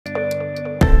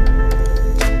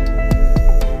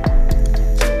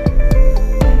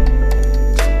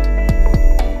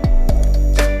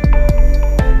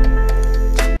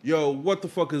What the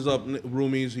fuck is up,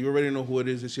 roomies? You already know who it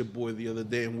is. It's your boy The Other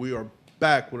Day, and we are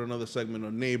back with another segment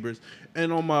of Neighbors.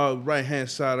 And on my right-hand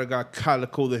side, I got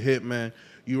Calico The Hitman.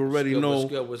 You already know,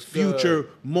 what's future good?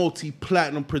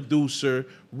 multi-platinum producer,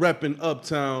 repping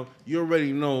Uptown. You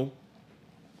already know.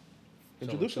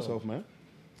 Introduce yourself, man.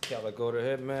 Calico The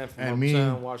Hitman from And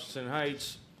Uptown, me. Washington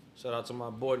Heights. Shout out to my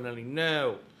boy Nelly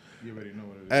Nell. You already know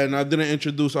what it is. And I didn't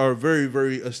introduce our very,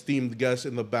 very esteemed guest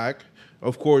in the back.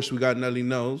 Of course, we got Nelly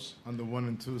Nels. On the 1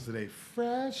 and 2s today.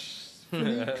 Fresh,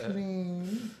 pretty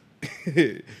clean.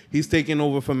 He's taking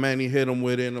over for Manny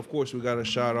HitEmWitIt. And of course, we got to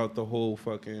shout out the whole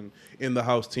fucking in the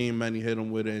house team, Manny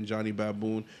HitEmWitIt and Johnny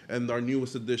Baboon. And our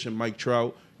newest addition, Mike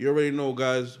Trout. You already know,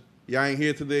 guys. Y'all ain't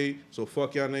here today, so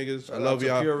fuck y'all niggas. Shout I love out to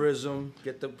y'all. Purism.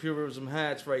 Get the Purism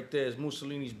hats right there. It's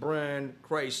Musalini's brand,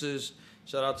 Crisis.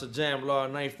 Shout out to Jam Law,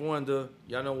 Ninth Wonder.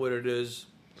 Y'all know what it is.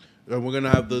 And we're going to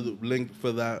have the link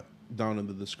for that down in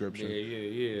the description.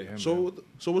 Yeah. So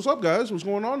what's up, guys? What's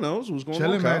going on, Nels? What's going on,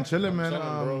 Chilling, Cal? man. Chilling, man. Chilling,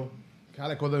 bro.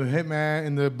 Calico the Hitman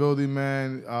in the building,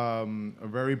 man. A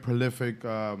very prolific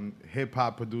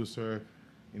hip-hop producer.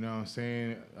 You know what I'm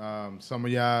saying? Some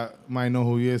of y'all might know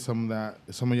who he is. Some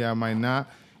of y'all might not.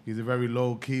 He's a very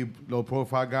low-key,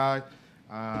 low-profile guy.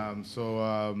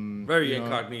 Very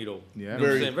incognito. Yeah. You know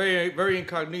what I'm saying? Very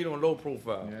incognito and low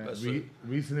profile. Yeah. That's it.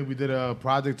 Recently, we did a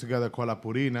project together called La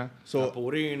Purina. So La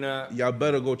Purina, y'all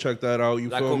better go check that out. You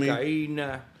La feel me? Cocaína. You know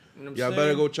what I'm Y'all saying?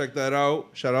 better go check that out.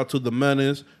 Shout out to The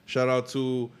Menace. Shout out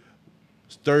to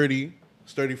Sturdy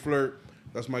Flirt.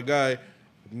 That's my guy.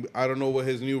 I don't know what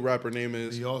his new rapper name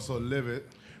is. He also live it.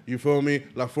 You feel me?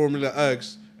 La Formula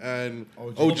X and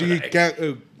OG.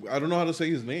 I don't know how to say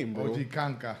his name, bro. OG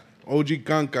Kanka. OG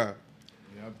Kanka.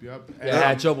 Yep. Yeah, I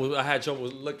had trouble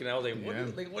looking. I was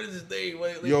like, what is his name?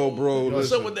 Yo, bro, What's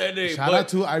listen. up with that name? Shout out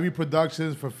to Ivy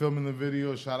Productions for filming the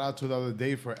video. Shout out to The Other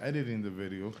Day for editing the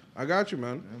video. I got you,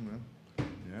 man. Yeah, man.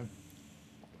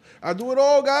 Yeah. I do it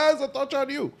all, guys. I thought y'all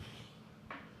knew.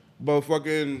 But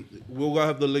fucking, we'll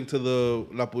have the link to the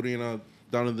La Purina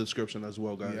down in the description as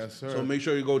well, guys. Yes, sir. So make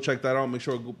sure you go check that out. Make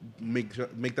sure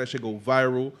make that shit go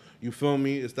viral. You feel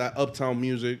me? It's that Uptown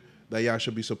music that y'all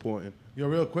should be supporting. Yo,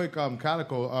 real quick,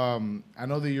 Calico. I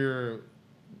know that you're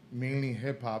mainly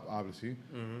hip hop, obviously,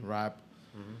 rap.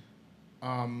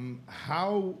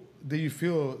 How do you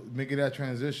feel making that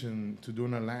transition to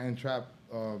doing a Latin trap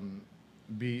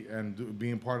beat and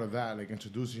being part of that, like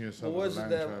introducing yourself? What was as a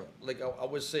it Latin that, trap? like, I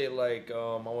would say, like,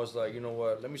 I was like, you know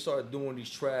what, let me start doing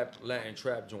these Latin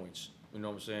trap joints. You know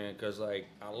what I'm saying? Because, like,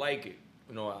 I like it.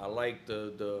 You know, I like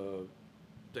the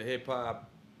hip-hop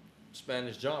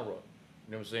Spanish genre.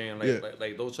 You know what I'm saying? Like, Yeah.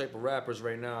 like those type of rappers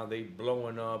right now, they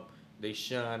blowing up, they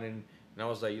shining. And I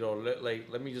was like, you know,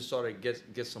 let me just sort of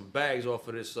get some bags off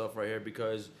of this stuff right here,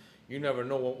 because you never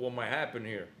know what might happen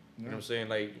here. You know what I'm saying?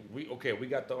 Like, we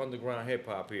got the underground hip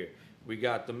hop here. We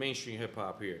got the mainstream hip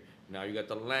hop here. Now you got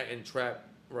the Latin trap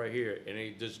right here, and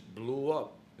it just blew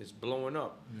up. It's blowing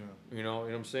up. Yeah. You know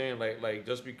what I'm saying? Like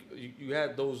just because you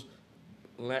had those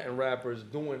Latin rappers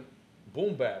doing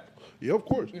boom bap. Yeah, of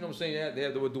course. You know what I'm saying? They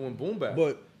were doing boom bap.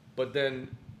 But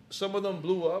then some of them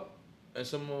blew up, and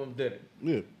some of them didn't.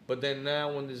 yeah. But then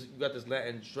now when you got this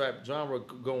Latin trap genre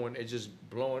going, it's just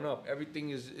blowing up.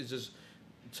 Everything is just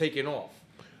taking off.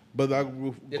 But that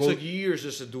It goes, took years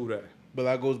just to do that. but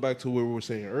that goes back to what we were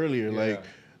saying earlier. Yeah. Like,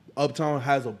 Uptown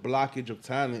has a blockage of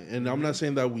talent, and I'm not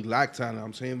saying that we lack talent.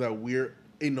 I'm saying that we're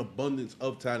in abundance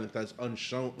of talent that's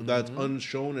unshown,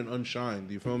 and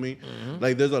unshined. You feel me?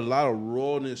 Like, there's a lot of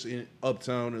rawness in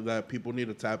Uptown that people need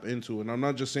to tap into, and I'm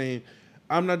not just saying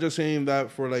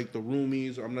that for like the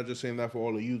roomies. I'm not just saying that for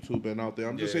all the YouTube and out there.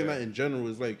 I'm just saying that in general.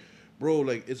 It's like, bro,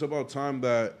 like, it's about time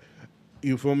that,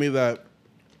 you feel me, that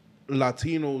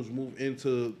Latinos move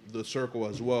into the circle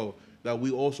as well, that we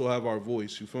also have our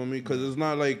voice. You feel me? Because it's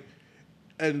not like,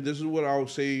 and this is what I would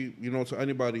say, you know, to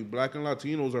anybody, Black and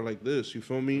Latinos are like this. You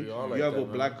feel me? We are like you have that, a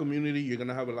man. Black community, you're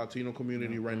gonna have a Latino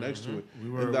community right next to it,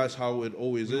 and that's how it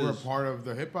always We is. were part of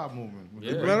the hip hop movement.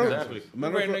 Yeah, Matter of- exactly. matter We're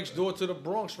of right fact- next door to the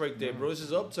Bronx right there, bro. This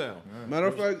is Uptown. Matter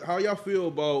of fact, how y'all feel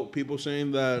about people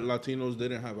saying that Latinos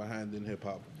didn't have a hand in hip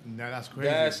hop? Nah, that's crazy.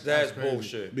 That's crazy.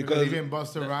 bullshit. Because even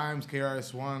Busta Rhymes,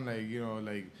 KRS-One, like, you know,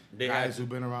 like They guys had to- who've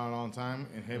been around a long time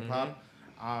in hip hop,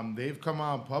 they've come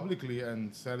out publicly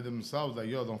and said it themselves, like,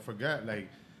 yo, don't forget, like,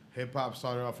 hip hop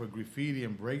started off with graffiti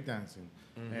and breakdancing.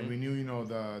 And we knew, you know,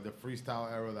 the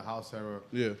freestyle era, the house era.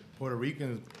 Yeah. Puerto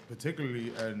Ricans,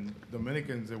 particularly, and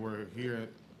Dominicans that were here,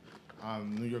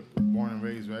 New York, born and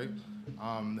raised, right,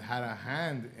 had a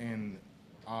hand in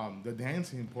the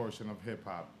dancing portion of hip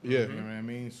hop. Yeah. You know what I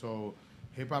mean? So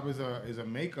hip hop is a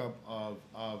makeup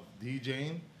of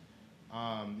DJing,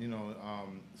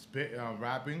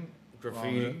 rapping,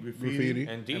 graffiti,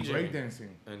 and DJing, and breakdancing,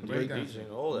 and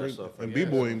breakdancing, all that stuff, and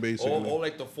b-boying basically. All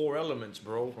like the 4 elements,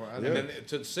 bro. And then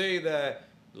to say that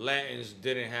Latins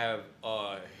didn't have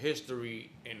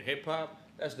history in hip hop,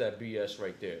 that's that BS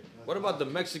right there. What about the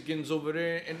Mexicans over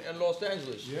there in Los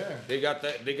Angeles? Yeah, they got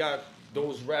that. They got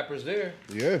those rappers there.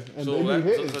 Yeah, and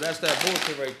so that's that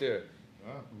bullshit right there.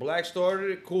 Yeah. Black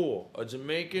started it, cool. A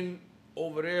Jamaican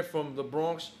over there from the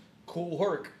Bronx, Cool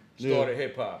Herc, started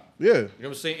hip hop. Yeah. You know what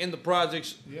I'm saying? In the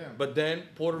projects. Yeah. But then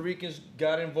Puerto Ricans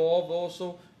got involved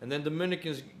also, and then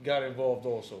Dominicans got involved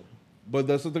also. But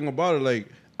that's the thing about it. Like,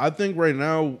 I think right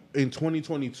now in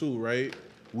 2022, right,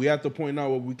 we have to point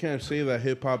out we can't say that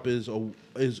hip hop is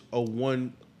a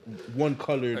one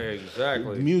colored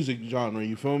music genre.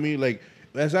 You feel me? Like,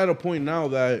 it's at a point now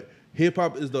that hip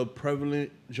hop is the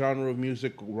prevalent genre of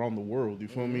music around the world. You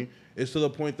feel me? It's to the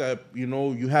point that, you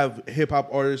know, you have hip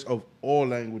hop artists of all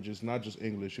languages, not just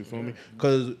English. You feel me?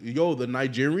 Because, the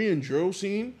Nigerian drill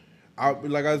scene,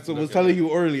 like I was telling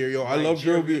you earlier, I love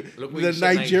drill.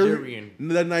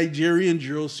 The Nigerian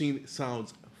drill scene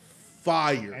sounds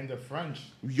fire. And the French.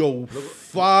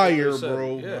 Fire,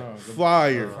 bro. Yeah.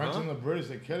 Fire. The French and the British,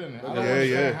 they're killing it. I don't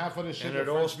understand half of the shit and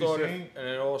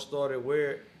it all started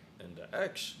where? In the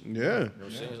X. Yeah. You know what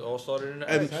I'm saying? It all started in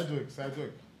the X.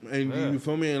 Sedgwick. And you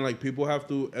feel me? And like, people have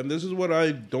to, and this is what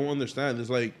I don't understand. It's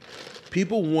like,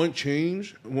 people want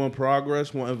change, want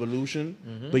progress, want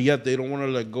evolution, but yet they don't want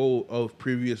to let go of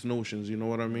previous notions. You know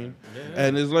what I mean? Yeah.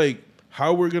 And it's like,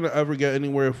 how we're gonna ever get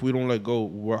anywhere if we don't let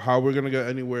go? How we're gonna get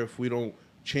anywhere if we don't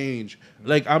change?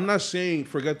 Like, I'm not saying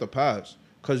forget the past,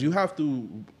 because you have to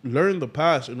learn the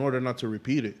past in order not to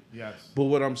repeat it. Yes. But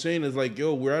what I'm saying is, like,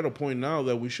 we're at a point now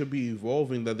that we should be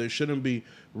evolving, that there shouldn't be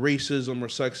racism or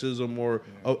sexism or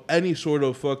any sort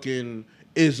of fucking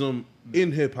ism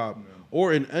in hip-hop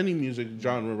or in any music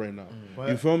genre right now.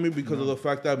 You feel me? Because of the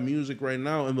fact that music right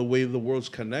now and the way the world's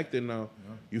connected now,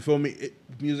 you feel me?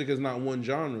 Music is not one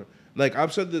genre. Like,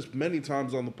 I've said this many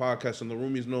times on the podcast, and the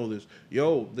roomies know this.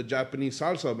 The Japanese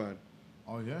salsa band.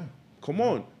 Oh, yeah. Come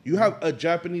on. You have a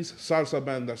Japanese salsa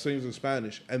band that sings in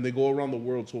Spanish, and they go around the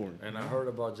world touring. And I heard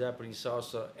about Japanese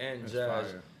salsa and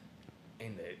jazz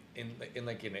in the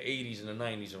 80s and the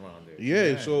 90s around there.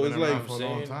 Yeah, so it's like for a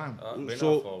long time. Been out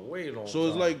for a way long time. So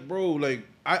it's like, bro, like,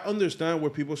 I understand where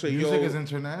people say, music is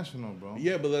international, bro.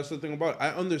 Yeah, but that's the thing about it.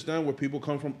 I understand where people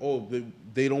come from. Oh,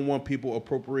 they don't want people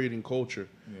appropriating culture.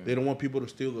 Yeah. They don't want people to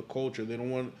steal the culture. They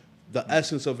don't want the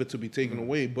essence of it to be taken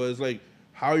away. But it's like,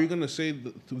 how are you going to say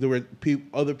that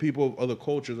other people of other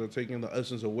cultures are taking the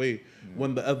essence away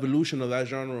when the evolution of that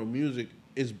genre of music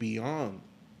is beyond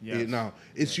it now?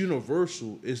 It's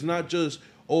universal. It's not just,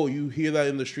 you hear that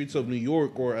in the streets of New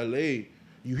York or LA.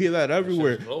 You hear that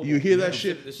everywhere. You hear that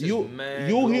shit.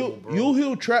 You'll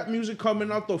hear trap music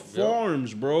coming out the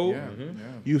farms, bro. Yeah.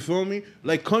 You feel me?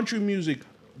 Like, country music.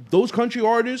 Those country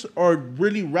artists are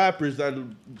really rappers that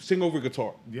sing over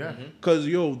guitar. Yeah. Cause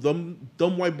them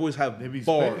white boys have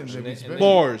bars. Spitting.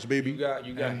 Bars, baby.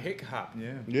 You got hick hop.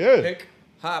 Yeah. Hick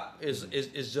hop is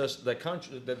just that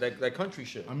country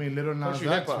shit. I mean, Little Nas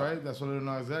X, right? That's what Little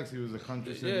Nas X. He was a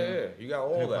country singer. Yeah. You got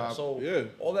all that. So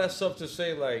all that stuff to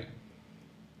say, like,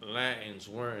 Latins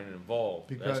weren't involved.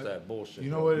 Because that's that bullshit. You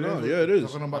know what it is? Yeah, it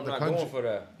is. Talking about I'm not going for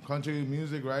that. Country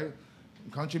music, right?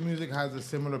 Country music has a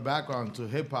similar background to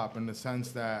hip hop in the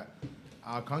sense that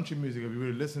country music, if you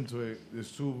really listen to it,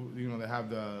 there's two. They have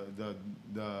the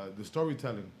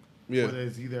storytelling. Yeah. Whether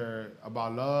it's either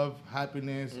about love,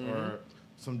 happiness, or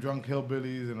some drunk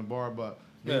hillbillies in a bar, but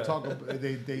they talk.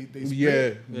 They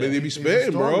spit. They be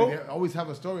spitting, bro. They always have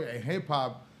a story. In hip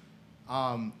hop,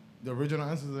 the original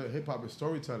essence of hip hop is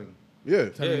storytelling. Yeah.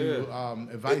 Telling you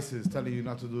advices, telling you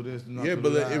not to do this, not to do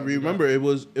that. Remember, it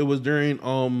was during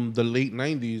the late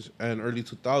 90s and early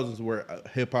 2000s where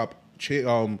hip hop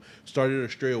started to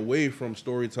stray away from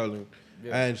storytelling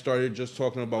and started just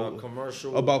talking about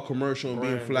commercial and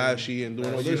being flashy and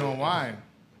doing all this. You know why?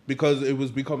 Because it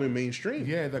was becoming mainstream.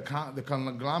 Yeah, the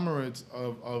conglomerates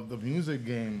of the music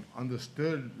game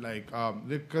understood, like,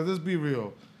 because let's be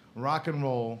real, rock and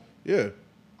roll. Yeah.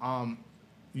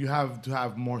 You have to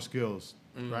have more skills,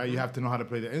 right? You have to know how to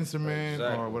play the instrument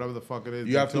or whatever the fuck it is.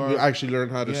 You have to actually learn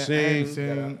how to sing.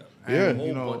 And a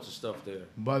whole bunch of stuff there.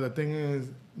 But the thing is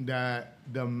that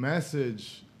the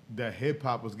message that hip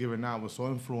hop was giving out was so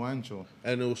influential,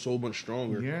 and it was so much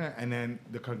stronger. Yeah, and then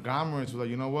the conglomerates were like,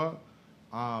 you know what?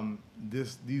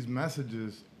 These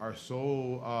messages are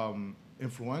so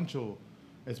influential,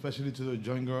 especially to the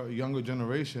younger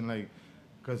generation, like,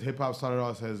 because hip hop started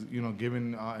off as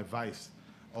giving advice.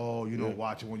 oh, you know,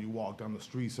 watch it when you walk down the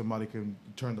street, somebody can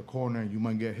turn the corner and you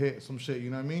might get hit, some shit, you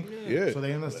know what I mean? Yeah. So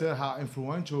they understood how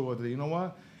influential it was. You know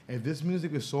what? If this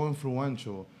music is so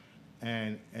influential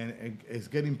and it's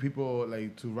getting people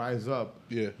like to rise up,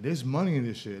 there's money in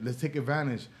this shit. Let's take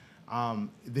advantage.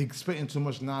 They spitting too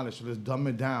much knowledge, so let's dumb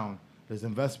it down. Let's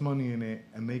invest money in it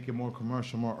and make it more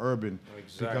commercial, more urban.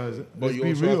 Exactly. Because but you be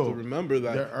also real, have to remember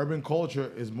that their urban culture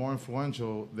is more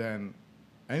influential than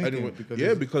anything. anyway,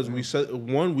 Because because we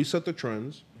set the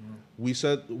trends. We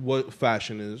set what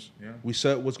fashion is. Yeah. We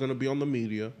set what's going to be on the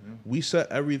media. We set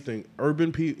everything.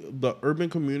 The urban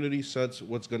community sets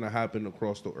what's going to happen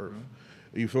across the earth.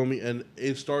 You feel me? And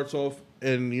it starts off,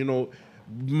 and you know,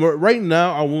 right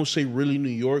now I won't say really New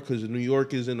York, because New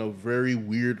York is in a very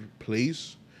weird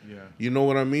place. Yeah. You know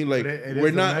what I mean? Like,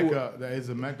 we're not. That is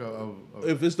the Mecca of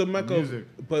if it's the Mecca, music.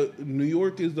 But New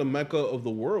York is the Mecca of the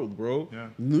world, bro. Yeah.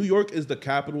 New York is the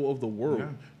capital of the world.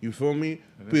 Yeah. You feel me?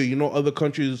 But, you know, other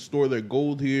countries store their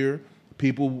gold here.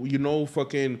 People, you know,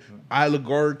 fucking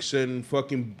oligarchs and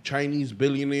fucking Chinese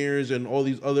billionaires and all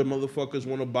these other motherfuckers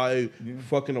want to buy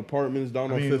fucking apartments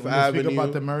down on Fifth Avenue. Speak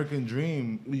about the American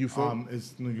dream. You feel?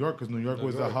 It's New York, because New York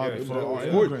was the hub for all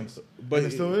immigrants. But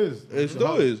it still is. It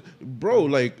still is, bro.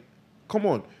 Like, come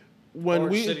on. When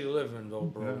Hard city living though,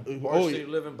 bro. Hard city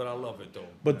living, but I love it though.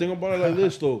 But think about it like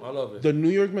this though. I love it. The New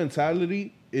York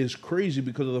mentality is crazy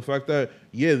because of the fact that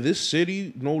this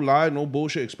city, no lie, no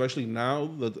bullshit, especially now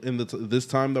that in this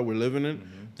time that we're living in,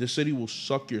 this city will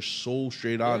suck your soul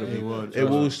straight out of you. It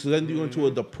will send you into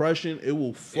a depression. It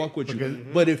will fuck with you.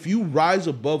 But if you rise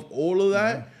above all of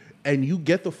that and you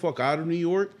get the fuck out of New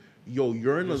York, yo,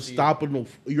 you're an unstoppable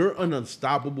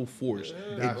force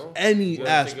in any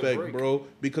aspect, bro.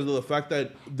 Because of the fact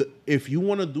that if you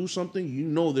want to do something, you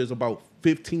know there's about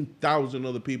 15,000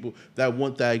 other people that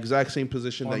want that exact same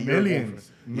position that you're in.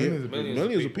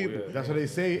 Millions of people. That's what they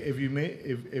say. If you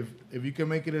can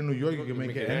make it in New York, you can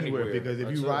make it anywhere. Because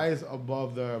if you rise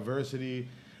above the adversity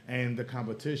and the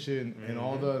competition and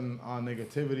all the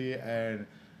negativity, and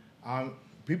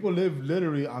people live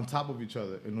literally on top of each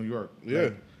other in New York. Yeah.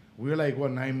 Like, we're like,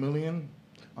 what, 9 million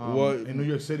in New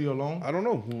York City alone? I don't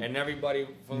know. And everybody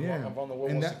from around the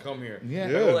world wants to come here. Yeah.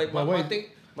 Like, my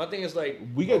thing is like...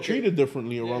 We get treated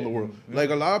differently around the world. Like,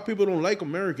 a lot of people don't like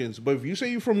Americans. But if you say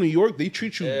you're from New York, they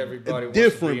treat you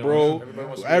different, bro.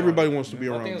 Everybody wants to be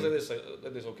around. My thing is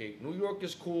like this, okay. New York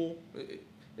is cool.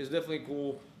 It's definitely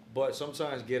cool. But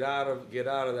sometimes get out of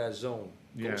that zone.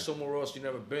 Go somewhere else you've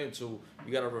never been to.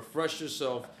 You got to refresh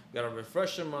yourself. You got to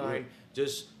refresh your mind.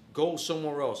 Just... go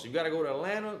somewhere else. You got to go to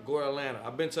Atlanta. Go to Atlanta.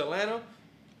 I've been to Atlanta.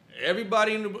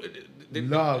 Everybody in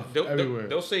everywhere.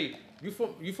 They'll say,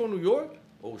 "You from New York?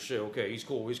 Oh shit. Okay, he's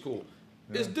cool. Yeah.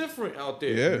 It's different out there.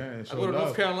 Yeah. I go to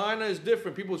North Carolina. It's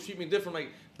different. People treat me different.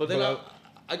 Like, but then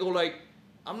I go like,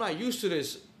 I'm not used to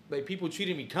this. Like people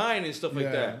treating me kind and stuff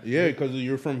like that. Yeah, because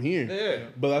you're from here. Yeah.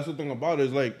 But that's the thing about it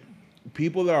is like,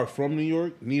 people that are from New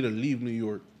York need to leave New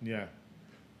York. Yeah.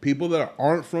 People that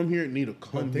aren't from here need to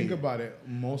come But think about it.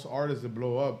 Most artists that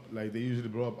blow up, like they usually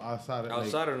blow up outside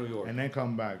of New York, and then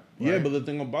come back. Right? Yeah, but the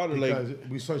thing about it, because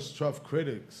we such tough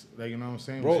critics, like you know what I'm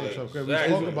saying. Bro, we spoke about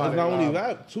it. It's not only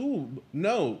that too.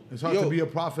 No, it's hard to be a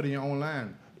prophet in your own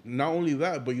land. Not only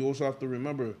that, but you also have to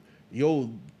remember,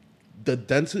 the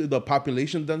density, the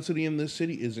population density in this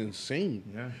city is insane.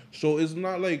 Yeah. So it's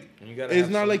not like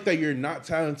like that you're not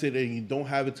talented and you don't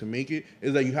have it to make it.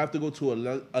 It's that you have to go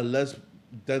to a less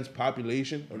dense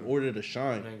population in order to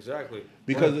shine. Exactly.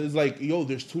 Because it's like,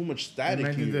 there's too much static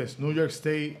Imagine here. this, New York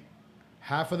State,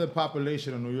 half of the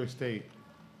population of New York State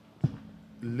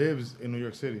lives in New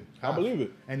York City. I believe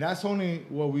it. And that's only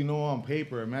what we know on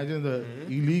paper. Imagine the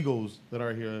illegals that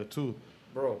are here too.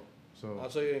 Bro, so I'll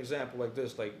tell you an example like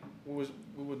this. Like we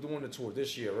were doing the tour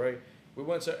this year, right? We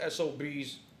went to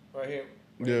SOBs right here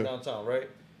in downtown, right?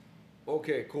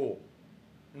 Okay, cool.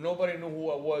 Nobody knew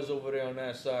who I was over there on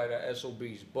that side at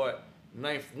SOBs, but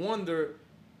Ninth Wonder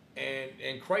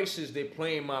and Crisis, they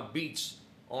playing my beats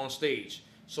on stage.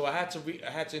 So I had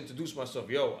to introduce myself.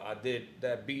 Yo, I did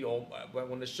that beat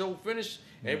when the show finished.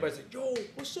 Everybody said, "Yo,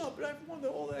 what's up, Ninth Wonder?"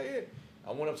 All that here.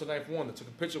 I went up to Ninth Wonder, took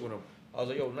a picture with him. I was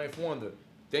like, "Yo, Ninth Wonder,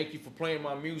 thank you for playing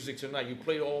my music tonight. You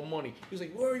played All Money." He was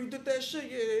like, "Where you did that shit?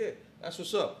 Yeah. That's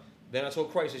what's up." Then I told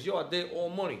Crisis, "Yo, I did All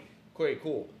Money." Okay,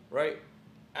 cool, right?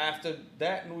 After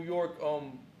that, New York,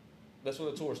 that's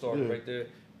where the tour started right there.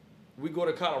 We go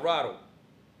to Colorado.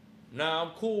 Now,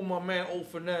 I'm cool with my man, Old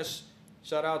Finesse.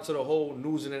 Shout out to the whole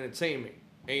News and Entertainment,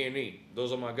 A&E.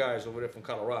 Those are my guys over there from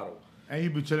Colorado. And you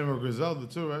be chilling with Griselda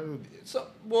too, right? So,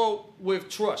 with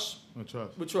Trust.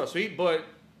 With Trust. But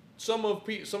some of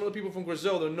the people from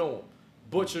Griselda know him.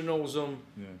 Butcher knows him.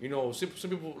 Yeah. You know, some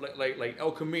people like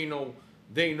El Camino,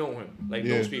 they know him. Like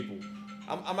those people.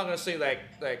 I'm not gonna say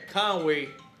that Conway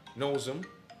knows him.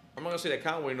 I'm not gonna say that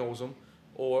Conway knows him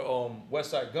or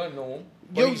Westside Gun know him.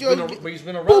 But he's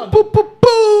been around.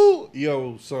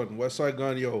 Yo, son, Westside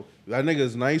Gun, yo, that nigga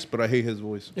is nice, but I hate his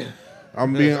voice.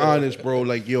 I'm being honest, bro.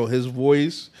 Like, yo, his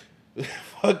voice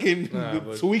fucking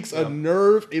tweaks a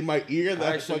nerve in my ear.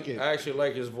 I actually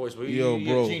like his voice, but he's a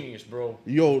genius, bro.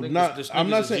 Yo, I'm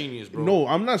not saying genius, bro. No,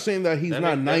 I'm not saying that he's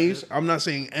not nice. I'm not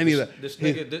saying any of that. This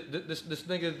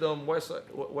nigga,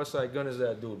 Westside Gun is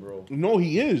that dude, bro. No,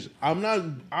 he is. I'm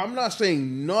not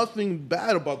saying nothing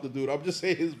bad about the dude. I'm just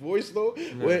saying his voice though.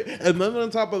 Yeah. And then on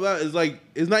top of that,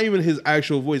 it's not even his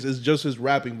actual voice. It's just his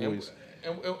rapping voice.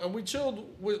 And we chilled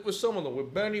with some of them.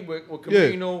 With Benny, with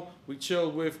Camino, we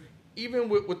chilled with. Even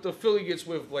with the affiliates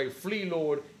with like Flea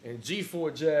Lord and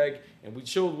G4 Jag, and we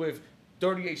chilled with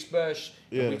 38 Special,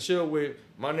 and we chilled with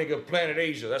my nigga Planet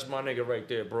Asia. That's my nigga right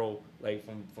there, bro. Like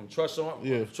from Trust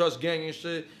Gang and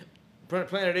shit.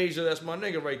 Planet Asia, that's my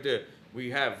nigga right there. We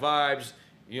have vibes.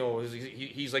 You know,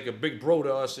 he's like a big bro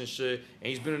to us and shit. And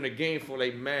he's been in the game for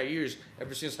like mad years.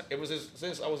 Since I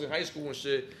was in high school and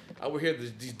shit, I would hear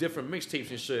these different mixtapes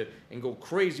and shit and go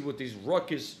crazy with these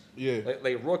ruckus,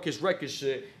 like ruckus record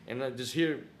shit. And I just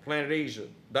hear Planet Asia,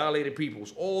 Dilated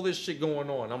Peoples, all this shit going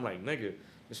on. I'm like, nigga,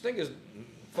 this nigga's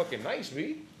fucking nice,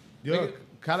 B. Yo,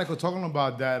 Calico, talking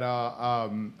about that,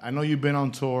 I know you've been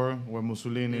on tour with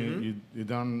Musalini. You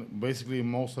done basically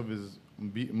most of his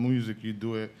music. You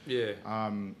do it. Yeah.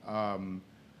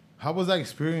 How was that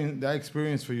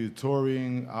experience for you,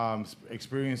 touring,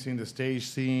 experiencing the stage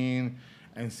scene,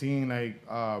 and seeing like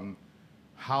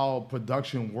how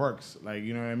production works? Like,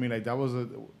 you know what I mean? Like that was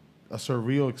a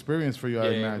surreal experience for you, I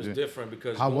imagine. It was different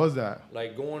because how was that?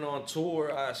 Like going on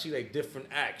tour, I see like different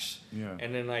acts. Yeah.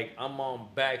 And then like I'm on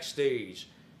backstage,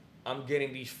 I'm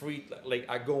getting these free. Like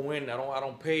I go in, I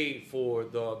don't pay for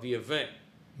the event.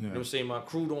 You know what I'm saying? My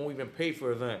crew don't even pay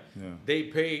for event. Yeah. They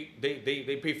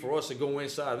pay for us to go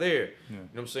inside there. You know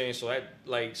what I'm saying? So that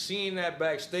like seeing that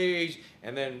backstage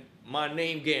and then my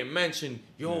name getting mentioned,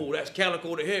 yo, that's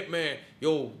Calico The Hitman.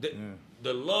 Yo,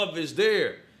 the love is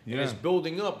there. And it's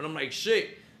building up. And I'm like,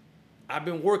 shit, I've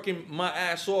been working my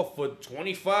ass off for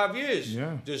 25 years.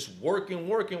 Yeah. Just working.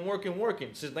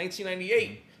 Since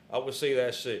 1998, I would say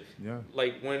that shit. Yeah.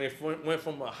 Like when it went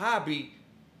from a hobby,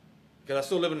 because I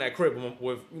still live in that crib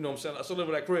with, you know what I'm saying? I still live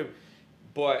in that crib.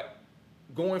 But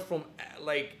going from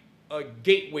like a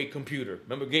Gateway computer.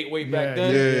 Remember Gateway back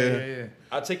then? Yeah.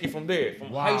 I take it from there, from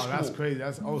high school. Wow, that's crazy.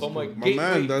 That's awesome.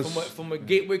 From a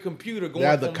Gateway computer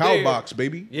going from the cow box,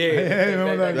 baby.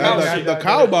 Yeah. The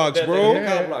cow box, bro.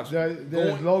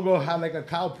 The logo had like a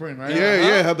cow print, right?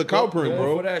 Yeah, had the cow print,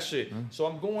 bro. For that shit. So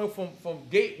I'm going from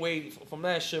Gateway, from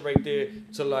that shit right there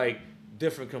to like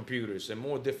different computers and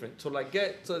more different to like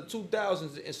get to the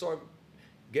 2000s and start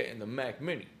getting the Mac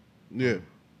Mini. Yeah.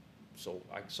 So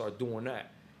I started doing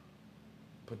that.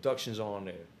 Productions on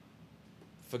there.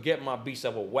 Forget my beats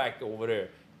that were whacked over there.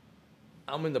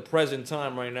 I'm in the present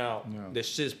time right now. Yeah. This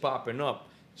shit's popping up.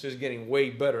 Shit's getting way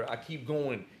better. I keep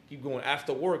going.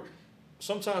 After work,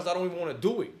 sometimes I don't even want to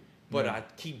do it. But I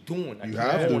keep doing it. You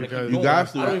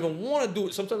have to. I don't even want to do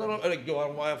it. Sometimes I don't like. Yo, I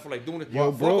don't feel like doing it.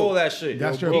 Yo, fuck all that shit.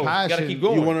 That's your passion. You gotta keep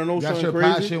going. You want to know that's something your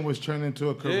crazy? passion was turned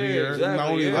into a career. Yeah, exactly. Not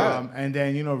only that. And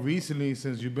then, you know, recently,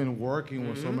 since you've been working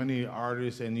with so many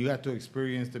artists and you got to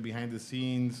experience the behind the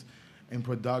scenes and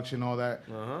production, all that,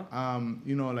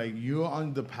 you know, like you're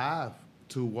on the path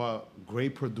to what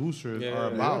great producers are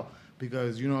about.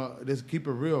 Because, you know, let's keep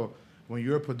it real. When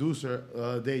you're a producer,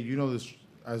 you know this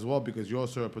as well because you're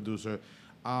also a producer.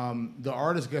 The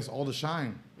artist gets all the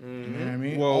shine. You know what I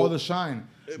mean? Well, all the shine.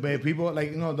 But people, like,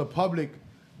 you know, the public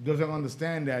doesn't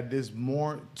understand that there's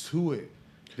more to it.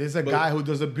 There's a guy who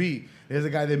does a beat. There's a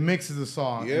guy that mixes the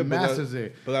song and masters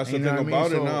it. But that's the thing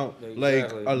about it now.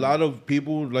 Like, a lot of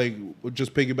people, like,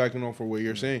 just piggybacking off of what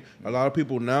you're saying, a lot of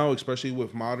people now, especially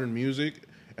with modern music,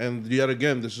 and yet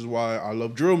again, this is why I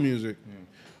love drill music.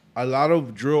 A lot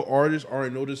of drill artists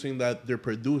aren't noticing that their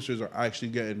producers are actually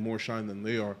getting more shine than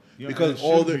they are, because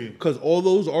all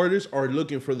those artists are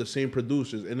looking for the same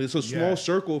producers, and it's a small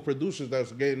circle of producers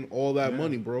that's getting all that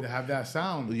money, bro. They have that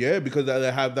sound. Yeah, because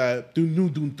they have that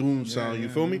doom sound. You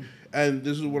feel me? And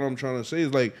this is what I'm trying to say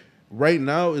is like right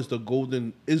now is the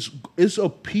golden. It's a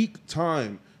peak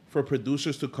time for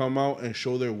producers to come out and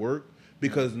show their work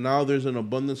because now there's an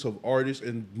abundance of artists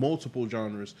in multiple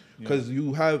genres because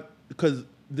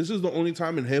this is the only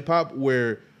time in hip hop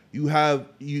where you have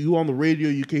you on the radio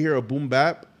you can hear a boom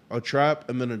bap, a trap,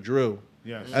 and then a drill.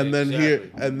 Yes. And then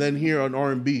here an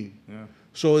R&B. Yeah.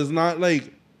 So it's not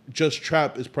like just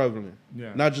trap is prevalent.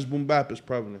 Yeah. Not just boom bap is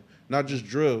prevalent. Not just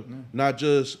drill. Not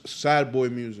just sad boy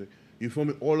music. You feel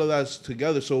me? All of that's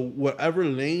together. So whatever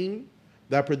lane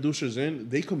that producer's in,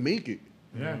 they can make it.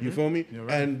 Yeah. You feel me? You're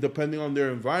right. And depending on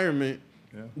their environment,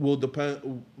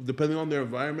 depending on their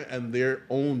environment and their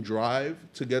own drive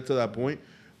to get to that point,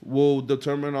 will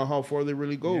determine on how far they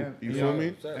really go. Yeah. You feel me?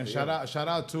 Exactly, And shout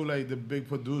out to like the big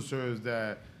producers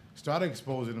that started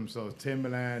exposing themselves.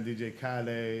 Timbaland, DJ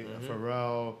Khaled,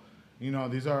 Pharrell. You know,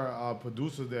 these are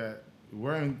producers that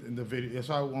were in the video. That's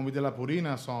why when we did La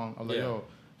Purina song, I was like, yo,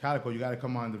 Calico, you got to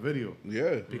come on the video.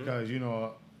 Yeah. Because, you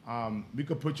know, we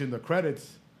could put you in the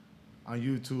credits on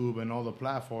YouTube and all the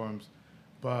platforms,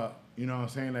 but, you know what I'm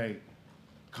saying, like,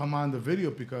 come on the video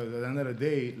because at the end of the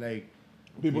day, like,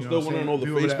 People you still want to know the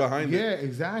people face behind it. Yeah,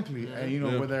 exactly. And, you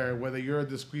know, whether you're a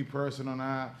discreet person or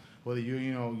not, whether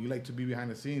you like to be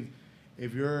behind the scenes,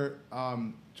 if you're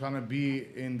trying to be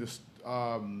in the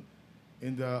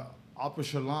upper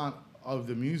echelon of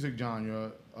the music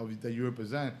genre that you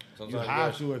represent, Sometimes you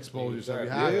have to expose yourself. You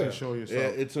have to show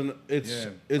yourself. Yeah,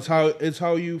 it's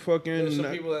how you fucking. There's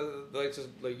some people that like to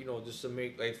just to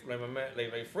make like my man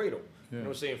like Fredo. You know what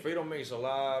I'm saying? Fredo makes a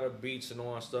lot of beats and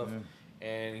all that stuff,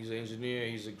 and he's an engineer.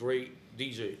 He's a great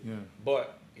DJ. Yeah.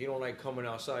 But he don't like coming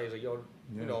outside. He's like, yo,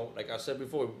 you know, like I said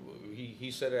before,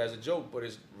 he said it as a joke, but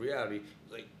it's reality.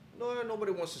 He's like, no,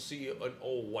 nobody wants to see an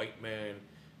old white man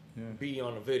be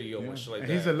on a video and shit like that.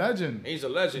 He's a legend. He's a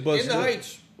legend. But in the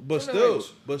Heights. But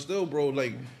still, bro,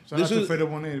 like Shout out to Fredo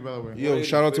 180, by the way. Yo,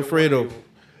 shout out to Fredo.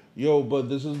 Yo, but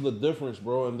this is the difference,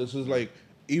 bro, and this is like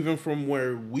even from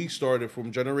where we started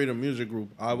from Generator Music Group.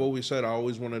 I've always said I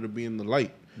always wanted to be in the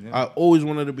light. I always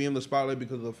wanted to be in the spotlight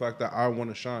because of the fact that I want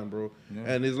to shine, bro.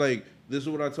 And it's like this is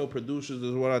what I tell producers. This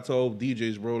is what I tell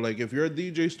DJs, bro. Like if you're a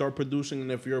DJ, start producing,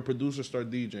 and if you're a producer, start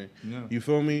DJing. You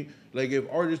feel me? Like if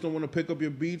artists don't want to pick up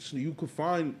your beats, you could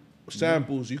find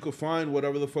samples. You could find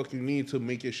whatever the fuck you need to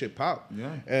make your shit pop.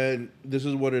 And this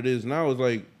is what it is now. It's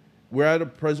like we're at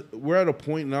a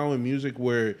point now in music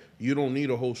where you don't need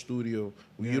a whole studio.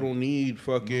 You don't need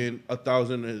fucking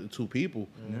 1,002 people.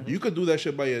 You could do that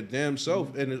shit by your damn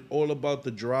self, and it's all about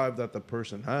the drive that the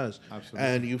person has. Absolutely.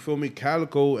 And you feel me?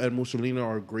 Calico and Musalini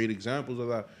are great examples of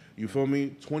that. You feel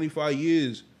me? 25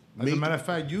 years. As a matter of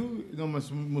fact, you know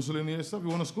Musalini yourself. You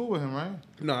went to school with him, right?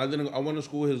 No, I didn't. I went to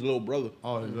school with his little brother.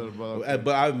 Oh, his little brother. Okay.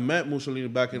 But I met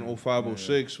Musalini back in 05,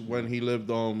 06 when he lived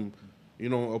up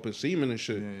in Seaman and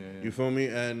shit. You feel me?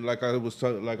 And like I was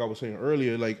saying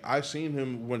earlier, like I seen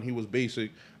him when he was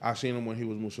Basic. I seen him when he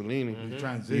was Musalini. He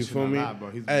transitioned you feel me? a lot,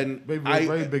 bro. He's and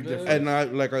very big difference. And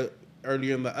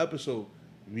earlier in the episode,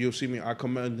 you'll see me. I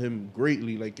commend him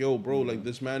greatly. Like yo, bro, like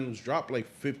this man was dropped like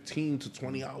 15 to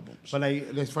 20 albums. But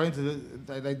like for instance,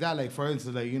 like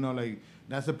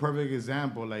that's a perfect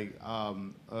example. Like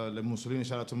Musalini,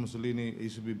 shout out to Musalini. He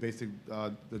used to be Basic,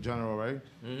 the general, right?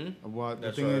 What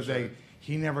the thing is, like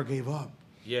he never gave up.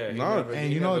 Yeah,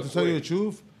 and you know, to tell you the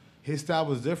truth, his style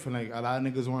was different. Like a lot of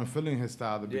niggas weren't feeling his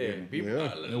style at the beginning. They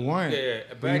weren't.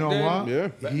 But you know what?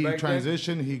 He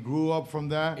transitioned. He grew up from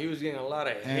that. He was getting a lot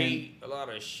of hate, a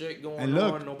lot of shit going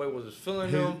on. Nobody was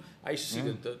feeling him. I used to see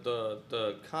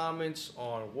the comments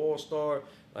on Wall Star.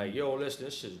 Like, yo, listen,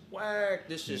 this shit's whack.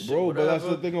 This shit, bro. Whatever. But that's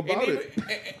the thing about it.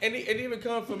 And it even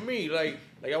come from me. Like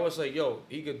I was like, yo,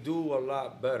 he could do a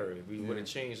lot better if he would have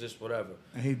changed this, whatever.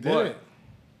 And he did it.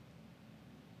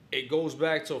 It goes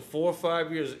back to 4 or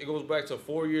 5 years. It goes back to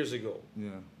 4 years ago. Yeah.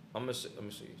 Let me see.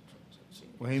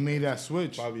 When he made that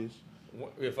switch. 5 years.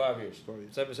 Yeah, 5 years.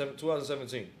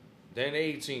 2017. Then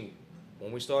 18.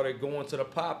 When we started going to the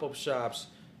pop-up shops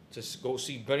to go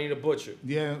see Benny the Butcher.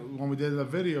 Yeah, when we did the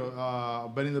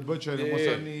video, Benny the Butcher, and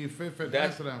 175th at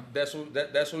Amsterdam. That's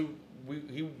what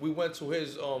we went to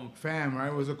his Fam,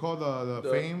 right? Was it called the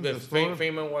Fame? The store?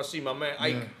 Fame NYC. My man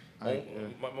Ike. Yeah.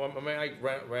 My man Ike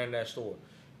ran that store.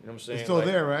 You know what I'm saying? It's still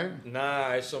there, right?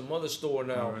 Nah, it's some other store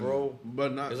now, bro.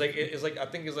 But not. It's like I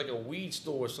think it's like a weed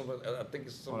store or something. I think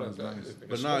it's something like that. Nice.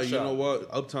 But nah, you know what?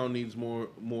 Uptown needs more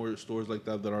stores like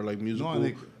that are like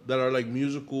musical, that are like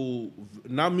musical,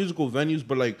 not musical venues,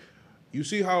 but like you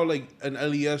see how like in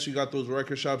LES you got those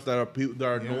record shops that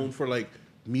are known for like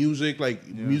music, like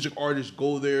music artists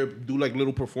go there, do like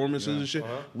little performances and shit.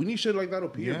 We need shit like that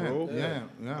up here, bro. Yeah.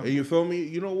 And you feel me?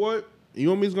 You know what? You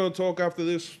and me's gonna talk after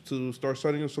this to start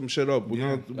setting some shit up. We're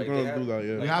gonna do that.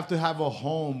 Yeah, we have to have a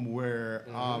home where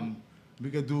we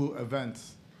could do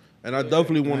events. And I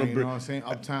definitely want to bring. You know what I'm saying?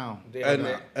 Uptown.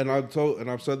 And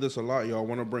I've said this a lot, yo. I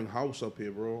want to bring house up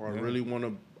here, bro. I really want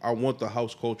to. I want the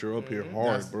house culture up here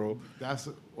hard, bro. That's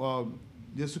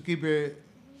just to keep it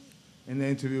in the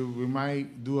interview. We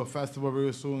might do a festival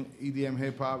real soon, EDM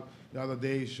Hip Hop. The other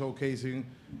day, showcasing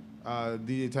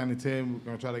DJ Tiny Tim. We're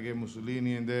going to try to get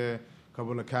Musalini in there, a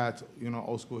couple of cats,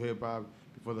 old school hip hop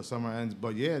before the summer ends.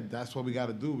 But yeah, that's what we got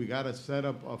to do. We got to set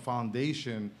up a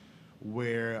foundation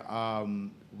where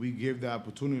we give the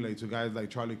opportunity to guys like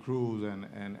Charlie Cruz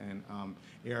and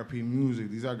ARP Music.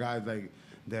 These are guys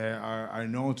that are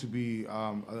known to be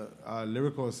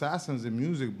lyrical assassins in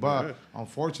music, but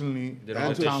unfortunately,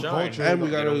 downtown culture. And we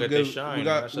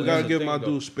gotta give my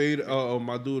dude Spade,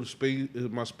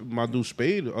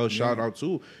 a shout out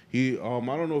too. He, I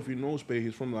don't know if you know Spade.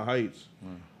 He's from the Heights.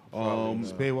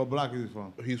 Spade, what block is he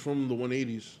from? He's from the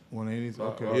 180s. 180s,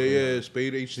 okay. Yeah,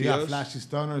 Spade HTS. He got Flashy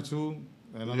Stunner too.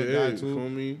 Another guy too. Feel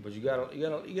me? But you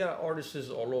got artists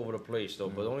all over the place though.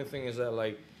 But the only thing is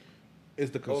that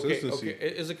it's the consistency. Okay.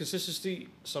 It's a consistency.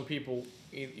 Some people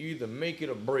you either make it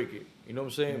or break it. You know what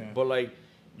I'm saying? Yeah. But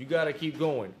you gotta keep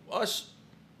going. Us,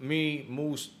 me,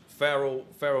 Moose, Pharaoh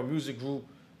Music Group.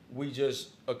 We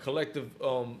just a collective.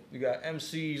 You got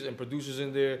MCs and producers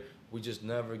in there. We just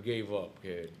never gave up,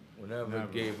 kid. We never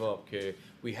gave up, kid.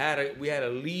 We had to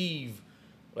leave,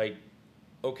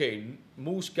 okay,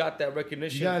 Moose got that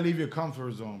recognition. You gotta leave your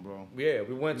comfort zone, bro. Yeah,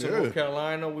 we went to North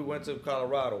Carolina. We went to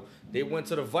Colorado. They went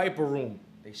to the Viper Room.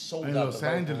 They sold out Los the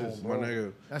Angeles, Viper Room, my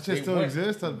nigga. That shit still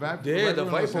exists. The Viper the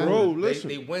Viper Room. Bro, listen.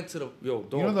 They went to the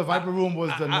dog. The Viper Room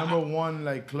was the number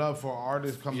one club for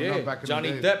artists coming up back in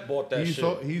Johnny the day. Depp bought that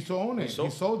shit. He used to own it. He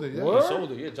sold it. Yeah. He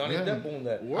sold it. Yeah, Johnny Depp owned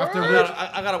that.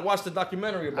 I gotta watch the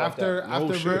documentary about that.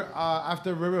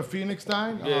 After River Phoenix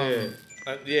died.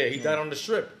 He died on the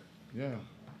Strip. Yeah.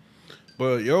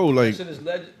 But yo, that shit is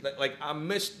legend. I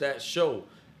missed that show,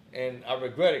 and I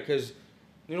regret it because,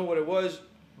 you know what it was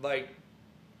I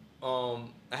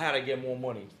had to get more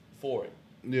money for it.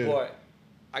 Yeah. But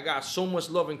I got so much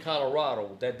love in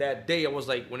Colorado that day I was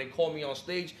when they called me on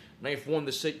stage, Ninth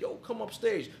Wonder said, "Yo, come up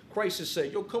stage." Crisis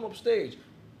said, "Yo, come up stage."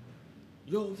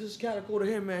 Yo, this is Calico The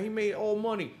Hitman. He made all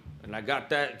money, and I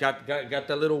got that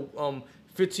little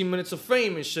 15 minutes of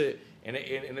fame and shit, and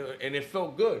it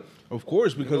felt good. Of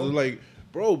course, because it's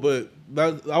bro, but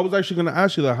I was actually gonna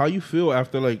ask you that. How you feel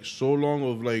after so long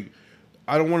of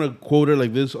I don't want to quote it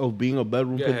like this of being a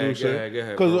bedroom producer,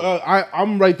 because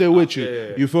I'm right there with you.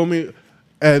 Yeah. You feel me?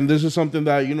 And this is something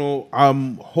that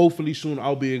I'm hopefully soon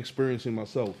I'll be experiencing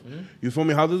myself. Mm-hmm. You feel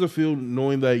me? How does it feel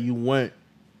knowing that you went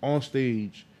on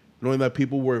stage, knowing that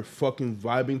people were fucking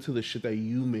vibing to the shit that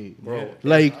you made, bro?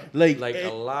 A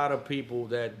lot of people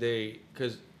that day,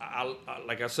 because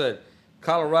like I said,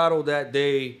 Colorado that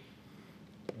day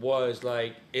was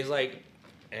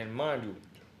and mind you,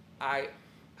 I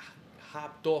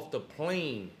hopped off the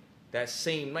plane that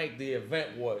same night the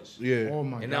event was. Yeah. Oh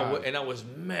my God. And I was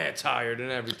mad tired and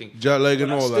everything. Jet lag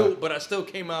and all that. But I still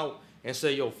came out and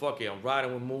said, "Yo, fuck it. I'm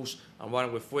riding with Moose. I'm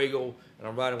riding with Fuego, and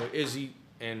I'm riding with Izzy."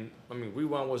 And I mean,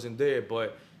 Rewind wasn't there,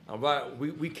 but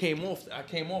we came off. I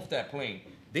came off that plane.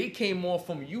 They came off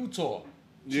from Utah,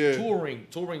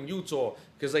 touring Utah,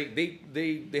 because they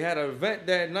had an event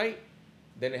that night.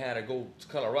 Then they had to go to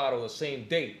Colorado the same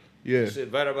day. Yeah.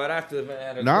 Right after the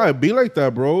event. It'd be like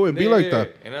that, bro. It'd be like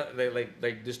that. And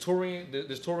this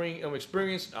touring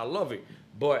experience, I love it.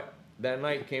 But that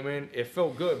night came in, it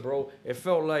felt good, bro. It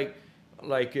felt like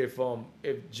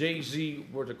if Jay-Z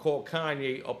were to call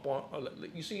Kanye up on,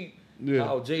 you see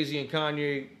how Jay-Z and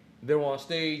Kanye, they were on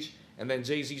stage, and then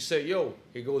Jay-Z said, "Yo,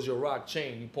 here goes your rock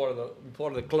chain. You part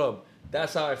of the club."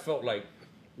 That's how I felt like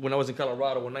when I was in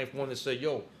Colorado when Ninth Wonder said,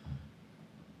 "Yo,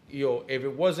 if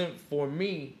it wasn't for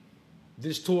me,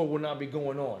 this tour would not be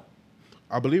going on."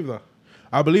 I believe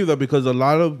that because a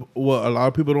lot of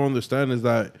people don't understand is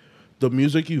that the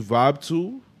music you vibe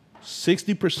to,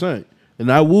 60%,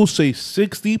 and I will say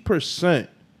 60%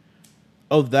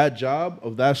 of that job,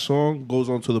 of that song, goes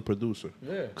on to the producer.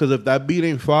 Yeah. Because if that beat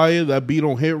ain't fire, that beat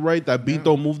don't hit right, that beat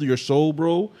don't move to your soul,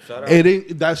 bro,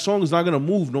 that song is not going to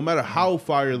move no matter how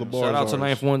fire the bars are. Shout out to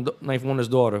Ninth Wonder's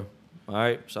daughter. All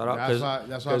right, shout out.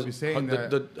 That's why I be saying that.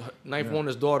 The Ninth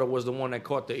Wonder's daughter was the one that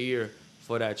caught the ear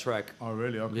for that track. Oh,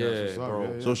 really? Okay. Yeah, that's what's up.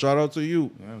 bro. Yeah. So shout out to you.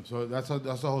 Yeah, so that's the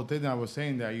whole thing that I was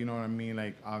saying that, you know what I mean?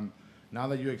 Now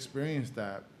that you experienced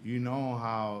that, you know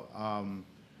how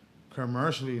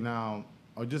commercially now,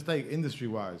 or just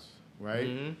industry-wise, right?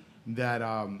 Mm-hmm.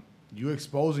 That you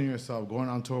exposing yourself, going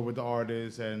on tour with the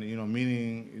artists and,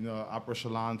 meeting, upper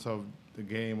echelons of the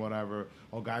game, whatever,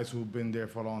 or guys who've been there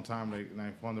for a long time, like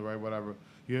Ninth Wonder, right, whatever.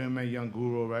 You haven't met Young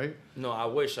Guru, right? No, I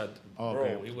wish I. Oh, bro,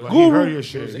 okay. he heard your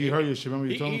shit. He heard your shit.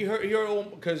 Remember you told he him?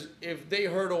 heard because if they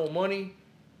heard Old Money,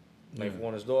 Ninth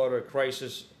Wonder's daughter,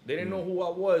 Crisis, they didn't know who I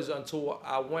was until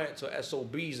I went to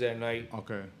SOBs that night.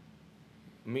 Okay.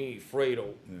 me,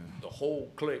 Fredo, the whole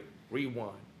clique,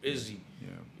 Rewind, Izzy. Yeah.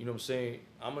 You know what I'm saying?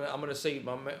 I'm gonna say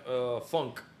my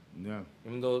Funk. Yeah.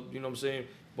 Even though, you know what I'm saying?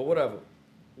 But whatever.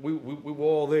 We were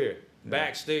all there.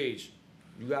 Backstage.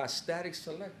 You got Static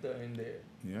Selector in there.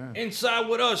 Yeah. Inside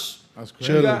with us. That's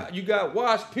crazy. You got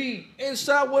Wash P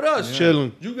inside with us. Yeah.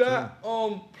 Chilling. You got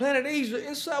Planet Asia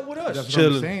inside with us. That's what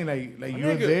I'm saying. Like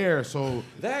you're there, so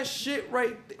that shit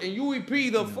right. And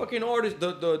UEP, the fucking artist,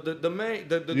 the man,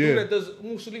 the dude that does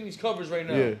Musalini's covers right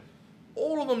now. Yeah.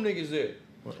 All of them niggas there.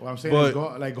 What I'm saying is,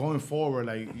 going forward,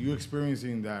 like you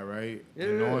experiencing that, right? Yeah.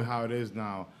 And knowing how it is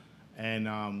now,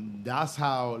 and that's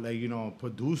how, like, you know,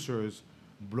 producers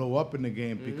blow up in the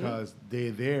game because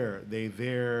they're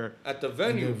there at the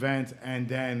venue, event, and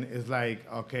then it's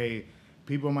like, okay,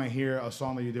 people might hear a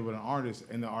song that you did with an artist,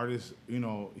 and the artist, you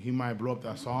know, he might blow up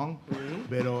that song.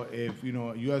 But if you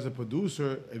know, you as a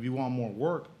producer, if you want more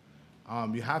work,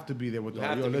 you have to be there with the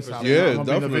listen. I'm gonna definitely.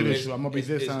 be in the video shoot. I'm gonna be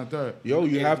this and the third. Yo,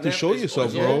 you have to show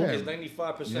yourself, bro. It's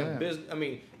 95% business. I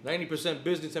mean, 90%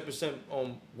 business,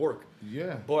 10% work.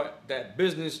 Yeah. But that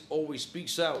business always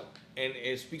speaks out, and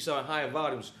it speaks out in higher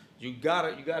volumes. You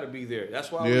gotta be there. That's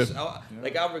why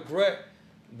I regret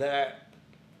that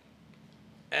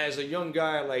as a young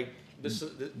guy, like this,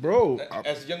 bro.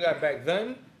 As a young guy back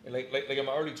then, like in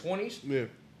my early 20s. Yeah.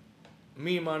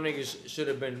 Me and my niggas should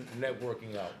have been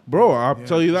networking out. Bro, I'll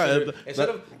tell you that. Instead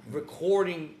of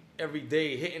recording every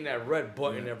day, hitting that red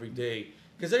button every day,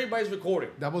 because everybody's recording.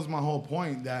 That was my whole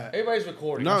point. That everybody's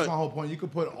recording. That's my whole point. You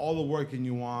could put all the work in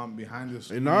you want behind the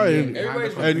screen.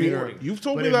 Everybody's recording. You've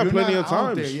told me that plenty of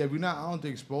times. If you're not out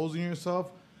there exposing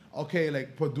yourself, okay,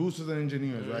 like producers and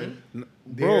engineers, right?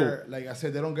 Bro, like I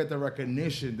said, they don't get the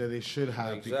recognition that they should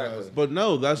have. Exactly. Because, but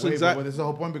no, that's exactly. But this is the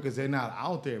whole point because they're not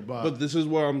out there. But this is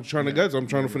what I'm trying to get. I'm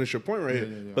trying to finish your point right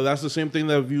here. But that's the same thing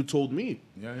that you told me.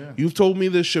 Yeah. You've told me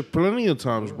this shit plenty of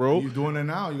times, bro. You're doing it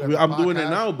now. I'm doing it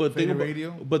now, but think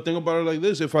about it like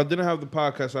this: if I didn't have the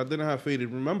podcast, I didn't have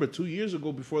Faded. Remember, 2 years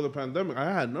ago, before the pandemic,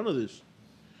 I had none of this.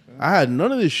 I had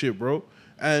none of this shit, bro.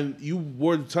 And you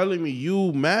were telling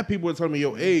me, mad people were telling me,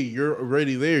 yo, hey, you're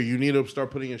already there. You need to start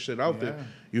putting your shit out there.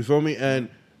 You feel me? And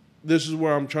this is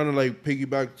where I'm trying to, like,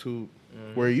 piggyback to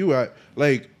where you at.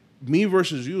 Like, me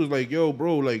versus you is like, yo,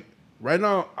 bro, like, right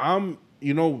now,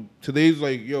 today's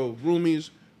like, yo, roomies,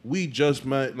 we just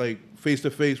met, like, face to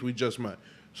face, we just met.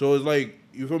 So it's like,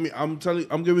 you feel me? I'm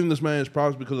giving this man his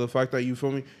props because of the fact that, you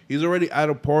feel me? He's already at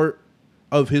a part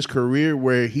of his career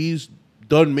where he's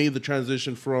made the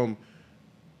transition from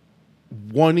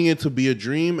wanting it to be a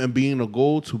dream and being a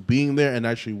goal to being there and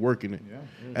actually working it.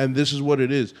 And this is what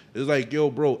it is. It's like, yo,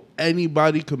 bro,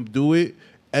 anybody can do it.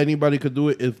 Anybody could do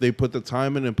it if they put the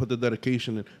time in and put the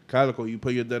dedication in. Calico, you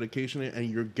put your dedication in and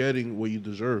you're getting what you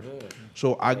deserve.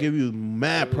 So I give you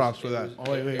mad props for that.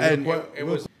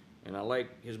 And I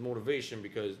like his motivation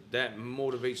because that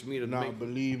motivates me to make.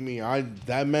 Believe me,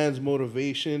 that man's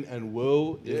motivation and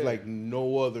will is like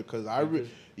no other. Cause I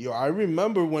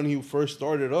remember when he first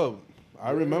started up.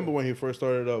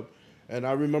 And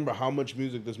I remember how much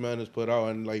music this man has put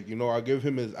out, and like, you know, I give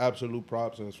him his absolute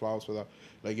props and his flowers for that.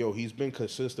 Like, yo, he's been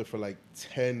consistent for like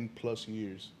 10 plus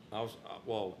years. I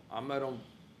met him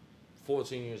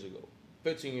 14 years ago,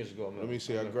 15 years ago. Let me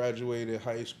see, I graduated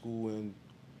high school in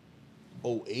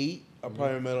 08. I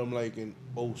probably met him like in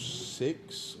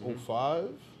 06, 05.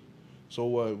 So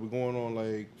what, we're going on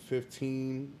like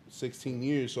 15, 16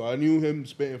 years. So I knew him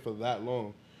spitting for that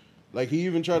long. Like, he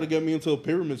even tried to get me into a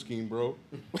pyramid scheme, bro.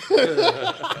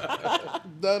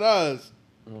 That ass.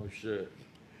 Oh, shit.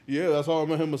 Yeah, that's how I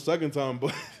met him a second time.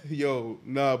 But,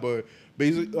 but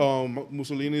Basic,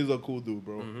 Musalini is a cool dude,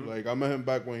 bro. Like, I met him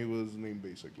back when he was named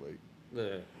Basic. Like,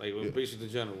 Basic the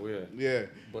General, Yeah.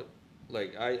 But,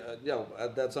 like,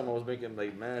 at that time I was making,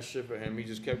 like, mad shit for him. He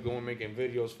just kept going making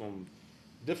videos from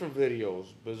different videos.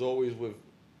 But it's always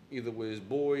either with his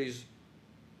boys,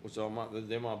 which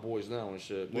they're my boys now and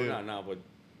shit. Well, not now, but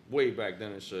way back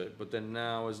then and shit. But then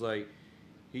now it's like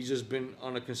he's just been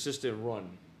on a consistent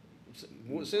run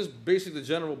since Basic the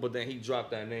General. But then he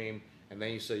dropped that name, and then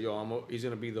he said, "Yo, he's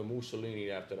gonna be the Musalini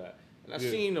after that." And I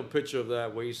seen a picture of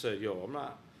that where he said, "Yo, I'm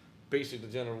not Basic the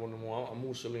General anymore. I'm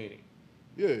Musalini."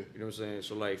 Yeah, you know what I'm saying.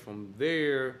 So like from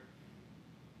there,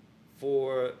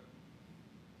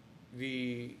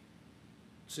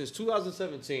 since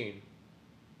 2017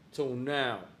 till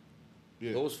now.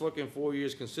 Those fucking 4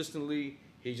 years consistently,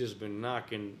 he's just been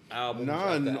knocking albums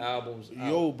after albums out.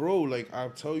 Yo, bro, like, I'll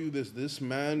tell you this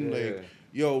man, like,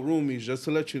 yo, roomies, just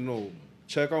to let you know,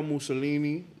 check out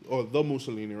Musalini. or the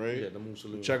Musalini, right? Yeah, the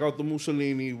Musalini. Check out the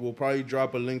Musalini. We'll probably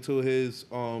drop a link to his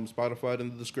Spotify in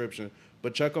the description.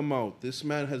 But check him out. This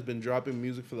man has been dropping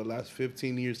music for the last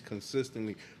 15 years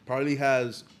consistently. Probably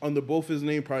has, under both his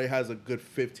name, probably has a good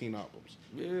 15 albums.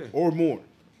 Yeah. Or more.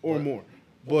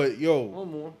 But, yo, Or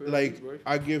more. Yeah, like, right.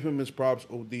 I give him his props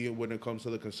OD when it comes to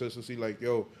the consistency. Like,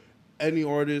 yo, any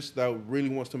artist that really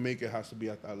wants to make it has to be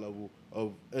at that level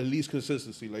of at least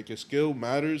consistency. Like, your skill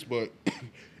matters, but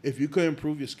if you could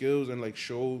improve your skills and, like,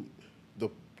 show the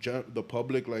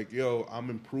public, like, yo, I'm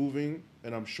improving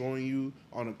and I'm showing you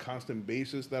on a constant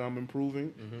basis that I'm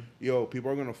improving, yo,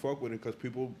 people are going to fuck with it because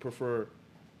people prefer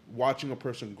watching a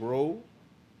person grow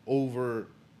over,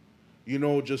 you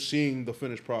know, just seeing the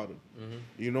finished product.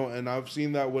 You know, and I've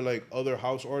seen that with, like, other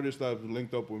house artists that have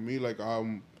linked up with me. Like,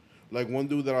 one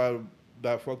dude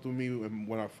that fucked with me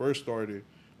when I first started,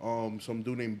 some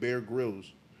dude named Bear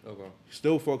Grylls. Okay.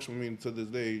 Still fucks with me to this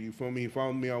day. You feel me? He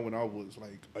found me out when I was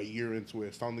like a year into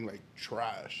it, sounding like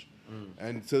trash.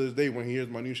 And to this day, when he hears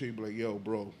my new shit, he be like, "Yo,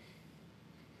 bro."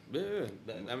 Yeah,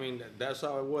 that's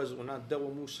how it was when I dealt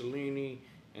with Musalini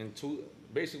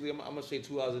basically, I'm gonna say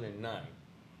 2009.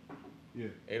 Yeah.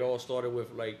 It all started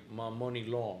with like My Money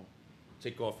Long,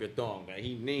 Take Off Your Thong. Like,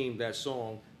 he named that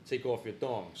song Take Off Your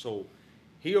Thong. So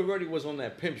he already was on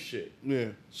that pimp shit. Yeah.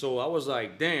 So I was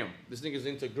like, damn, this nigga's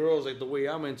into girls like the way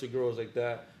I'm into girls like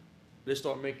that. Let's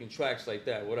start making tracks like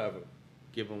that, whatever.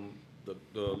 Give him the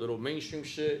little mainstream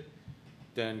shit,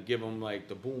 then give him like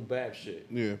the boom bap shit.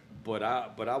 Yeah. But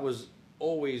I was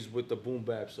always with the boom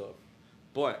bap stuff.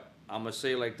 But I'm gonna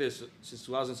say it like this: since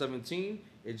 2017,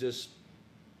 it just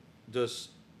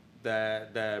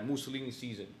that Musalini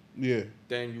season. Yeah.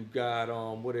 Then you got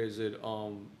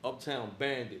Uptown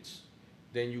Bandits.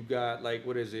 Then you got like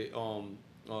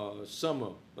Summer.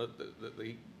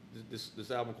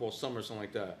 This album called Summer, something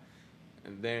like that.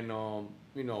 And then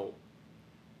you know,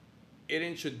 it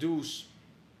introduced.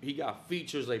 He got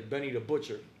features like Benny the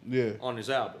Butcher. Yeah. On his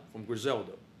album from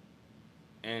Griselda.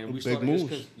 And we Big started moves.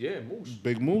 Moose.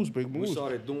 Big moves. We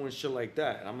started doing shit like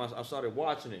that. And I started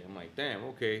watching it. I'm like, damn,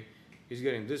 okay. He's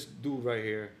getting this dude right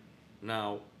here.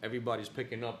 Now everybody's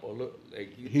picking up a look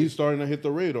like he's starting to hit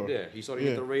the radar. Yeah, he's starting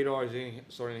to hit the radar. He's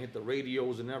starting to hit the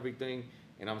radios and everything.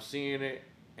 And I'm seeing it.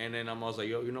 And then I was like,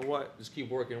 yo, you know what? Just keep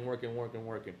working. When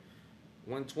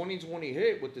 2020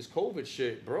 hit with this COVID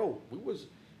shit, bro,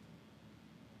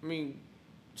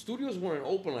 studios weren't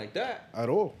open like that At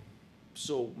all.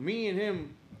 So me and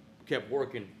him kept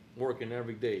working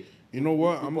every day. You know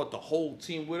what? We brought the whole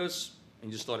team with us and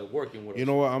just started working with us. You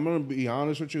know what? I'm gonna be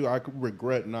honest with you. I could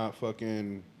regret not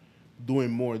fucking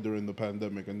doing more during the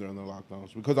pandemic and during the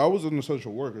lockdowns because I was an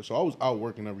essential worker, so I was out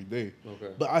working every day.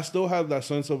 Okay. But I still have that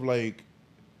sense of like,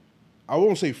 I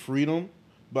won't say freedom,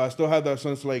 but I still have that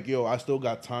sense like, yo, I still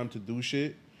got time to do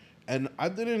shit. And I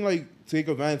didn't like take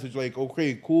advantage. Like,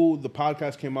 okay, cool. The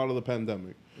podcast came out of the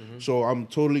pandemic, so I'm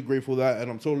totally grateful for that, and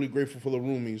I'm totally grateful for the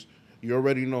roomies. You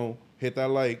already know. Hit that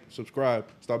like, subscribe,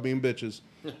 stop being bitches.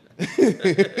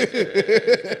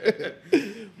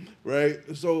 Right.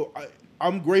 So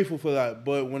I'm grateful for that.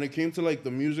 But when it came to like the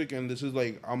music, and this is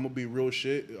like I'm gonna be real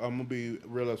shit. I'm gonna be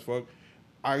real as fuck.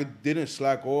 I didn't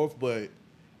slack off, but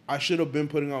I should have been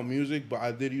putting out music. But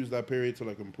I did use that period to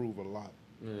like improve a lot.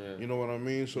 Yeah. You know what I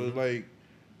mean? So it's like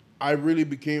I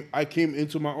came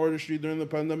into my artistry during the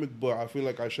pandemic, but I feel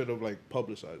like I should have like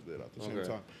publicized it at the same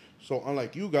time. So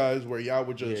unlike you guys, where y'all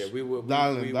would just we were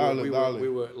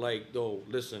like, though,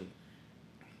 listen,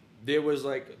 there's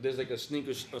like a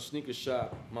sneaker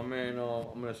shop. My man,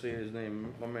 I'm gonna say his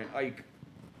name. My man Ike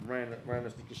ran a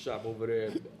sneaker shop over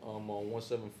there on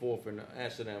 174th in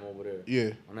Amsterdam over there.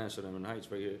 Yeah. On Amsterdam and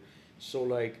Heights right here. So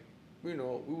like, you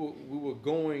know, we were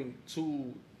going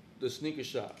to the sneaker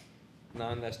shop.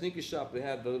 Now in that sneaker shop, they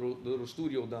had the little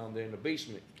studio down there in the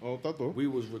basement. Oh, tato. We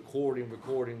was recording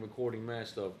mad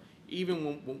stuff. Even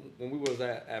when we was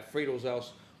at Fredo's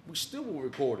house, we still were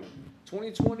recording.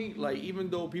 2020, like even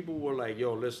though people were like,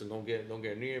 "Yo, listen, don't get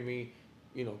near me,"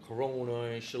 you know,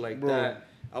 Corona and shit like that.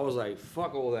 I was like,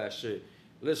 "Fuck all that shit."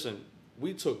 Listen,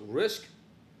 we took risk,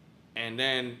 and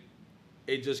then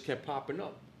it just kept popping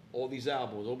up. All these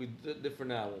albums, all these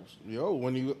different albums.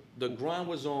 Yo, the grind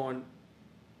was on.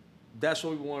 That's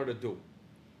what we wanted to do.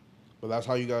 But that's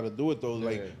how you got to do it, though. Yeah.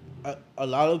 Like a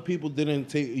lot of people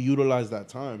didn't utilize that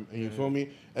time, and you feel me.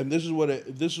 And this is what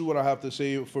I have to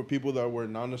say for people that were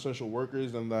non-essential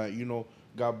workers and that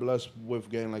got blessed with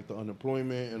getting like the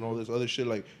unemployment and all this other shit.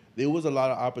 Like there was a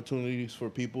lot of opportunities for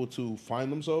people to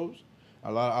find themselves,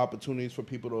 a lot of opportunities for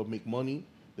people to make money.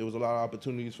 There was a lot of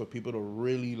opportunities for people to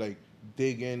really like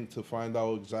dig in to find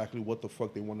out exactly what the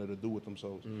fuck they wanted to do with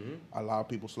themselves. A lot of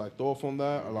people slacked off on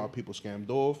that. A lot of people scammed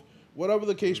off. Whatever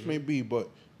the case may be, but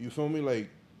you feel me? Like,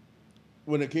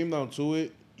 when it came down to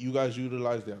it, you guys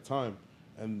utilized their time,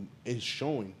 and it's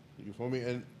showing. You feel me?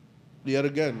 And yet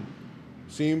again,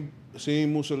 seeing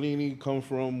Musalini come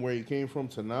from where he came from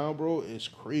to now, bro, it's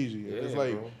crazy. Yeah, it's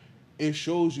like, bro, it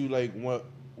shows you like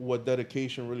what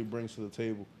dedication really brings to the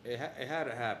table. It had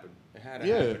to happen. It had to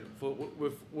happen.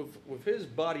 With his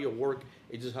body of work,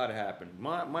 it just had to happen.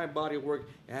 My body of work,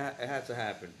 it had to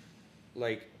happen.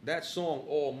 Like that song,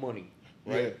 All Money,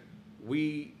 right? Yeah.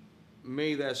 We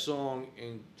made that song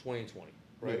in 2020,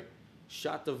 right? Yeah.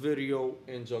 Shot the video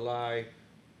in July.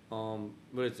 What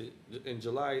is it? In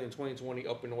July in 2020,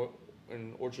 up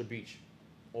in Orchard Beach,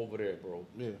 over there, bro.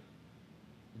 Yeah.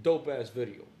 Dope ass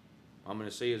video. I'm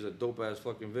gonna say it's a dope ass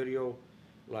fucking video.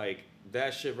 Like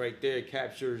that shit right there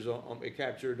captures. It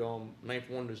captured Ninth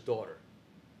Wonder's daughter.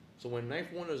 So when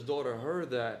Ninth Wonder's daughter heard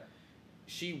that,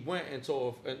 she went and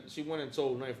told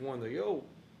Ninth Wonder, yo,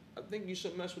 I think you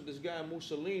should mess with this guy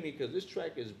Musalini because this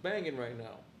track is banging right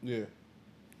now. Yeah.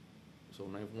 So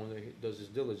Ninth Wonder does his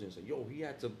diligence. Like, yo, he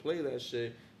had to play that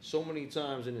shit so many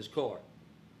times in his car.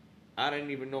 I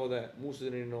didn't even know that. Musa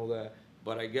didn't know that.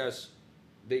 But I guess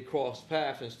they crossed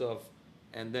paths and stuff.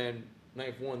 And then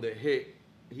Ninth Wonder he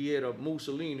hit up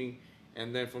Musalini.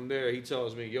 And then from there, he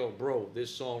tells me, yo, bro,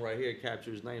 this song right here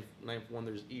captures Ninth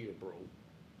Wonder's ear, bro.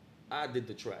 I did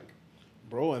the track.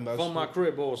 Bro, and that's from my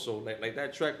crib also. Like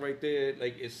that track right there,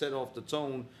 like it set off the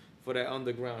tone for that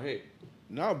underground hit.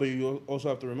 Nah, but you also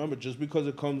have to remember, just because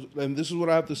it comes, and this is what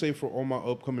I have to say for all my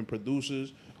upcoming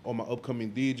producers, all my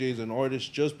upcoming DJs and artists,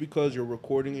 just because you're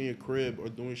recording in your crib or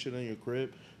doing shit in your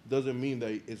crib doesn't mean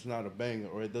that it's not a banger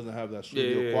or it doesn't have that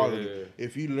studio quality. Yeah.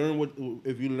 If you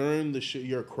learn the shit,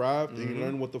 your craft, and you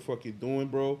learn what the fuck you're doing,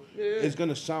 bro, it's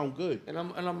gonna sound good. And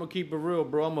I'm gonna keep it real,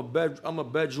 bro. I'm a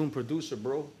bedroom producer,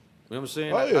 bro. You know what I'm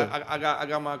saying? Oh, yeah. I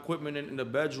got my equipment in the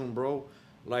bedroom, bro.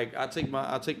 Like I take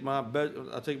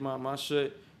my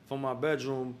shit from my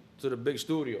bedroom to the big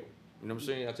studio. You know what I'm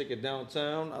saying? I take it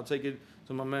downtown. I take it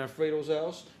to my man Fredo's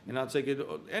house, and I take it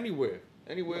anywhere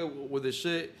where the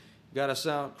shit gotta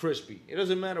sound crispy. It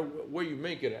doesn't matter where you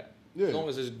make it at, as long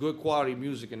as it's good quality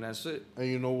music, and that's it. And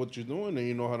you know what you're doing, and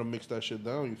you know how to mix that shit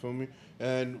down. You feel me?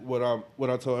 And what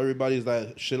I tell everybody is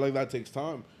that shit like that takes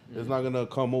time. It's not gonna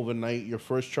come overnight. Your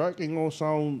first track ain't gonna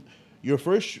sound. Your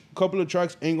first couple of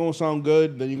tracks ain't gonna sound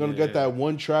good. Then you're gonna get that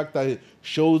one track that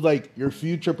shows like your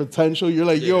future potential. You're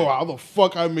like, yo, how the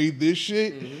fuck I made this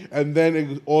shit? And then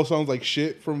it all sounds like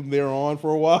shit from there on for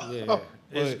a while. Yeah.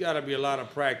 It's gotta be a lot of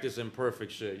practice and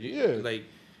perfect shit. Like,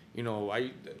 you know,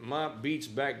 my beats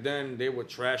back then, they were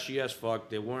trashy as fuck.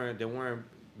 They weren't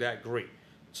that great.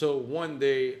 So one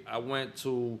day I went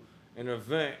to an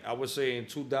event, I would say in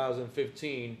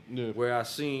 2015, where I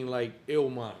seen like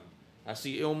Illmind. I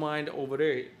see Illmind over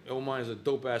there. Illmind is a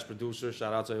dope-ass producer.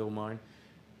 Shout out to Illmind.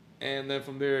 And then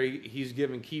from there, he's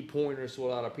giving key pointers to a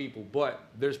lot of people. But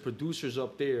there's producers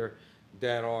up there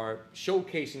that are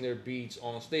showcasing their beats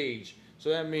on stage. So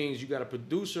that means you got a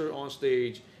producer on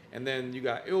stage, and then you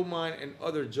got Illmind and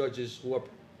other judges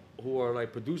who are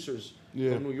like producers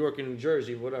from New York and New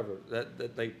Jersey, whatever. That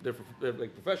they're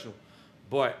like professional.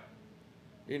 But,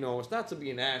 you know, it's not to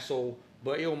be an asshole,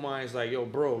 but Illmind's like, yo,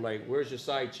 bro, like, where's your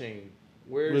side chain?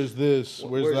 Where's this?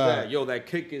 Where's that? Yo, that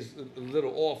kick is a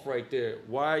little off right there.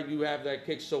 Why do you have that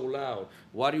kick so loud?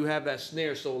 Why do you have that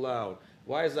snare so loud?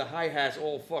 Why is the hi-hats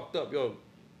all fucked up? Yo,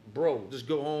 bro, just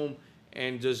go home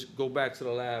and just go back to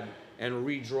the lab and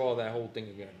redraw that whole thing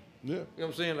again. Yeah. You know what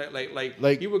I'm saying?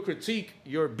 Like he would critique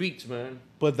your beats, man.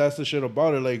 But that's the shit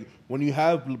about it. Like, when you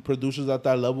have producers at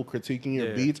that level critiquing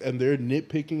your beats and they're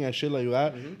nitpicking at shit like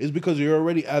that, it's because you're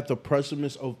already at the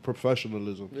precipice of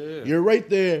professionalism. Yeah. You're right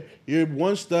there. You're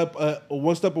one step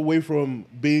away from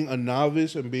being a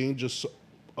novice and being just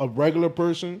a regular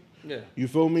person. Yeah. You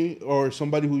feel me? Or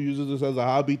somebody who uses this as a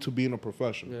hobby to being a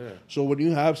professional. Yeah. So when you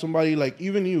have somebody like,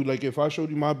 even you, like if I showed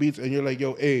you my beats and you're like,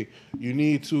 yo, hey, you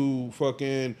need to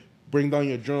fucking bring down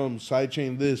your drums,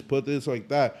 sidechain this, put this like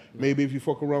that. Maybe if you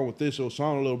fuck around with this, it'll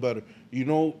sound a little better. You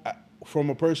know, from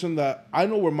a person that I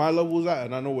know where my level's at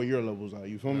and I know where your level's at.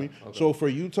 You feel me? Okay. So for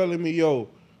you telling me, yo,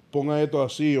 ponga esto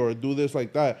así or do this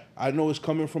like that, I know it's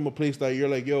coming from a place that you're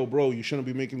like, yo, bro, you shouldn't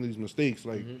be making these mistakes.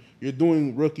 Like, you're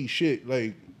doing rookie shit,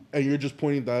 like, and you're just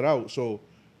pointing that out. So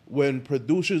when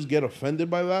producers get offended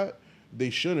by that, they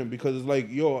shouldn't, because it's like,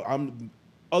 yo,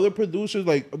 other producers,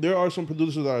 like, there are some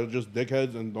producers that are just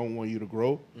dickheads and don't want you to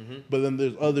grow. But then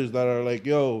there's others that are like,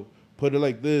 yo, put it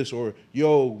like this, or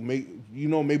yo,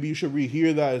 maybe you should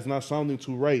rehear that. It's not sounding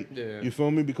too right. Yeah. You feel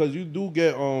me? Because you do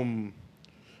get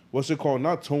what's it called?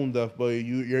 Not tone deaf, but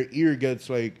your ear gets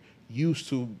like used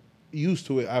to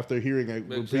it after hearing it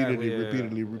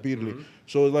repeatedly. Mm-hmm.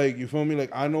 So like, you feel me?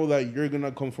 Like, I know that you're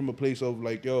gonna come from a place of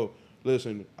like, yo,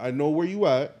 listen, I know where you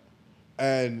at,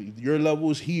 and your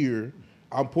level is here.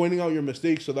 I'm pointing out your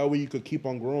mistakes so that way you could keep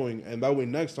on growing, and that way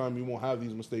next time you won't have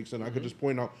these mistakes, and I could just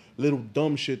point out little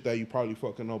dumb shit that you probably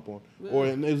fucking up on. Yeah. Or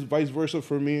and it's vice versa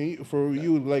for me, for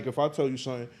you. Like, if I tell you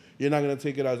something, you're not gonna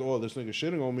take it as, oh, this nigga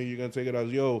shitting on me. You're gonna take it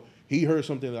as, yo, he heard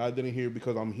something that I didn't hear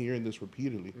because I'm hearing this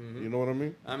repeatedly. Mm-hmm. You know what I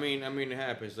mean? I mean, it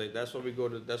happens. Like, that's why we go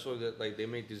to. That's why like they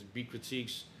make these beat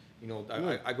critiques. You know,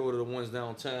 I go to the ones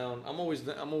downtown. I'm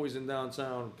always in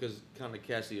downtown because kind of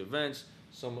catch the events.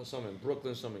 Some in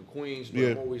Brooklyn, some in Queens, but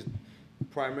I'm always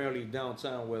primarily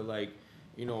downtown where, like,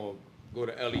 you know, go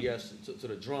to LES to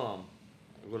the drum.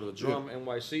 I go to the drum,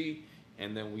 NYC,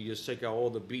 and then we just check out all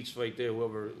the beats right there,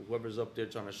 whoever's up there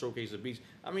trying to showcase the beats.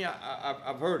 I mean,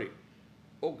 I've heard it.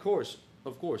 Of course.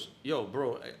 Yo,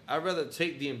 bro, I'd rather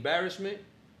take the embarrassment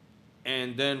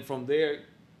and then from there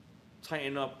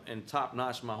tighten up and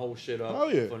top-notch my whole shit up.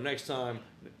 For next time,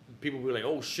 people will be like,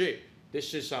 oh, shit. This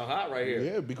shit sound hot right here.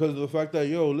 Yeah, because of the fact that,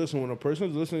 yo, listen, when a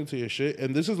person's listening to your shit,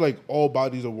 and this is like all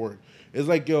bodies of work. It's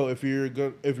like, yo, if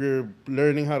you're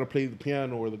learning how to play the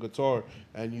piano or the guitar,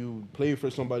 and you play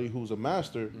for somebody who's a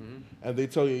master, and they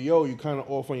tell you, yo, you kind of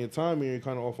off on your timing, you're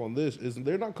kind of off on this,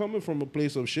 they're not coming from a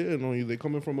place of shitting on you. They're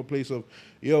coming from a place of,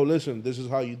 yo, listen, this is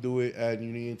how you do it, and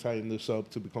you need to tighten this up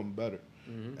to become better.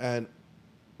 And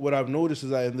what I've noticed is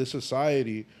that in this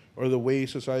society, or the way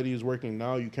society is working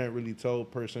now, you can't really tell a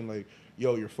person like,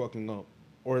 yo, you're fucking up,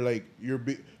 or like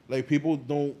like people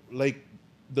don't like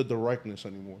the directness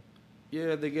anymore.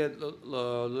 Yeah, they get a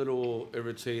little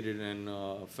irritated and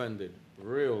offended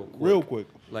real quick.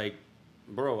 Like,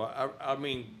 bro, I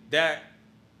mean, that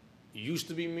used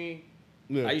to be me.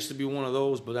 Yeah. I used to be one of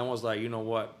those, but then I was like, you know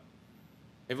what?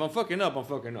 If I'm fucking up, I'm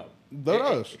fucking up.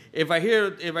 If I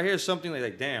hear something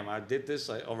like damn, I did this,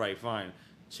 like, all right, fine.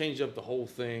 Change up the whole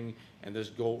thing and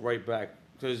just go right back.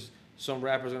 Because some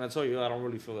rappers are gonna tell you, I don't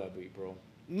really feel that beat, bro.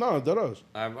 No, that does.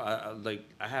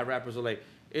 I had rappers who are like,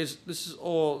 this is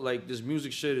all like, this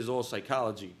music shit is all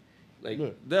psychology. Like,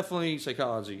 definitely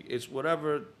psychology. It's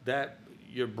whatever that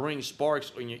your brain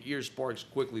sparks or your ear sparks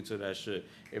quickly to that shit.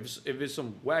 If it's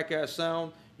some whack ass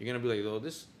sound, you're gonna be like, oh,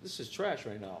 this is trash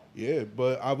right now. Yeah,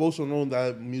 but I've also known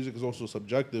that music is also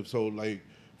subjective. So like,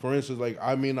 for instance, like,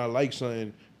 I may not like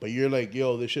something, but you're like,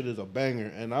 yo, this shit is a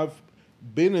banger. And I've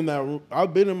been in that room.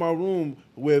 I've been in my room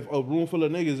with a room full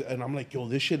of niggas, and I'm like, yo,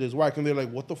 this shit is whack. And they're like,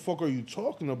 what the fuck are you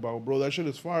talking about, bro? That shit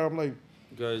is fire. I'm like,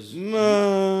 because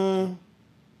nah.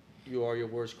 You are your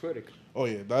worst critic. Oh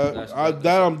yeah, I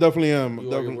definitely am.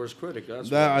 You are your worst critic. That's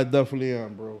that right. I definitely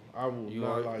am, bro. I will you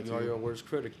not are, lie to you. You are your worst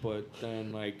critic, but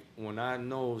then like when I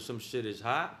know some shit is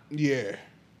hot,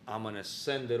 I'm gonna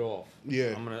send it off.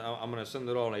 Yeah, I'm gonna send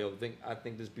it off. Like, yo, I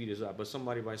think this beat is hot, but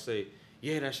somebody might say,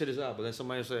 yeah, that shit is hot, but then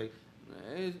somebody will say,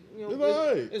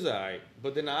 it's alright.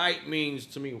 But then alright means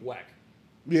to me whack.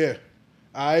 Yeah.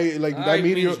 I like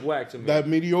that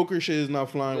mediocre shit is not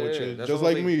flying with you. Just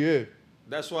like me, yeah.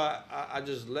 That's why I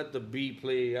just let the beat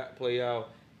play out.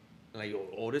 Like,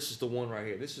 oh, this is the one right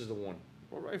here. This is the one.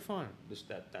 All right, fine.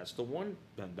 That's the one.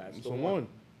 Then that's the one.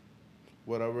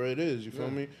 Whatever it is, you feel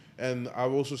me? And I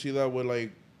also see that with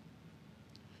like,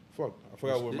 I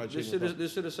forgot what my this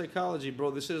shit is psychology,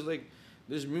 bro.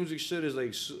 This music shit is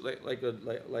like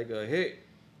a hit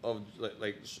of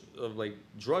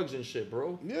drugs and shit,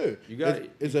 bro. Yeah,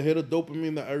 it's a hit of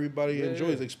dopamine that everybody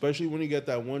enjoys, especially when you get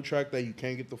that one track that you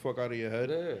can't get the fuck out of your head.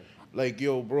 Yeah. Like,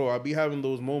 yo, bro, I be having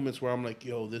those moments where I'm like,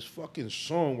 yo, this fucking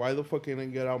song, why the fuck can't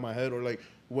it get out of my head? Or like,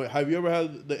 have you ever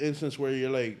had the instance where you're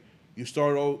like, you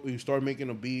start making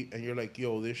a beat and you're like,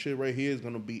 yo, this shit right here is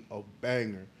gonna be a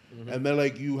banger. Mm-hmm. And then,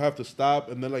 like, you have to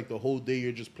stop, and then, like, the whole day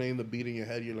you're just playing the beat in your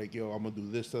head. You're like, yo, I'm going to do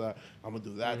this to that. I'm going to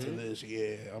do that to this.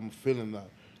 Yeah, I'm feeling that.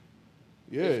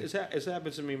 Yeah. It's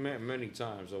happened to me many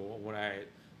times. When I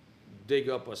dig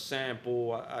up a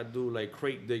sample, I do, like,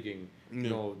 crate digging. You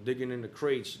know, digging in the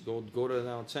crates. Go to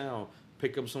downtown,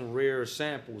 pick up some rare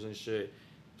samples and shit.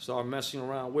 Start messing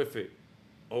around with it.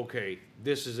 Okay,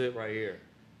 this is it right here.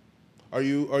 Are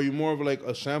you more of like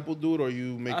a sample dude, or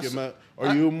you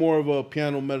you more of a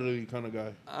piano melody kind of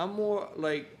guy? I'm more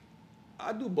like,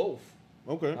 I do both.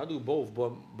 Okay. I do both,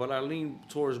 but I lean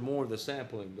towards more of the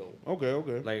sampling though.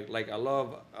 Okay. Like I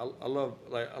love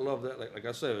that. Like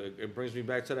I said, it brings me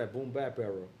back to that boom bap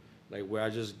era, like where I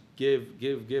just give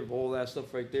all that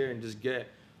stuff right there and just get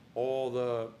all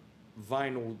the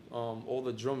vinyl, all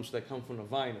the drums that come from the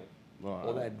vinyl. Wow.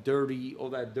 All that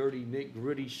dirty Nick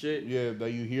gritty shit. Yeah,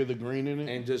 that you hear the grain in it.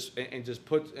 And just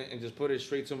put it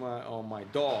straight to my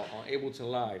DAW on Ableton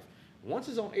Live. Once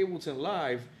it's on Ableton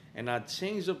Live and I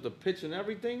change up the pitch and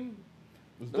everything,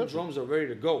 the drums are ready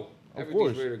to go.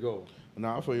 Everything's ready to go.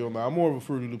 Nah, I feel you on that. I'm more of a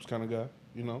Fruity Loops kind of guy,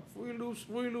 you know. Fruity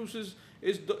Loops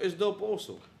is dope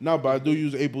also. No, but I do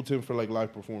use Ableton for like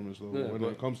live performance though. Yeah, when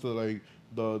it comes to like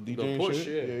the DJing the push,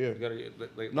 shit. yeah. Yeah. You gotta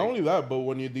get, Not only that, but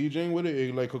when you're DJing with it,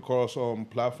 it like across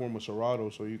platform with Serato,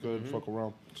 so you could fuck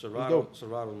around. Serato's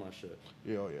my shit.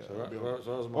 Yeah, oh yeah.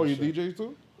 Serato's my Oh, you shit. DJs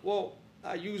too? Well,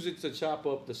 I use it to chop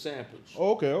up the samples.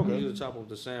 Oh, okay. I use it to chop up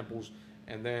the samples,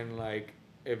 and then like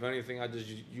if anything, I just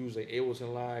use like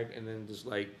Ableton Live, and then just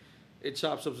like it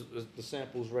chops up the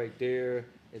samples right there.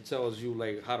 It tells you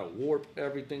like how to warp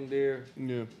everything there.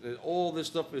 Yeah. All this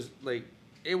stuff is like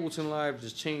Ableton Live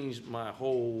just changed my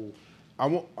whole. I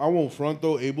won't front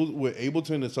though. With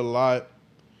Ableton, it's a lot.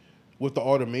 With the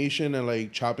automation and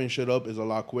like chopping shit up is a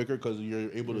lot quicker because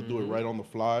you're able to do it right on the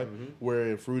fly. Where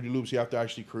in Fruity Loops you have to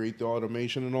actually create the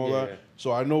automation and all that.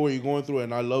 So I know what you're going through,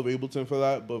 and I love Ableton for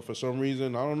that. But for some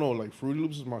reason, I don't know. Like Fruity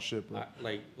Loops is my shit, bro.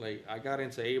 I got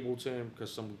into Ableton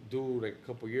because some dude like a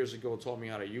couple years ago taught me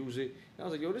how to use it. And I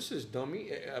was like, yo, this is dummy.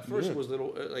 At first it was a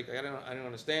little like I didn't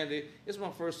understand it. It's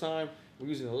my first time. We're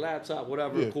using a laptop,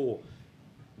 whatever. Cool.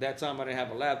 That time I didn't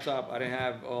have a laptop. I didn't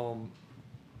have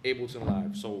Ableton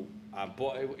Live, so I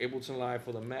bought Ableton Live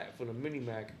for the Mac, for the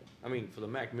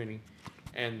Mac Mini,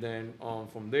 and then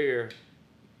from there,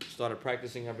 started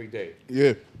practicing every day.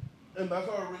 Yeah, and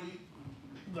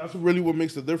that's really what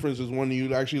makes the difference is when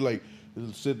you actually like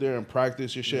sit there and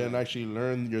practice your shit and actually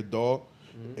learn your DAW.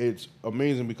 It's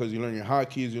amazing because you learn your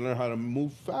hotkeys, you learn how to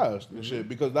move fast and shit.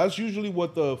 Because that's usually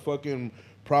what the fucking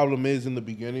problem is in the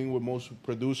beginning with most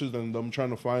producers and them trying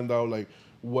to find out like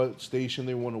what station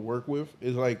they want to work with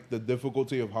is like the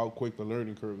difficulty of how quick the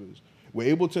learning curve is. With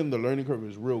Ableton, the learning curve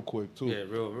is real quick too. Yeah,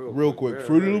 real quick. Very,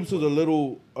 Fruity very Loops quick. is a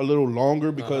little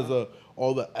longer because of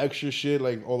all the extra shit,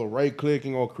 like all the right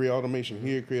clicking, all create automation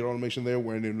here, create automation there.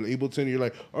 Where in Ableton, you're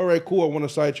like, all right, cool, I want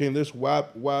to sidechain this,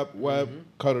 whap,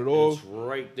 cut it off. It's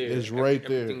right there. It's right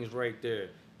there. Everything's right there.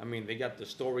 I mean, they got the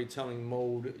storytelling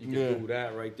mode. You can do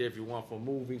that right there if you want for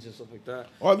movies and stuff like that.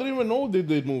 Oh, I didn't even know they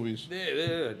did movies.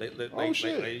 Yeah.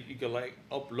 Shit. Like, you can like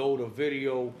upload a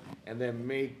video and then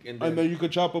make And then you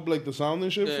could chop up like the sound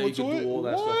and shit Yeah, to you could it. do all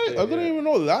that What? stuff there, I didn't even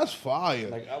know. That's fire.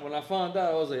 Like when I found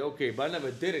out, I was like, okay, but I never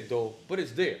did it though. But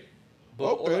it's there.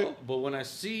 But Okay. But when I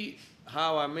see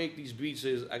how I make these beats,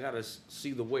 is I gotta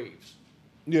see the waves.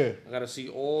 Yeah. I gotta see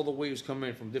all the waves come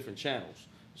in from different channels.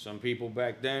 Some people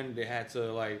back then they had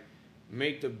to like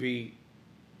make the beat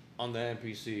on the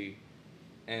MPC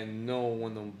and know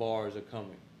when the bars are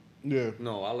coming. Yeah.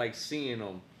 No, I like seeing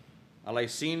them. I like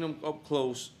seeing them up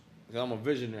close. 'Cause I'm a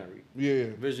visionary. Yeah.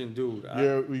 Vision dude.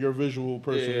 You're a visual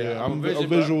person. Yeah, Yeah. I'm I'm a a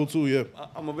visual too. Yeah.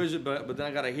 I'm a vision, but then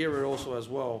I gotta hear it also as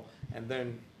well. And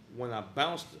then when I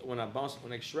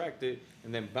extract it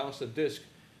and then bounce the disc,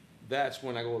 that's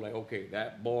when I go like, okay,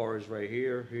 that bar is right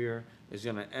here. Here is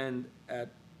gonna end at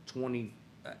 20.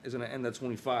 Is gonna end at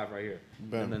 25 right here.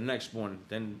 Bam. And the next one,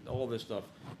 then all this stuff,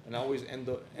 and I always end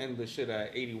the shit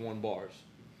at 81 bars.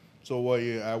 So what?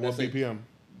 Yeah. At what That's like- BPM?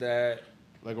 That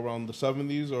Like around the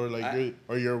 70s, or like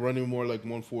you're running more like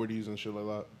 140s and shit like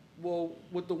that. well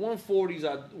with the 140s,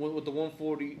 with the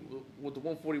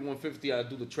 140 150, I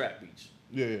do the trap beats.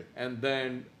 Yeah. And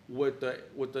then with the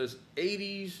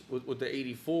 80s, with the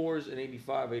 84s and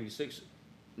 85, 86,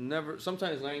 never,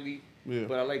 sometimes 90, Yeah.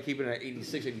 but I like keeping it at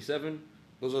 86, 87.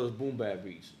 Those are the boom bap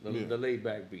beats, the laid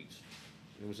back beats.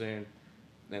 You know what I'm saying?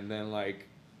 And then like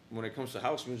when it comes to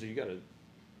house music, you got to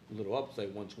a little up, it's like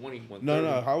 120, 130.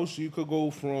 No, house you could go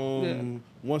from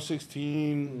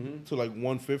 116 to like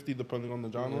 150 depending on the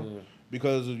genre. Yeah.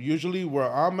 Because usually where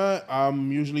I'm at,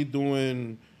 I'm usually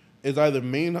doing is either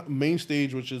main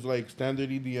stage, which is like standard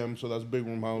EDM, so that's big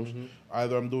room house.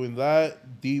 Either I'm doing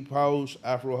that, deep house,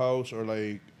 Afro house, or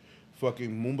like fucking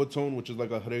Moombatone, which is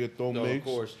like a reggaeton No, mix. of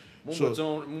course.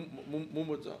 So-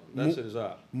 Moombatone, that shit is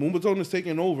hot. Moombatone is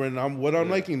taking over, and I'm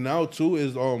liking now too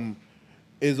is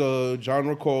a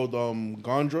genre called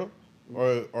Gondra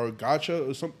or Gacha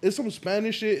or some. It's some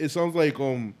Spanish shit. It sounds like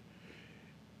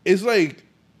it's like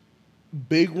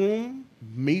big room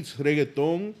meets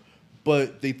reggaeton,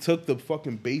 but they took the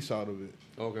fucking bass out of it.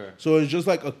 Okay. So it's just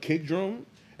like a kick drum,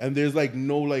 and there's like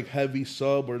no like heavy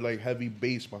sub or like heavy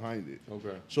bass behind it.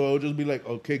 Okay. So it'll just be like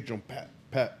a kick drum, pat,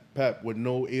 pat, pat, with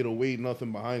no 808,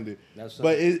 nothing behind it. That's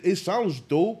but it sounds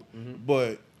dope,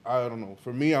 but I don't know.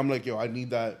 For me, I'm like, yo, I need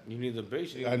that. You need the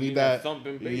bass. I need that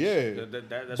thumping bass. Yeah.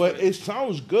 That's but it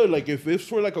sounds good. Like if it's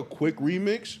for like a quick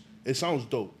remix, it sounds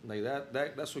dope. Like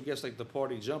that's what gets like the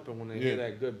party jumping when they hear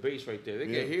that good bass right there. They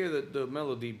can hear the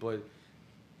melody, but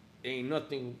ain't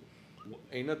nothing.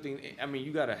 I mean,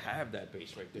 you gotta have that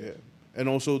bass right there. Yeah. And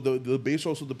also the bass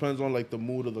also depends on like the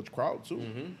mood of the crowd too.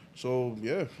 Mm-hmm. So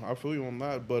yeah, I feel you on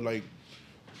that. But like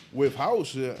with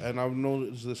house, and I've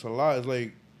noticed this a lot, is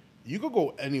like you could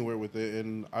go anywhere with it,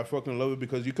 and I fucking love it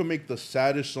because you can make the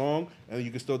saddest song and you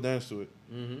can still dance to it.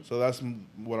 Mm-hmm. So that's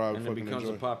what I fucking enjoy. And it becomes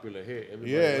a popular hit.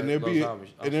 Everybody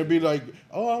and it'd be like,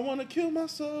 oh, I want to kill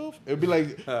myself. It'd be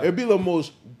like, it'd be the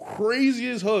most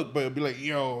craziest hook, but it'd be like,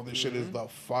 yo, this shit is the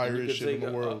firiest shit in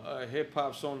the world. A hip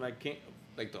hop song that can't,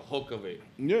 like the hook of it,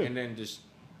 and then just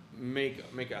make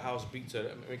a house beat to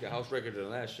that, make a house record to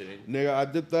that shit. Nigga, I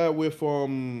did that with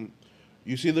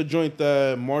you see the joint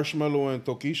that Marshmello and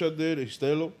Tokisha did,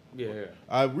 Estelo? Yeah.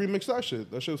 I remixed that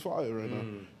shit. That shit's fire right now.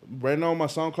 Right now on my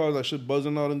SoundCloud, that shit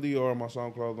buzzing out in DR on my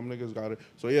SoundCloud. Them niggas got it.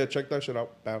 So yeah, check that shit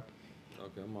out. Bow.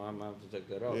 Okay, I'm gonna have to check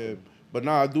that out. Yeah. But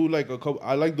nah, I do like a couple.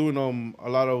 I like doing a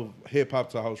lot of hip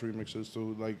hop to house remixes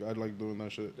too. Like I like doing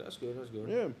that shit. That's good. That's good.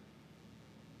 Yeah.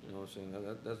 You know what I'm saying?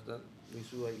 That at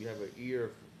least you like you have an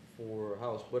ear for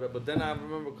house. But then I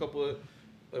remember a couple of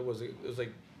it was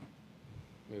like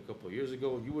maybe a couple of years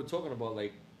ago. You were talking about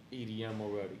like EDM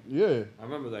already. Yeah. I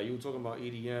remember that you were talking about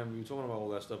EDM. You were talking about all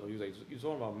that stuff. And you were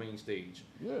talking about main stage.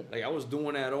 Yeah. Like I was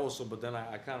doing that also, but then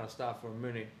I kind of stopped for a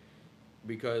minute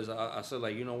because I said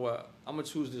like, you know what? I'm gonna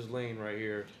choose this lane right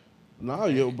here. Nah,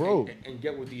 bro. And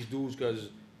get with these dudes because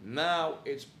now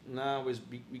it's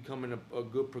becoming a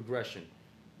good progression.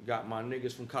 Got my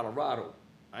niggas from Colorado.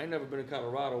 I ain't never been in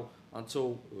Colorado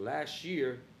until last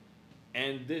year,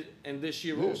 and this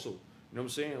year also. You know what I'm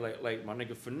saying? Like my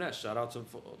nigga Finesse. Shout out to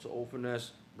old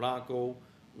Finesse, Blanco,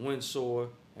 Windsor,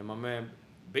 and my man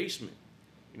Basement.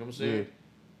 You know what I'm saying?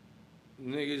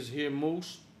 Yeah. Niggas hear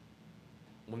Moose.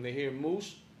 When they hear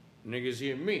Moose, niggas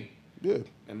hear me. Yeah.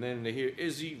 And then they hear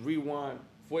Izzy, Rewind,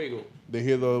 Fuego. They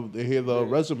hear the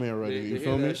resume already. They you hear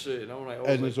feel me? that shit. And I'm like,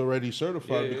 it's already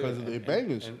certified because of the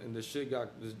bangers. And the shit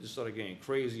just started getting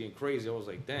crazy and crazy. I was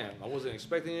like, damn, I wasn't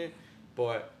expecting it,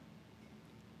 but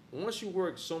once you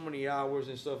work so many hours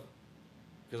and stuff,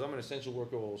 because I'm an essential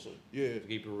worker also. Yeah. To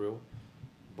keep it real.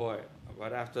 But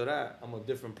right after that, I'm a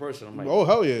different person. I'm like, oh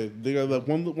hell yeah! They got like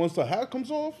once the hat comes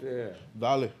off,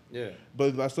 dale. Yeah.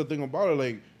 But that's the thing about it.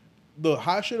 Like the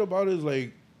hot shit about it is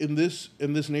like in this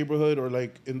neighborhood or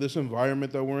like in this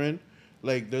environment that we're in,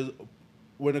 like there's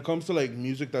when it comes to like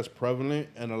music that's prevalent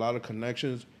and a lot of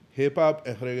connections, hip hop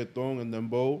and reggaeton and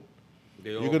dembow.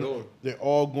 They're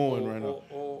all going right now.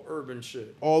 All urban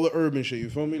shit. All the urban shit. You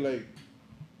feel me? Like,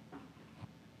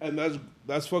 and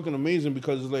that's fucking amazing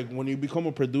because it's like when you become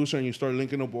a producer and you start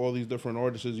linking up all these different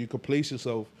artists, you can place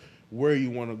yourself where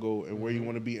you want to go and where you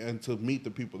want to be and to meet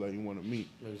the people that you want to meet.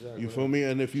 Exactly. You feel me?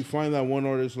 And if you find that one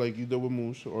artist like you did with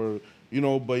Moose or,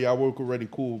 but y'all work already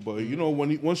cool. But,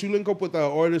 once you link up with that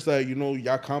artist that,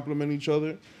 y'all compliment each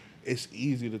other, it's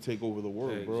easy to take over the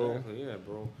world, bro. Exactly, yeah,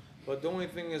 bro. But the only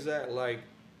thing is that, like,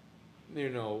 me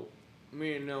and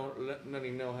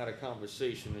Nelly Nell had a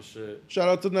conversation and shit. Shout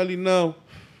out to Nelly Nell.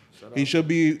 He should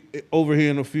be over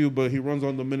here in a few, but he runs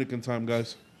on Dominican time,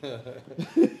 guys. We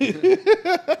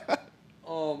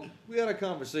had a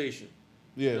conversation.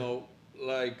 Yeah.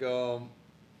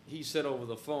 He said over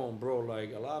the phone, bro,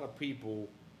 like, a lot of people,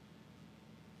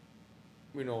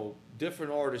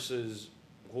 different artists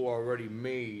who are already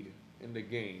made in the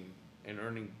game and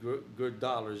earning good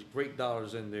dollars, great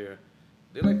dollars in there,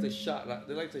 they like to shout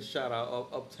out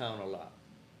Uptown a lot.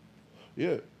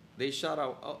 Yeah. They shout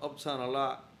out Uptown a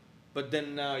lot, but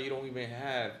then now you don't even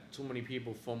have too many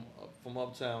people from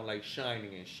Uptown like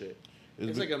shining and shit.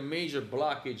 It's like a major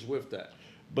blockage with that.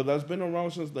 But that's been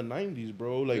around since the 90s,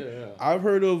 bro. Like, I've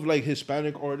heard of, like,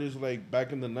 Hispanic artists, like,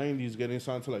 back in the 90s getting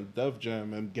signed to, like, Def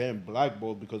Jam and getting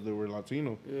blackballed because they were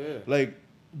Latino. Yeah. Like,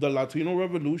 the Latino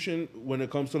revolution, when it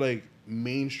comes to, like,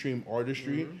 mainstream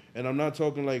artistry, and I'm not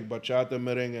talking, like, bachata,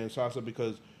 merengue, and salsa,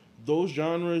 because those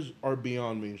genres are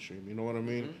beyond mainstream. You know what I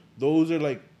mean? Those are,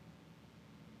 like,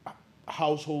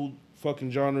 household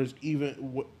fucking genres. Even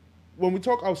when we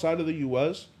talk outside of the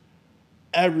U.S.,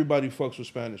 everybody fucks with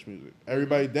Spanish music.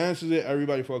 Everybody dances it.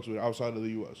 Everybody fucks with it outside of the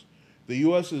U.S. The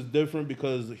U.S. is different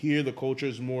because here the culture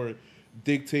is more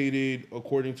dictated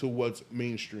according to what's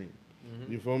mainstream.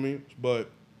 You feel me? But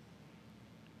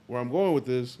where I'm going with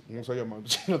this, once I get my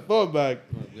chain of thought back,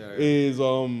 is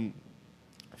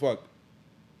fuck.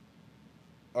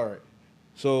 All right.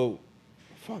 So,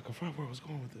 fuck, I forgot where I was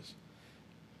going with this.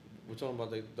 We're talking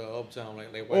about the uptown,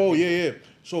 like white Oh people. yeah.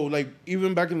 So like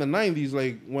even back in the '90s,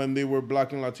 like when they were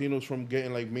blocking Latinos from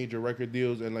getting like major record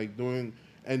deals and like doing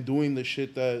the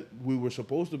shit that we were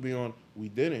supposed to be on, we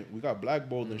didn't. We got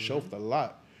blackballed and shelved a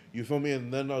lot. You feel me?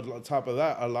 And then on top of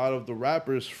that, a lot of the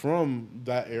rappers from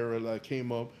that era that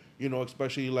came up, you know,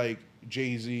 especially like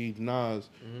Jay-Z, Nas,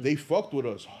 they fucked with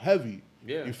us heavy.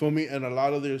 Yeah. You feel me? And a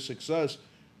lot of their success,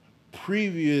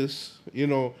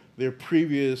 their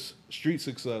previous street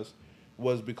success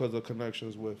was because of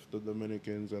connections with the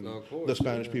Dominicans and the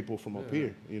Spanish people from up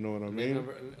here. You know what I mean?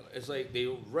 It's like they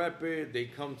rap it, they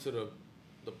come to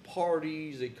the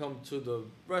parties, they come to the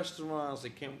restaurants, they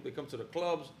come to the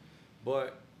clubs,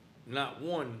 but not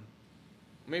one.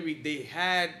 Maybe they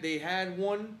had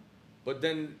one, but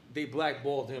then they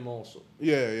blackballed him also.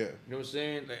 Yeah. You know what I'm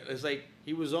saying? It's like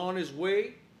he was on his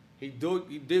way. He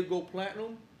did go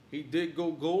platinum. He did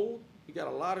go gold. He got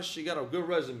a lot of shit. He got a good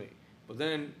resume. But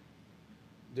then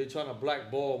they're trying to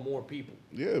blackball more people.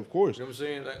 Yeah, of course. You know what I'm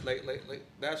saying? Like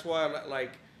that's why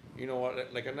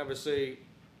I never say,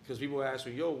 because people ask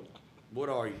me, yo, what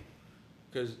are you?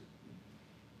 Because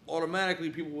automatically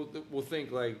people will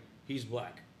think like he's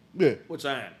black. Yeah. Which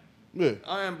I am. Yeah.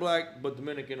 I am black, but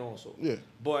Dominican also. Yeah.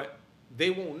 But they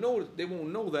won't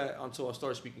know that until I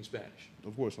start speaking Spanish.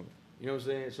 Of course not. You know what I'm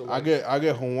saying? So I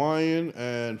get Hawaiian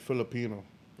and Filipino.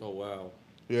 Oh wow.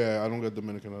 Yeah, I don't get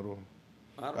Dominican at all.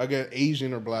 I get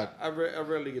Asian or black. I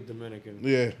rarely get Dominican.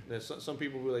 Yeah. Some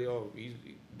people be like, oh,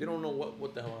 they don't know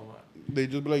what the hell I'm at. They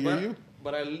just be like, you.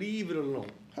 But I leave it alone.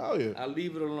 Hell yeah. I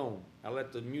leave it alone. I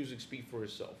let the music speak for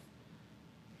itself.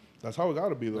 That's how it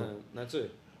gotta be though. That's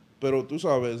it. Pero tú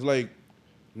sabes, it's like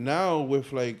now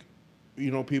with like, you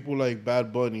know, people like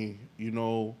Bad Bunny, you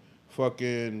know,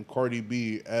 fucking Cardi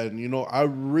B, and you know, I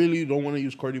really don't want to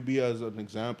use Cardi B as an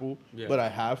example, but I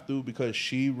have to because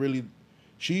she's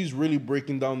really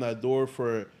breaking down that door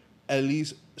for at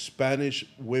least Spanish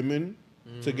women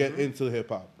to get into hip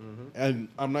hop. And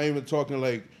I'm not even talking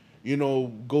like, you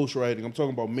know, ghostwriting. I'm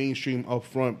talking about mainstream,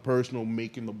 upfront, personal,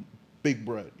 making the big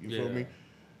bread. You feel me?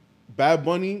 Bad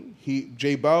Bunny,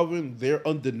 J Balvin, they're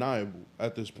undeniable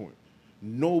at this point.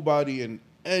 Nobody in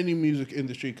any music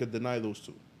industry could deny those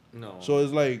two. No. So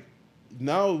it's like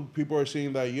now people are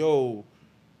saying that, yo,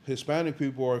 Hispanic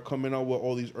people are coming out with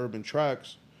all these urban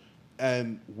tracks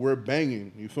and we're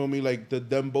banging. You feel me? Like the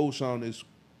dembow sound is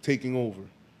taking over.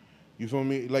 You feel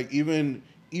me? Like even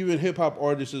hip hop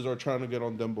artists are trying to get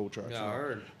on dembow tracks. Yeah, I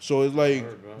heard. So it's like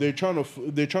they're trying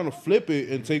to flip it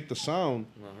and take the sound.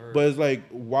 But it's like,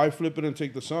 why flip it and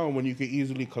take the sound when you can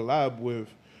easily collab with,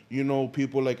 you know,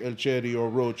 people like El Cherry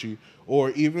or Rochi,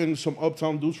 or even some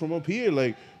uptown dudes from up here.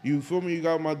 Like, you feel me? You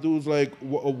got my dudes like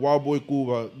Wild Boy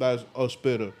Cuba, that's a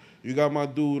spitter. You got my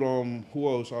dude, who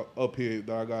else up here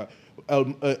that I got?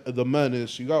 The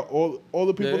Menace. You got all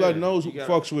the people that knows who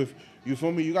fucks with. You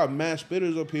feel me? You got mad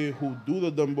spitters up here who do the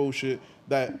dumb bullshit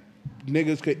that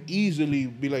niggas could easily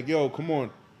be like, yo, come on,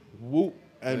 whoop,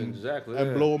 and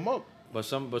blow them up. But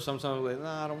sometimes like,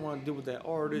 nah, I don't want to deal with that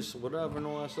artist or whatever and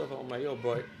all that stuff. I'm like, yo,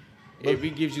 bro, if he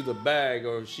gives you the bag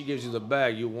or she gives you the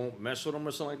bag, you won't mess with them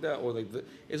or something like that. Or like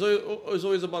it's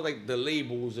always about like the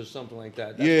labels or something like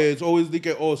that. That's it's always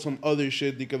some other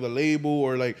shit, the label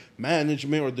or like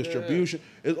management or distribution.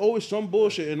 It's always some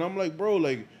bullshit, and I'm like, bro,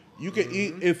 like you can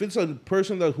if it's a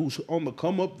person who's on the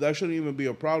come up, that shouldn't even be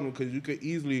a problem because you could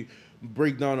easily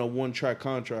break down a 1-track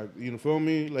contract. You feel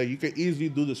me? Like you can easily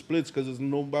do the splits because there's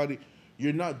nobody.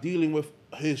 You're not dealing with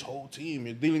his whole team.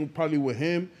 You're dealing probably with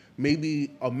him, maybe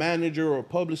a manager or a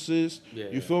publicist.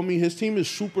 You feel me? His team is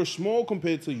super small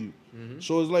compared to you.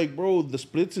 So it's like, bro, the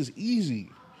splits is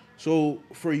easy. So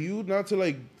for you not to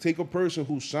like take a person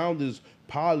whose sound is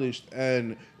polished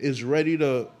and is ready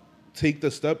to take the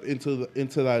step into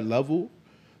that level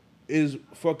is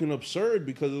fucking absurd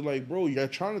because it's like, bro, you're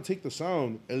trying to take the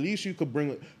sound. At least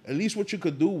what you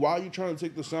could do while you're trying to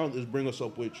take the sound is bring us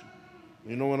up with you.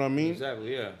 You know what I mean?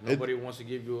 Exactly, yeah. Nobody wants to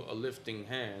give you a lifting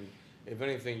hand. If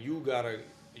anything, you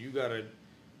gotta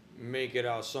make it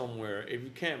out somewhere. If you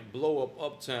can't blow up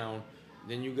uptown,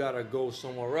 then you gotta go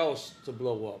somewhere else to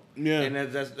blow up. Yeah. And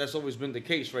that's always been the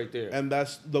case right there. And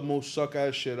that's the most suck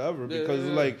ass shit ever because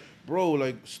like, bro,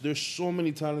 like there's so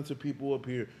many talented people up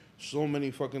here. So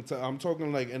many fucking I'm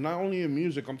talking like, and not only in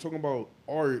music, I'm talking about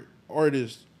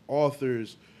artists,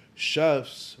 authors,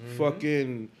 chefs,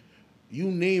 fucking you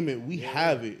name it, we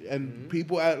have it. And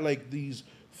people at like these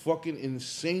fucking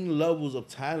insane levels of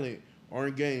talent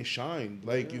aren't getting shined.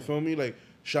 Like, you feel me? Like,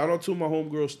 shout out to my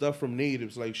homegirl Steph from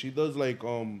Natives. Like, she does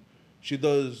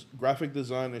graphic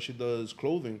design and she does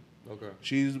clothing. Okay.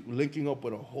 She's linking up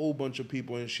with a whole bunch of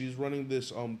people, and she's running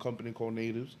this company called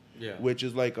Natives, Yeah. which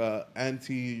is like a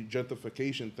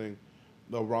anti-gentrification thing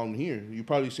around here. You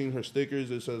probably seen her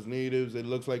stickers. It says Natives. It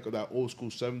looks like that old school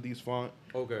 70s font.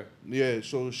 Okay. Yeah,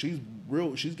 so she's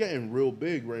getting real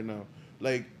big right now.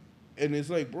 Like, and it's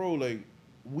like, bro, like,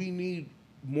 we need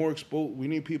more we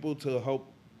need people to help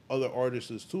other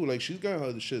artists too. Like, she's getting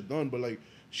her shit done, but like,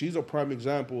 she's a prime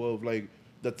example of like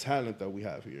the talent that we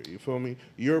have here. You feel me?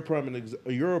 You're a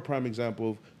prime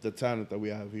example of the talent that we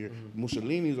have here.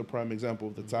 Musalini is a prime example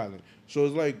of the talent. So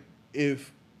it's like,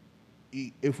 if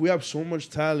we have so much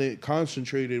talent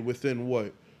concentrated within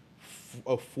what,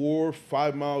 a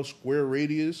 4-5 mile square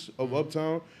radius of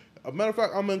uptown. A matter of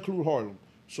fact, I'm gonna include Harlem.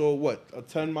 So what, a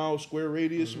 10-mile square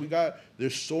radius we got?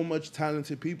 There's so much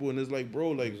talented people, and it's like,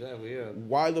 bro, like, Exactly, yeah.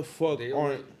 why the fuck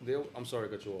I'm sorry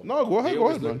to cut you off. No, go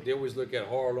ahead, man. They always look at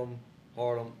Harlem,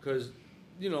 because,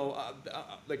 you know,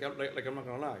 like I'm not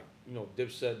gonna lie, you know,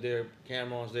 Dipset there,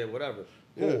 Cameron's there, whatever.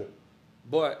 Cool. Yeah.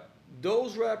 But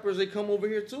those rappers, they come over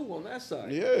here too on that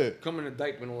side. Yeah. Coming to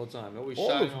Dykeman all the time. They're always All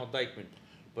shouting of out Dykeman,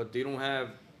 but they don't have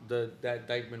that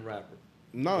Dykeman rapper.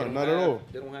 No, not at all.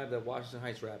 They don't have that Washington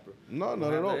Heights rapper. No, They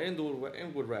not don't at all. have that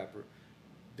Inwood rapper.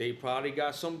 They probably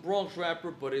got some Bronx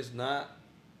rapper, but it's not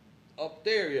up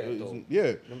there yet, though. Yeah. You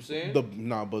know what I'm saying?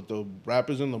 But the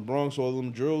rappers in the Bronx, all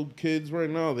them drill kids right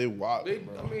now, they wild, They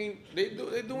bro.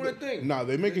 doing their thing. Nah,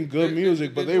 they making good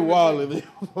music, but they wildin'.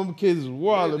 Them kids is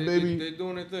wildin', baby. They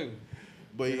doing their thing.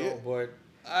 But You yeah. know, but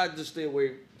I just stay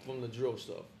away from the drill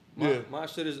stuff. My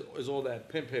shit is all that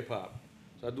pimp hip hop.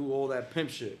 So I do all that pimp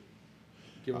shit.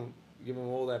 Give them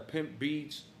all that pimp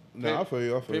beats. Nah, I feel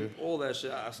you. Pimp, all that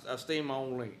shit. I stay in my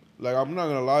own lane. Like, I'm not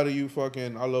gonna lie to you,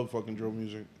 I love fucking drill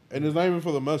music. And it's not even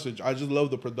for the message. I just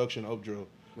love the production of drill.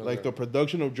 Okay. Like, the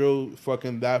production of drill,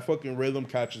 that fucking rhythm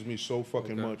catches me so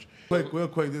fucking much. Real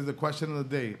quick, this is the question of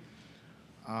the day.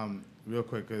 Real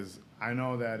quick, because I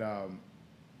know that,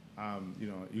 you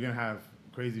know, you're going to have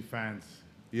crazy fans.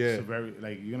 Yeah. So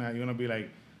you're gonna be like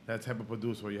that type of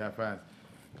producer where you have fans.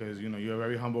 Because, you know, you're a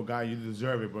very humble guy. You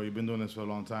deserve it, bro. You've been doing this for a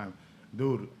long time.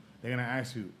 Dude, they're going to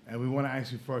ask you, and we want to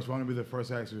ask you first. We want to be the first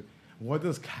to ask you, what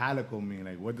does Calico mean?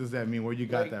 Like, what does that mean? Where you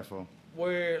got that from?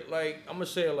 Where, like, I'm going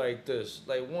to say it like this.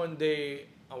 Like, one day,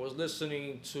 I was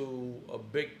listening to a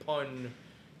Big Pun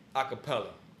a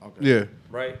cappella. Okay. Yeah.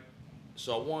 Right?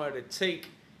 So I wanted to take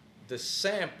the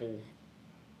sample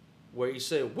where he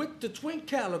said, with the twin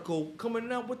calico, coming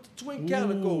out with the twin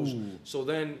calicos. So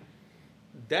then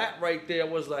that right there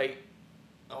was like,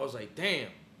 I was like, damn,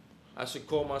 I should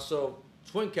call myself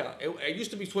Twin Calico. It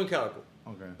used to be Twin Calico.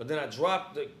 Okay. But then I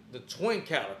dropped the Twin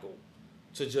Calico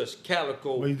to just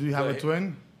Calico. Wait, do you have a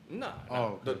twin? Nah.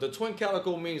 Oh, okay. The Twin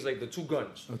Calico means like the two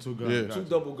guns. The two guns. Yeah. Gotcha. Two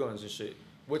double guns and shit.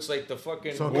 Which like the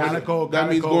fucking... So Calico, that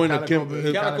means going to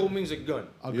Kim... Calico means a gun.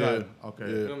 A gun. Yeah. Okay.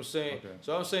 You know what I'm saying? Okay.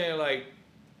 So I'm saying like,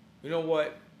 you know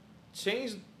what?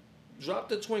 Drop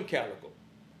the Twin Calico.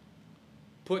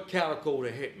 Put Calico the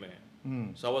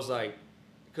Hitman. So I was like,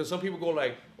 because some people go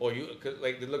like, oh, cause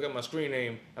like they look at my screen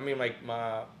name. I mean, like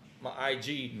my IG.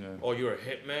 Yeah. Oh, you're a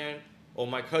hitman. Oh,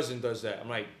 my cousin does that. I'm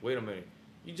like, wait a minute.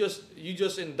 You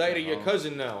just indicted your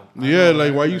cousin now. Yeah,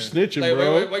 like, why you snitching, Like,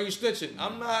 bro? why you snitching?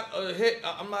 I'm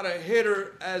not a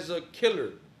hitter as a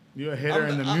killer. You're a hitter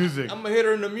in the music. I'm a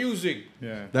hitter in the music.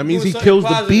 Yeah. That means he Doing kills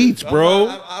something the beats, positive. bro.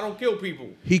 I don't kill people.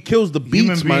 He kills the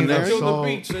beats, my beings are I kill nigga. so- the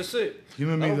beats. That's it.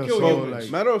 Human I beings don't are kill so, humans.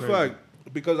 like... Matter of crazy. fact,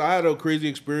 because I had a crazy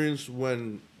experience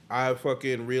when I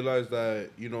fucking realized that,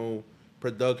 you know,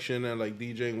 production and like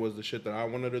DJing was the shit that I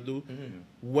wanted to do.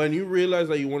 When you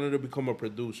realized that you wanted to become a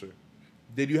producer,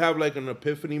 did you have like an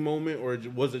epiphany moment, or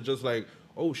was it just like,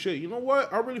 oh shit, you know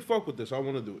what? I really fuck with this. I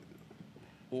want to do it.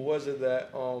 What was it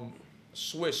that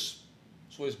Swiss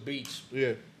Beats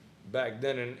Yeah. back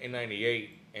then in '98,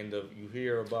 and you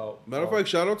hear about Matter of fact,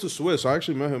 shout out to Swiss. I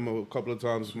actually met him a couple of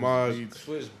times.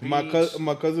 Swiss My Beats.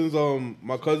 my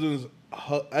cousin's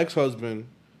ex-husband,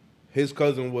 his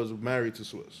cousin was married to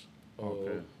Swiss.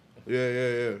 Okay.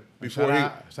 Yeah.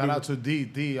 Shout out to D,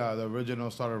 the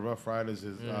original starter of Rough Riders.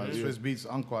 Is Swiss Beats'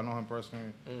 uncle. I know him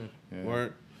personally. Yeah.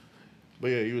 Weren't. But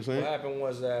yeah, you were saying? What happened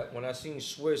was that when I seen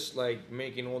Swiss like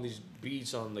making all these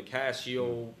beats on the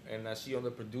Casio, and I see other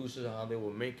producers how they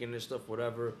were making this stuff,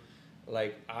 whatever,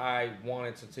 like I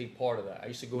wanted to take part of that. I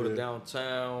used to go to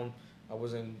downtown. I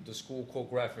was in the school called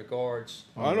Graphic Arts.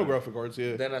 I know graphic arts,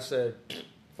 yeah. Then I said,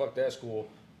 fuck that school.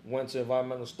 Went to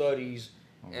environmental studies,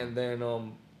 and then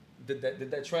did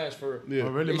that transfer. Yeah.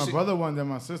 Oh, really? My Basically- brother won, then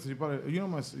my sister. You know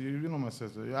my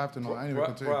sister. You have to know. Anyway,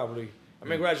 continue. Probably.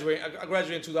 I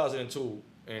graduated in 2002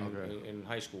 in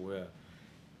high school. Yeah.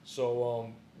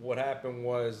 So what happened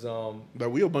was That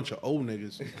we a bunch of old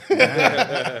niggas.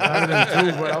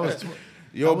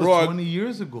 Yo, bro, 20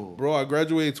 years ago. Bro, I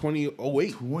graduated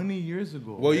 2008. 20 years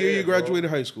ago. What year you graduated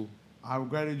high school? I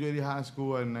graduated high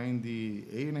school in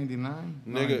 98, 99?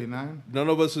 Nigga, 99? none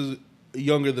of us is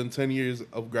younger than 10 years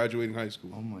of graduating high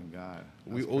school. Oh, my God.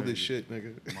 We old as shit,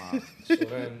 nigga. Wow. so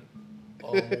then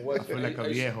what, I feel like a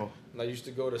viejo. I used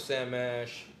to go to Sam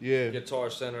Ash Guitar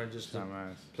Center and just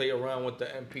play around with the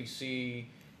MPC,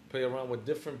 play around with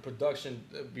different production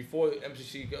before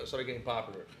MPC started getting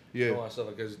popular. Yeah. And all that stuff.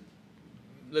 Because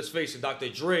let's face it, Dr.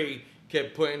 Dre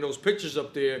kept putting those pictures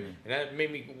up there, and that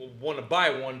made me want to buy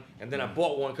one, and then I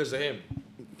bought one because of him.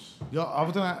 Yo, I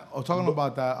was talking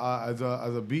about that as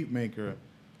a beat maker,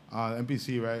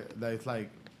 MPC, right? That it's like,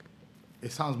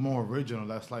 it sounds more original.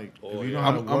 That's like, if you know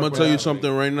how to I'm gonna work tell you with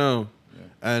something right now,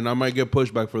 and I might get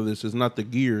pushback for this. It's not the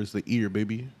gear, it's the ear,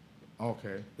 baby.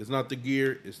 Okay. It's not the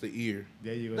gear, it's the ear.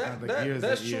 There you go.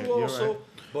 That's true also, right.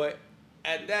 but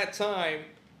at that time,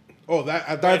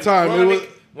 At that time, it was...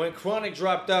 When Chronic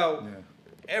dropped out,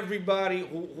 everybody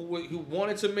who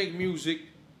wanted to make music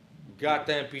got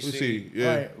the MPC. Let's see,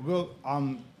 yeah. All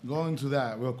right, going to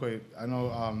that real quick. I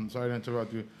know, sorry to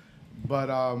interrupt you,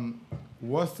 but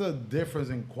what's the difference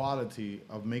in quality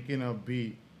of making a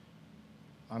beat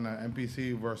on an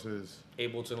MPC versus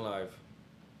Ableton Live?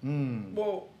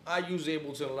 Well, I use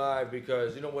Ableton Live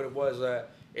because you know what it was.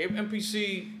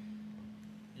 MPC,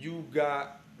 you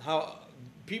got how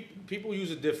people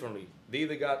use it differently. They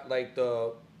either got like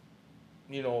the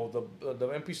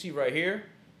MPC right here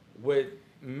with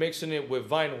mixing it with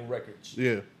vinyl records.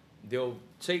 Yeah. They'll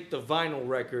take the vinyl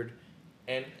record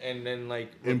and then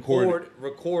like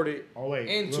record it. Oh wait,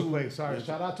 into. Real quick, sorry.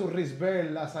 Shout out to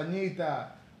Risbel,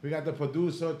 Lasañita. We got the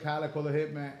producer, Calico The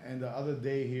Hitman, and the other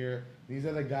day here. These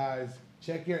are the guys.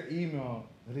 Check your email.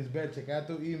 Risbel, checa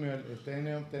tu email.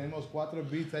 Tenemos 4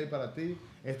 beats ahí para ti.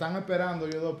 Están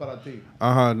esperando yo dos para ti.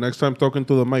 Next time talking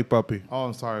to the mic, papi. Oh,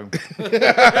 I'm sorry.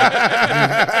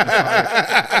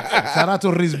 Shout out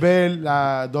to Risbel,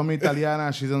 la doma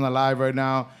italiana. She's on the live right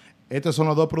now. Estos son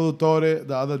los dos productores.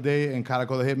 The other day en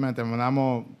Calico The Hitman te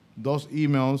mandamos 2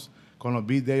 emails con los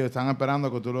beats de ellos. Están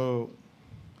esperando que tú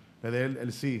le dé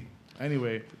el sí.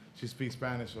 Anyway, she speaks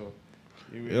Spanish, so...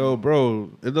 Yo, bro,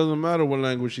 it doesn't matter what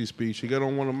language she speaks. She get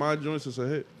on one of my joints, it's a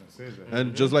hit. That's it.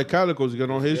 And just like Calico's, you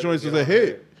get on his joints, it's a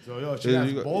hit. So, yo, she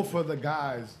has both of the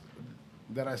guys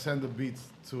that I send the beats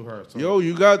to her. So yo,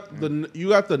 you got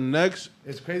the next...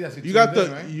 It's crazy that you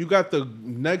got the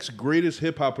next greatest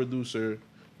hip-hop producer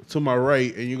to my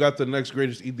right, and you got the next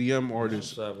greatest EDM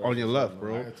artist on your left,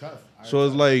 bro. So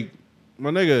it's like, my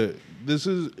nigga, this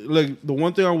is, like, the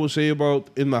one thing I will say about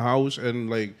In the House, and,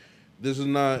 like, this is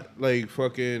not, like,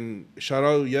 fucking, shout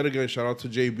out to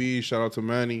JB, shout out to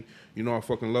Manny. You know I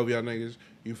fucking love y'all niggas.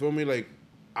 You feel me? Like,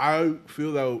 I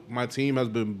feel that my team has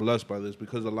been blessed by this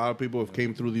because a lot of people have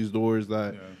came through these doors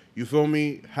that, you feel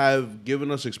me, have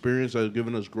given us experience, have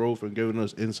given us growth, and given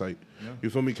us insight. You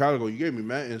feel me? Calico, you gave me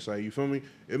mad insight. You feel me?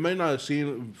 It may not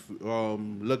seem,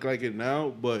 look like it now,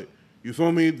 but you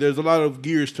feel me? There's a lot of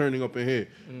gears turning up in here.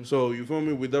 So, you feel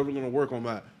me? We're definitely going to work on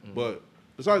that. But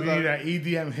besides we need that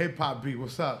EDM hip-hop beat.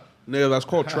 What's up? Nigga, that's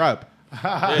called trap.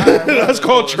 That's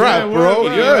called trap, bro.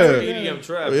 EDM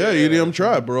trap. Yeah, EDM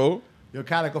trap, bro. Yo,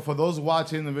 Calico, for those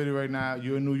watching the video right now,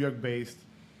 you're New York-based.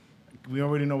 We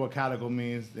already know what Calico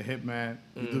means, the hitman.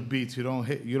 You do beats. You don't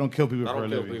kill people for a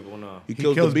living. I don't kill people, no. He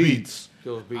kills the beats.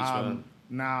 Kills beats, man.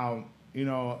 Now, you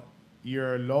know,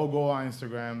 your logo on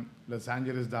Instagram, Los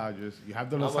Angeles Dodgers. You have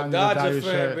the Los Angeles Dodgers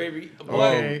fan, shirt. Baby.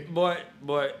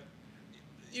 But,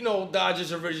 you know,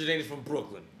 Dodgers originated from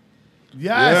Brooklyn.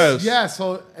 Yes.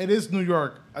 So it is New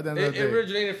York at the end of the day. It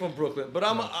originated from Brooklyn, but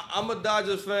I'm a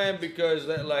Dodgers fan because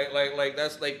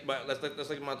that's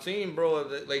like my team, bro.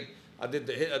 I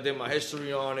did my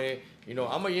history on it. You know,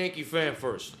 I'm a Yankee fan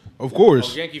first. Of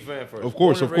course. I'm a Yankee fan first. Of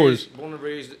course. Born and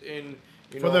raised in.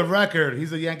 For the record,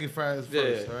 he's a Yankee fan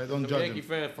first, right? Don't judge Yankee him.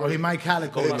 Fan first. Or he might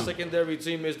Calico. My secondary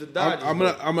team is the Dodgers. I'm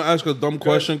gonna ask a dumb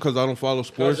question because I don't follow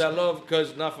sports.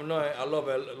 Because not for nothing, I love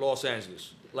Los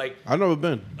Angeles. Like I've never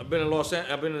been. I've been in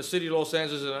the city of Los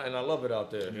Angeles, and I love it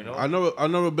out there. You know. I've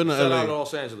never been to Shout LA. out to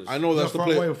Los Angeles. I know that's the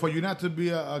place. For you not to be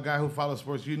a guy who follows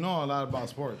sports, you know a lot about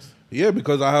sports. Yeah,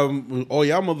 because I have all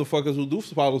y'all motherfuckers who do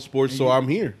follow sports, so I'm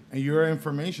here. And you're an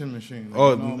information machine.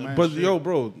 Like, but yo,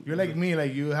 bro, you're like me.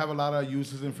 Like you have a lot of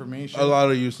useless information. A lot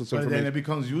of useless information. But then it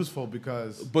becomes useful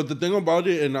because. But the thing about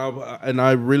it, and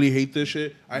I really hate this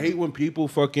shit. I hate when people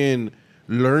fucking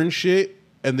learn shit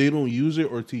and they don't use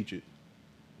it or teach it.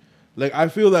 Like, I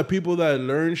feel that people that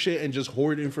learn shit and just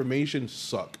hoard information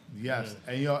suck. Yes,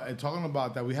 and and talking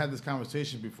about that, we had this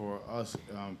conversation before us,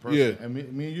 personally, and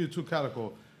me and you too,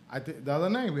 Calico. I think the other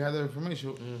night we had the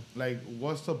information. Like,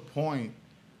 what's the point?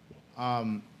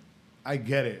 I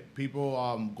get it.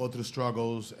 People go through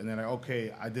struggles, and they're like,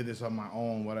 okay, I did this on my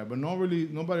own, whatever. But nobody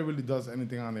really does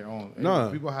anything on their own. No,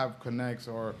 people have connects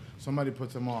or somebody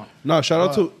puts them on. No,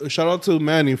 shout out to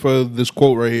Manny for this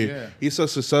quote right here. Yeah. He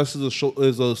says success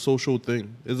is a social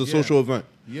thing. It's a social event.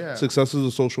 Yeah. Success is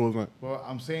a social event. What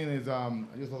I'm saying is, I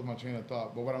just lost my train of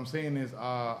thought. But what I'm saying is,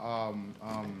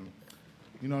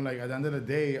 you know, like at the end of the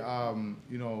day,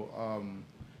 you know,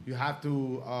 you have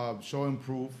to show and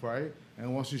prove, right?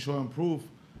 And once you show and prove,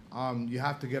 you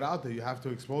have to get out there. You have to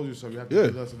expose yourself. You have to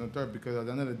do this and the third. Because at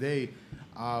the end of the day,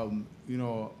 you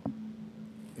know,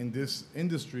 in this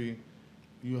industry,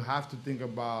 you have to think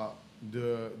about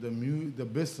the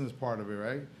business part of it,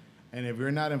 right? And if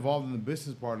you're not involved in the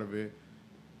business part of it,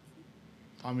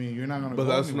 I mean, you're not going to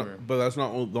go anywhere. But that's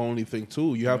not the only thing,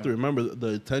 too. You have to remember the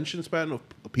attention span of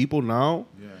people now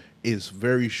is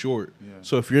very short. Yeah.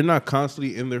 So if you're not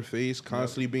constantly in their face,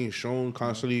 constantly being shown,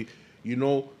 constantly, you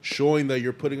know, showing that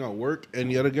you're putting out work,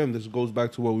 and yet again, this goes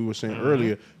back to what we were saying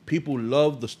earlier, people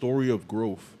love the story of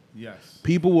growth. Yes.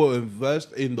 People will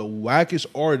invest in the wackest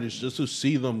artists just to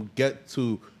see them get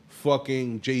to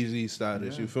fucking Jay-Z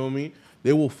status. You feel me?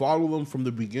 They will follow them from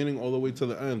the beginning all the way to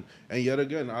the end. And yet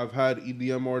again, I've had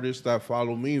EDM artists that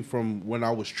follow me from when I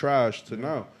was trash to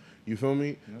now. You feel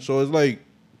me? Yeah. So it's like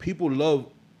people love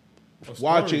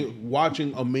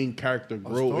watching a main character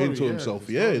grow into himself.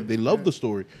 Yeah, they love the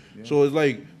story. Yeah. So it's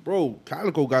like, bro,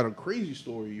 Calico got a crazy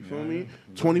story. You feel me?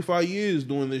 25 years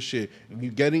doing this shit.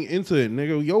 You getting into it,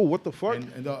 nigga. Yo, what the fuck?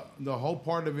 And the whole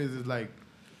part of it is like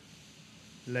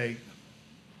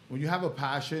when you have a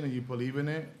passion and you believe in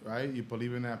it, right? You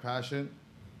believe in that passion.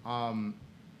 The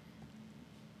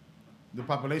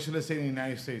population, let's say in the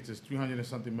United States, is 300 and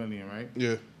something million, right?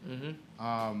 Yeah.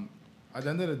 At the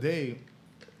end of the day,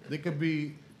 there could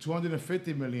be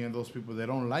 250 million of those people that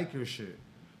don't like your shit,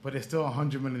 but there's still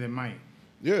 100 million that might.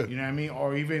 Yeah. You know what I mean?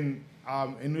 Or even,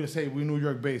 let's say we're New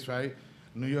York based, right?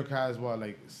 New York has what,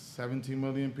 like 17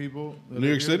 million people? New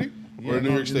York City? Yeah, or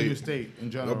New York State? New York State in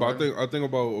general. Right? I think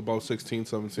about 16,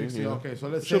 17. 16, yeah. Okay, so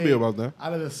let's should say be about that.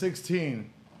 Out of the 16,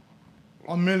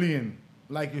 a million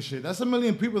like your shit. That's a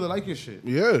million people that like your shit.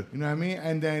 Yeah. You know what I mean?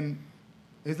 And then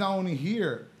it's not only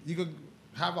here. You could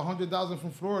have 100,000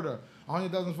 from Florida,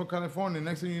 100,000 from California.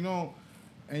 Next thing you know,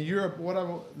 in Europe,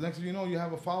 whatever. Next thing you know, you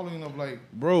have a following of like.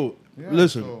 Bro,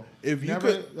 listen. So if you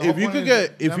never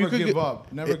give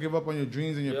up. Never give up on your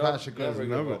dreams and your passion. Never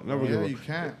give up. You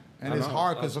can't. And it's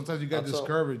hard because sometimes you get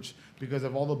discouraged because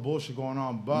of all the bullshit going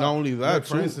on. But not only that, like,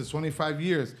 for instance, 25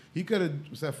 years, he could have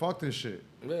said, "Fuck this shit."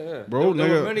 Yeah, bro. There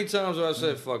were many times where I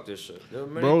said, "Fuck this shit." There were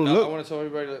many, bro, look. I want to tell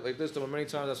everybody like this. There were many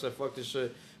times I said, "Fuck this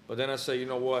shit," but then I said, "You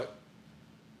know what?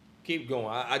 Keep going."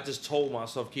 I just told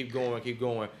myself, "Keep going, keep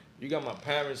going." You got my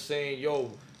parents saying,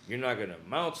 "Yo, you're not gonna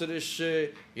amount to this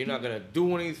shit. You're not gonna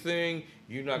do anything.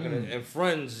 You're not gonna." And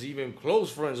friends, even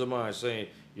close friends of mine, saying,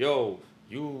 "Yo,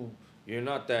 you're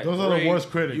not that Those great. are the worst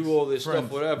critics. You all this stuff,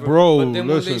 whatever." Bro, but then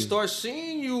listen. when they start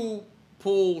seeing you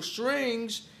pull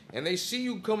strings and they see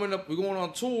you coming up, we're going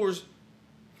on tours.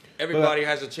 Everybody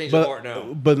has a change of heart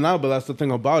now. But that's the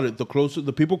thing about it.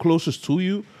 The people closest to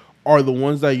you are the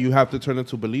ones that you have to turn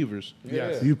into believers.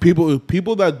 Yes. You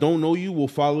people that don't know you will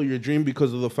follow your dream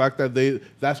because of the fact that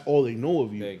that's all they know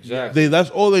of you. Exactly. That's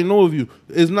all they know of you.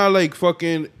 It's not like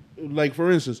fucking, like,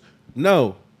 for instance,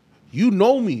 no, you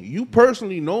know me. You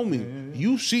personally know me.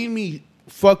 You've seen me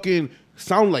fucking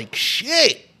sound like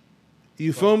shit.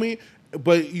 You feel me?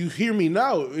 But you hear me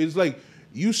now. It's like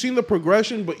you've seen the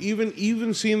progression, but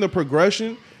even seeing the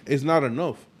progression is not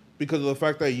enough because of the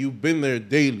fact that you've been there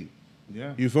daily.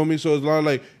 Yeah. You feel me? So it's not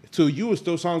like, to you, it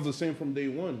still sounds the same from day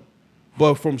one.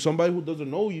 But from somebody who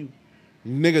doesn't know you,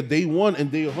 nigga, day one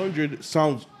and day 100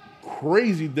 sounds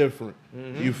crazy different.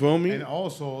 You feel me? And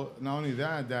also, not only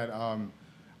that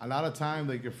a lot of times,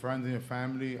 like, your friends and your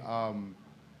family,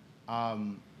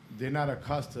 they're not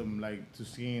accustomed, like, to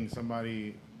seeing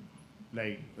somebody,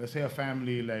 like, let's say a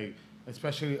family, like,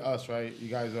 especially us, right? You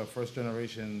guys are first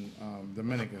generation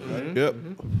Dominicans, right? Yep.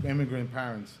 Immigrant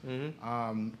parents.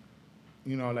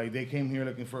 You know, like, they came here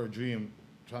looking for a dream,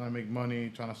 trying to make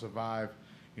money, trying to survive.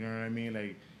 You know what I mean?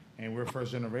 Like, and we're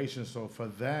first generation, so for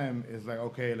them, it's like,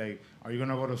 okay, like, are you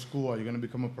gonna go to school? Are you gonna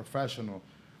become a professional?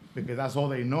 Because that's all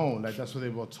they know. Like, that's what they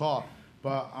were taught.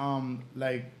 But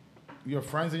like, your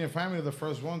friends and your family are the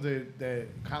first ones that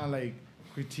kind of like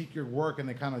critique your work and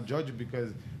they kind of judge you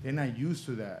because they're not used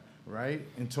to that. right?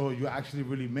 Until you actually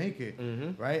really make it,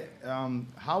 right?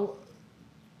 How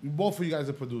both of you guys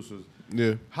are producers.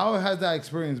 Yeah. How has that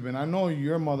experience been? I know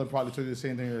your mother probably told you the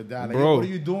same thing to your dad. Like, Bro. hey, what are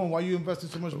you doing? Why are you investing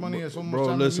so much money and so much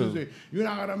time in music? You're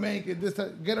not gonna make it. This,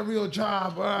 get a real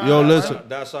job. Yo, listen.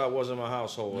 That's how it was in my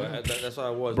household. That's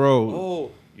how it was. Bro.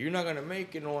 Oh, you're not gonna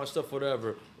make it and all that stuff,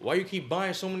 whatever. Why you keep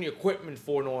buying so many equipment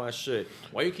for and all that shit?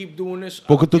 Why you keep doing this?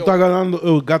 Porque tú estás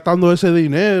gastando ese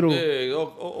dinero. Yeah,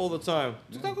 all the time.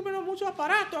 Tú estás comiendo mucho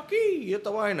aparato aquí y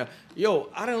esta vaina. Yo,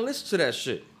 I didn't listen to that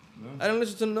shit. I didn't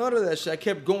listen to none of that shit. I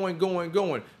kept going.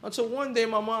 Until one day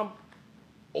my mom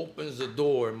opens the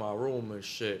door in my room and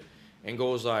shit and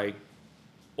goes like,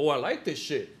 oh, I like this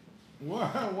shit.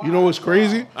 Wow. You know what's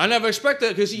crazy? I never expected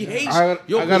that because he hates. I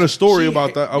got a story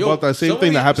about that same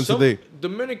thing that happened today.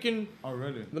 Dominican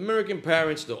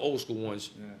parents, the old school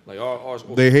ones, like our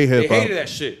they hate hip hop. They hated that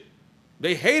shit.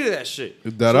 They hated that shit.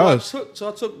 So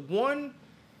I took one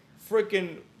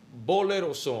freaking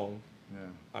bolero song.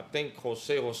 I think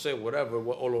Jose, whatever,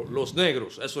 or Los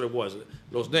Negros. That's what it was.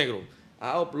 Los Negros.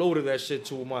 I uploaded that shit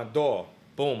to my DAW.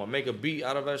 Boom. I make a beat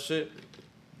out of that shit.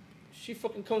 She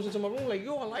fucking comes into my room like,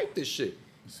 yo, I like this shit.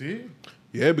 See?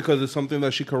 Yeah, because it's something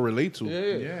that she can relate to.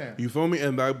 Yeah. You feel me?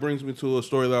 And that brings me to a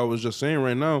story that I was just saying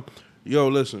right now. Yo,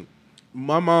 listen.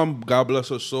 My mom, God bless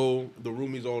her soul, the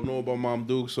roomies all know about Mom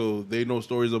Duke, so they know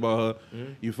stories about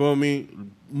her. You feel me?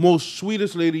 Most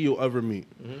sweetest lady you'll ever meet.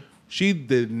 She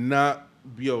did not...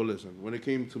 Yo, listen, when it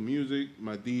came to music,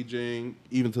 my DJing,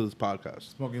 even to this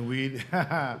podcast. Smoking weed.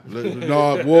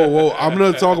 No, whoa. I'm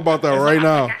going to talk about that right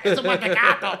now.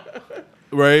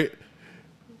 Right?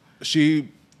 It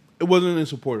wasn't in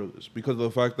support of this because of the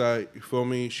fact that, you feel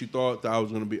me, she thought that I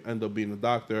was going to end up being a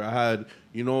doctor. I had,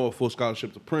 a full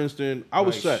scholarship to Princeton. I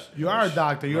was set. You are a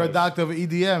doctor. You're a doctor of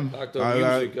EDM. Doctor of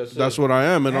music. That's what I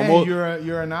am. And you're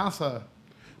a NASA.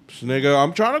 Nigga,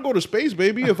 I'm trying to go to space,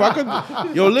 baby. If I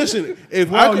could, yo, listen.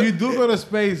 You do go to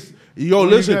space. Yo,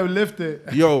 listen. You lift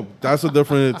it. Yo, that's a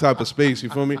different type of space. You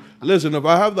feel me? Listen, if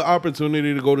I have the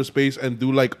opportunity to go to space and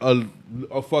do like a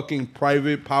fucking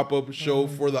private pop-up show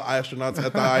for the astronauts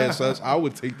at the ISS, I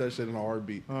would take that shit in a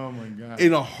heartbeat. Oh my God.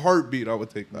 In a heartbeat, I would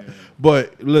take that. Yeah.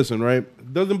 But listen,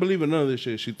 right? Doesn't believe in none of this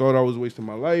shit. She thought I was wasting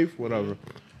my life, whatever.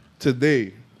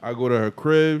 Today, I go to her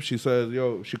crib. She says,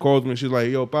 she calls me. She's like,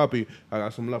 yo, papi, I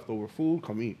got some leftover food.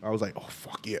 Come eat. I was like, oh,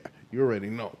 fuck yeah. You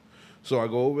already know. So I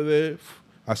go over there.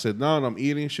 I sit down. I'm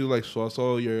eating. She was like, so I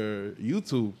saw your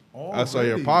YouTube. I saw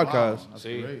your podcast. Wow. That's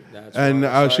great.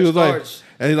 And she was like,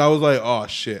 and I was like, oh,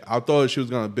 shit. I thought she was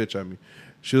going to bitch at me.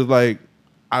 She was like,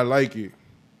 I like it.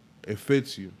 It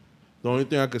fits you. The only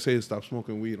thing I could say is stop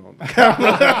smoking weed on the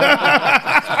camera.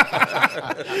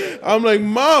 I'm like,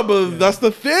 Ma, but that's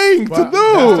the thing to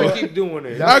do. I keep doing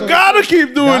it. I gotta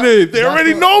keep doing it. They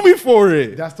already know me for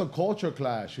it. That's the culture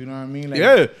clash. You know what I mean? Like,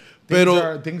 yeah.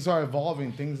 Things are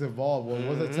evolving. Things evolve. What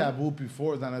was a taboo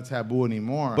before is not a taboo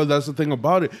anymore. But that's the thing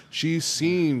about it.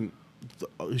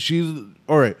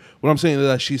 All right. What I'm saying is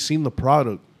that she's seen the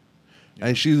product.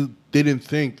 And she didn't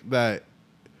think that.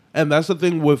 And that's the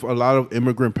thing with a lot of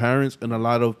immigrant parents and a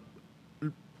lot of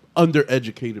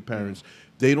undereducated parents.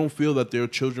 They don't feel that their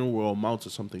children will amount to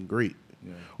something great.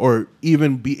 Yeah. Or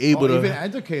even be able to... even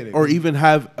educated. Or even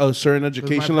have a certain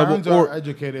education level. My parents are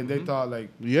educated and they thought like...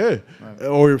 Yeah. Right.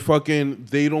 Or fucking...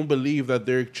 They don't believe that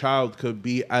their child could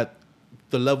be at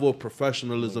the level of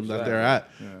professionalism that they're at.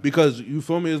 Yeah. Because, you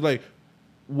feel me? It's like...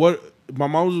 What... My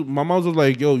mom was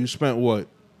like, yo, you spent what?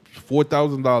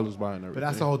 $4,000 buying everything. But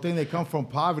that's the whole thing. They come from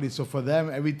poverty, so for them,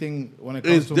 everything when it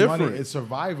comes to different. money, it's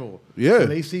survival. Yeah. So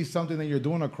they see something that you're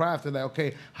doing a craft, they're like,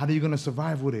 okay, how are you gonna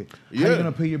survive with it? How are you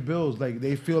gonna pay your bills? Like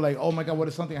they feel like, oh my God, what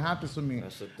if something happens to me?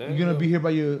 That's the thing, you're gonna be here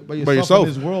by yourself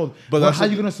in this world. But how are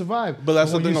you gonna survive? But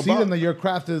that's the thing you about see them that your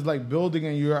craft is like building,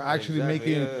 and you're actually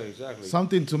making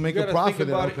something to make a profit.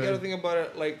 You gotta think about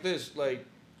it like this, like.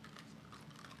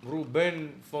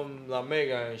 Ruben from La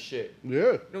Mega and shit. Yeah. You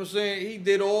know what I'm saying? He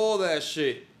did all that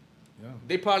shit. Yeah.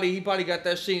 He probably got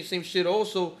that same shit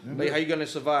also. Yeah. Like, how you gonna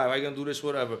survive? How you gonna do this,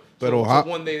 whatever. So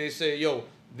one day they say, yo,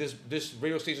 this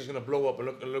radio station's gonna blow up,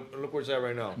 and look where it's at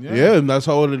right now. Yeah, and that's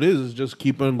all it is. It's just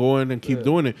keep on going and keep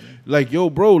doing it. Like,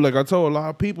 yo, bro, like I tell a lot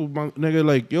of people, nigga,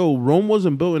 like, yo, Rome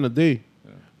wasn't built in a day.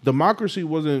 Yeah. Democracy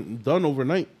wasn't done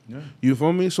overnight. Yeah. You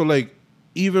feel me? So, like,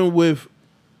 even with...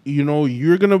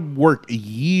 you're going to work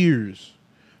years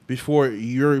before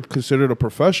you're considered a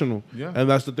professional. Yeah. And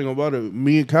that's the thing about it.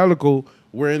 Me and Calico,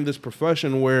 we're in this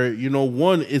profession where,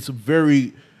 one, it's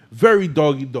very, very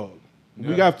dog-eat-dog. Yeah.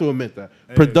 We have to admit that.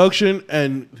 Production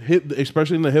and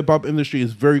especially in the hip-hop industry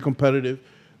is very competitive,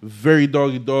 very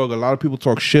doggy dog. A lot of people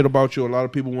talk shit about you. A lot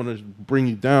of people want to bring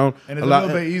you down. And it's a little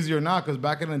bit easier now because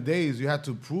back in the days, you had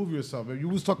to prove yourself. If you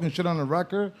was talking shit on the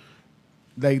record,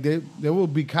 like there will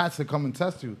be cats that come and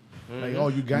test you. Like, oh,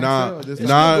 you gangster?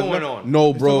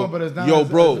 No, bro. Yo,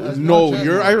 bro. No,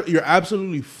 you're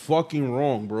absolutely fucking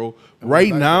wrong, bro.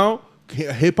 Right now,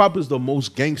 hip hop is the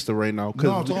most gangster right now.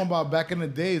 No, I'm talking about back in the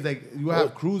days, like you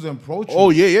have crews and approach you. Oh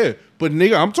yeah. But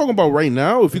nigga, I'm talking about right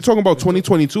now. If you're talking about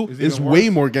 2022, it's way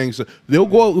more gangster.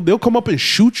 They'll come up and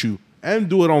shoot you and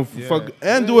do it on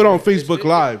do it on Facebook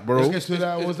Live, bro. Let's get to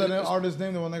that. What's that artist's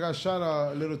name? The one that got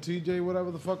shot, Little TJ,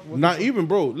 whatever the fuck. Not even,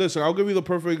 bro. Listen, I'll give you the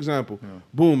perfect example. Yeah.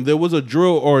 Boom. There was a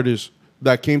drill artist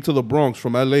that came to the Bronx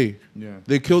from LA. Yeah.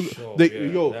 They killed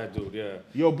that dude, yeah.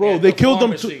 Yo, bro, they killed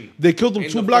him they killed him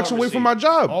 2 blocks away from my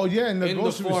job. Oh yeah, in the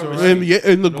grocery store. Right?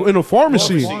 In the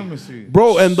pharmacy.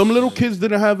 Bro, and them little kids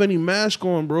didn't have any mask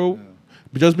on, bro. Yeah.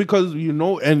 Just because,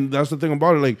 and that's the thing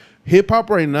about it, like hip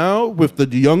hop right now with the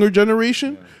younger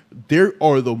generation, they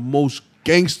are the most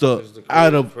gangster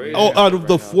out of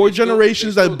the 4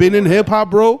 generations that have been in hip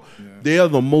hop, bro. Yeah. They are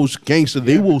the most gangster.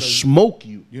 They will smoke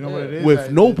you. You know what it is?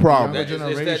 With no problem. It's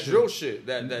that drill shit,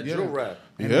 that drill rap.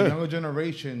 And the younger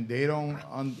generation, they don't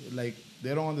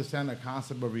understand the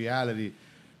concept of reality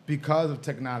because of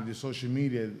technology, social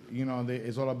media.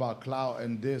 It's all about clout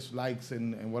and dislikes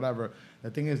and whatever. The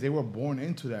thing is, they were born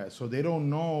into that, so they don't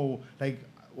know. Like,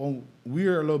 well,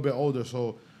 we're a little bit older,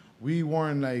 so we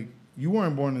weren't like. You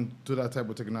weren't born into that type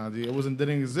of technology. It didn't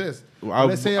exist.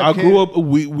 Let's say I grew up.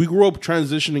 We grew up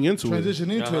transitioning into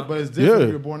it, but it's different. If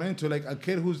you're born into it. Like a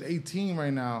kid who's 18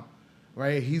 right now,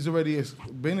 right? He's already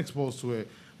been exposed to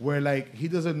it. Where like he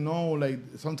doesn't know. Like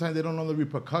sometimes they don't know the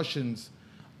repercussions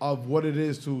of what it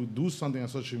is to do something on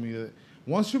social media.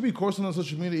 Once you record something on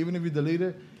social media, even if you delete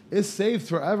it, it's saved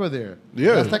forever there.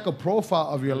 Yeah, that's like a profile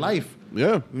of your life.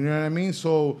 Yeah, you know what I mean.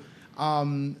 So.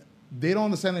 They don't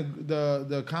understand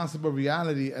the concept of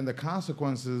reality and the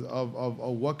consequences of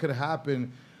what could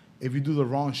happen if you do the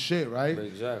wrong shit, right?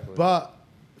 Exactly. But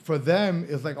for them,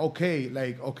 it's like, okay,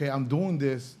 I'm doing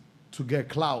this to get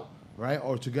clout, right?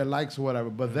 Or to get likes or whatever.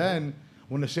 But then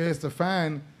when the shit hits the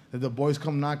fan, that the boys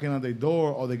come knocking on their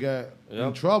door or they get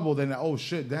in trouble, then oh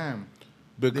shit, damn.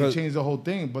 Because they changed the whole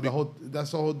thing, but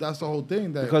that's the whole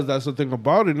thing. Because that's the thing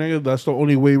about it, nigga. That's the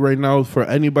only way right now for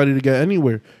anybody to get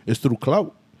anywhere is through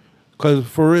clout. Because,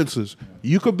 for instance,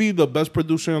 you could be the best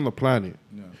producer on the planet.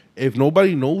 Yeah. If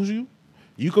nobody knows you,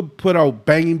 you could put out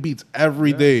banging beats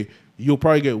every day. You'll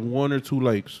probably get 1 or 2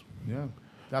 likes. Yeah,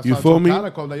 that's you feel me?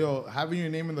 Calico, like, yo, having your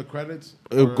name in the credits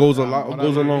it goes a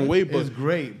long way. But it's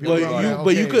great.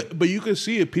 But you can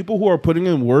see it. People who are putting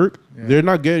in work, they're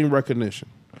not getting recognition.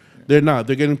 Yeah. They're not.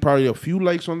 They're getting probably a few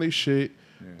likes on their shit.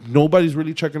 Yeah. Nobody's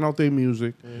really checking out their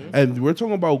music, and we're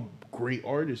talking about great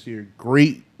artists here,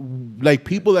 great like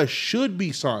people that should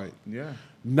be signed,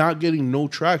 not getting no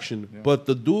traction. But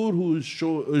the dude who is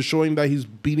showing that he's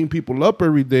beating people up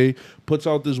every day puts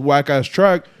out this whack ass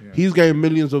track. He's getting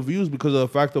millions of views because of the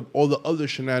fact of all the other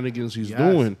shenanigans he's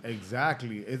doing.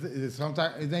 Exactly. It's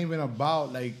sometimes it's not even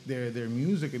about like their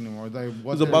music anymore. Like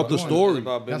it's about the story.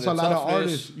 That's a lot of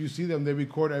artists. You see them; they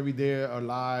record every day a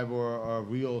live or a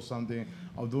reel or something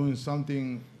of doing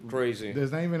something crazy.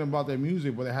 There's not even about their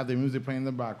music, but they have their music playing in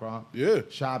the background. Yeah,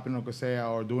 shopping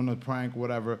or doing a prank,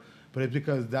 whatever. But it's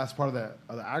because that's part of the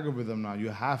algorithm now. You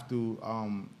have to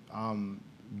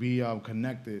be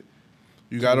connected.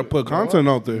 You gotta put content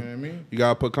out there. You know what I mean? You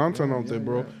gotta put content out there,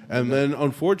 bro. And then,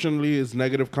 unfortunately, it's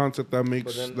negative content that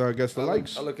makes that gets the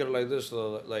likes. I look at it like this,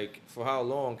 though. Like, for how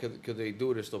long could they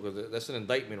do this, though? Because that's an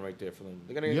indictment right there for them.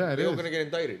 They're gonna get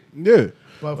indicted. Yeah,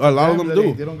 but a lot of them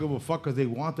do. They don't give a fuck because they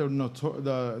want the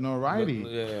notoriety.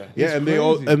 And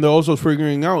they're also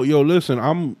figuring out, yo, listen,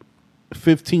 I'm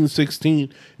 15,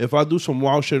 16. If I do some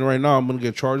wild shit right now, I'm gonna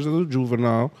get charged as a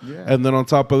juvenile, and then on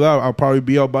top of that, I'll probably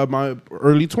be out by my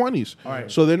early 20s.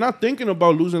 So they're not thinking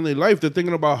about losing their life. They're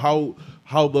thinking about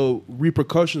how the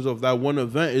repercussions of that one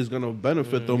event is gonna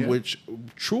benefit them, which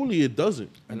truly it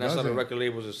doesn't. And that's how the record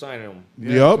labels are signing them.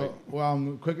 Yep.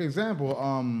 So, quick example.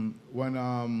 When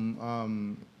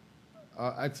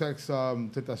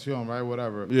XX Tentacion, right,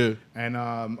 whatever. Yeah.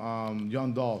 And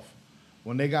Young Dolph,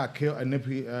 when they got killed, and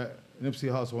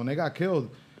Nipsey Hussle, when they got killed,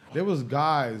 there was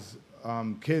guys,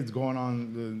 kids going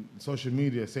on the social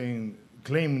media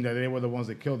claiming that they were the ones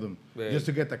that killed them, just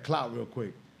to get the clout real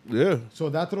quick. Yeah. So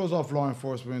that throws off law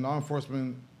enforcement. Law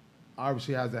enforcement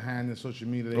obviously has a hand in social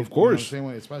media. Of course. Same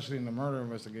way, especially in the murder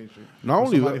investigation. Not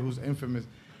only somebody who's infamous.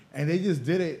 And they just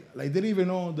did it, like, they didn't even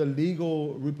know the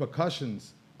legal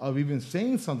repercussions of even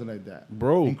saying something like that.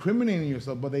 Bro. Incriminating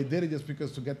yourself, but they did it just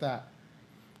because to get that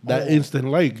that instant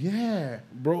like. Yeah.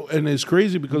 Bro, and it's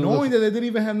crazy because knowing that they didn't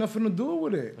even have nothing to do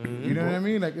with it. You know what I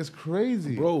mean? Like, it's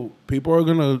crazy. Bro, people are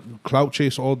going to clout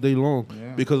chase all day long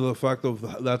Yeah. because of the fact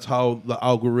of that's how the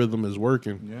algorithm is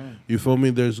working. Yeah. You feel me?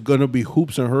 There's going to be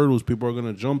hoops and hurdles people are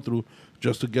going to jump through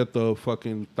just to get the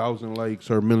fucking 1,000 likes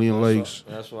or 1,000,000 likes.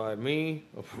 That's why me,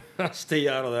 I stay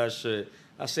out of that shit.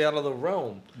 I stay out of the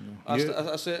realm. I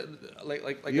said, like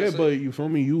Yeah, I said, but you feel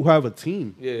me? You have a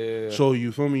team. yeah. So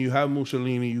you feel me? You have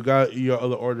Musalini, you got your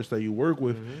other artists that you work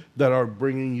with that are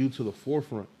bringing you to the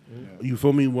forefront. You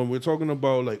feel me? When we're talking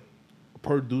about like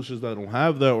producers that don't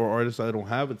have that or artists that don't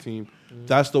have a team,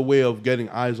 that's the way of getting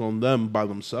eyes on them by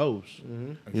themselves.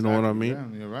 You know what I mean?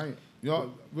 Yeah, you're right.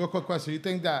 Yo, real quick question. You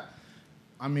think that,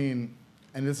 I mean,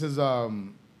 and this is,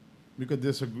 we could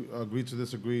agree to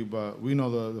disagree, but we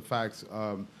know the facts.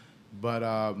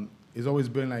 But it's always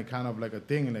been like kind of like a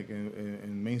thing, like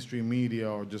in mainstream media,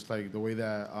 or just like the way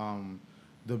that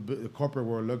the corporate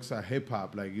world looks at hip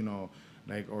hop, like, you know,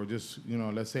 like, or just, you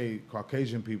know, let's say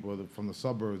Caucasian people from the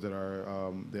suburbs that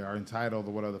are they are entitled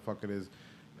or whatever the fuck it is.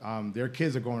 Their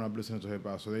kids are growing up listening to hip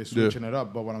hop, so they're switching it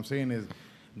up. But what I'm saying is,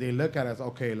 they look at it as,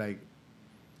 okay, like,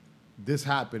 this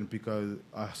happened because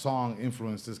a song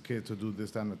influenced this kid to do this,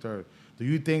 that, and the third. Do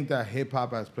you think that hip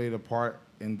hop has played a part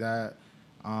in that?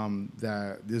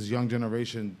 That this young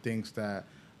generation thinks that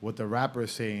what the rapper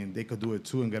is saying, they could do it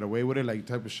too and get away with it, like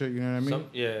type of shit. You know what I mean?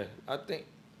 Yeah, I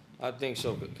think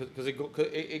so, because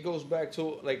it goes back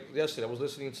to, like, yesterday I was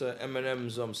listening to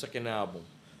Eminem's second album,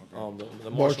 the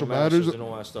Marshall Mathers and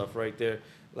all that stuff right there.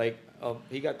 Like,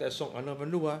 he got that song, I never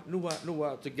knew I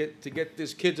to get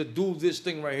this kid to do this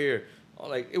thing right here.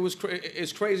 Like,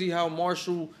 it's crazy how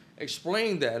Marshall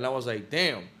explained that, and I was like,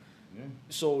 damn. Yeah.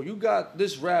 So you got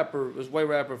this rapper, this white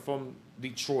rapper from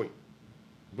Detroit,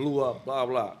 blew up, blah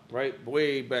blah, right?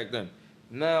 Way back then.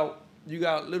 Now you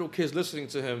got little kids listening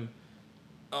to him.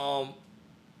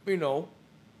 You know,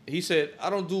 he said, I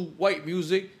don't do white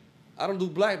music, I don't do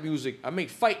black music, I make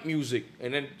fight music.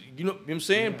 And then, you know what I'm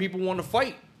saying? People want to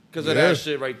fight because of that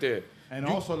shit right there. And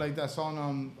also like that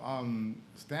song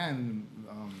Stan,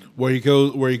 where he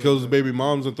kills his baby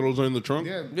moms and throws her in the trunk.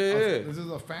 Yeah. This is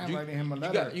a fan writing him a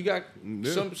letter. You got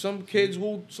some kids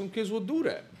will do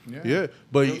that. Yeah,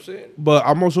 but you know what I'm saying? But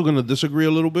I'm also gonna disagree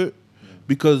a little bit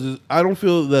because I don't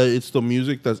feel that it's the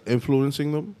music that's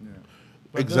influencing them. Yeah.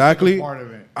 But exactly. Part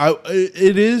of it.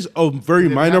 It is a very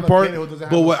minor part.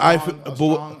 But what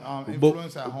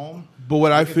influence at home. But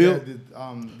what I feel,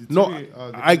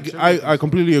 I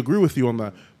completely agree with you on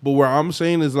that. But what I'm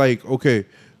saying is, like, okay,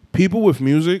 people with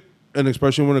music, and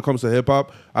especially when it comes to hip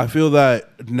hop, I feel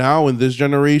that now in this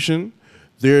generation,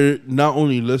 they're not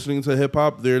only listening to hip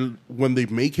hop, when they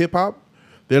make hip hop,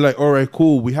 they're like, all right,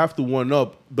 cool, we have to one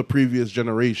up the previous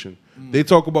generation. They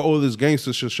talk about all this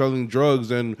gangster shit, selling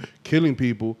drugs and killing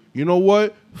people. You know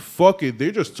what? Fuck it.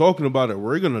 They're just talking about it.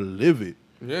 We're gonna live it.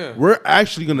 Yeah. We're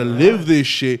actually gonna live this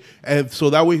shit, and so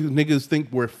that way niggas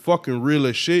think we're fucking real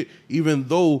as shit, even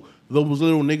though those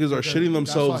little niggas are shitting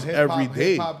themselves every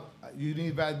day. You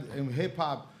need that in hip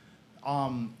hop.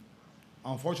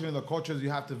 Unfortunately, the cultures,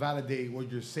 you have to validate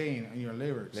what you're saying in your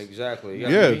lyrics. Exactly. You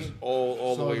gotta be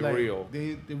all the way like, real.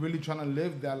 They're really trying to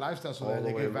live that lifestyle so that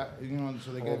they get,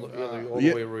 so they get all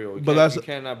the way real. You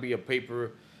cannot be a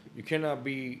paper. You cannot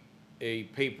be a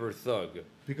paper thug.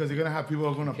 Because you're gonna have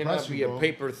people who are gonna press you, bro. Be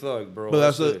a paper thug, bro.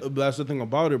 But that's the thing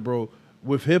about it, bro.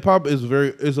 With hip hop, is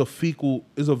a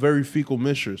very fecal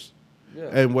mistress. Yeah.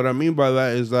 And what I mean by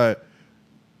that is that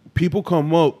people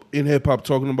come up in hip hop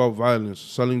talking about violence,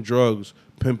 selling drugs,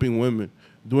 pimping women,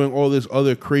 doing all this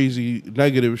other crazy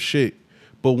negative shit.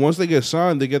 But once they get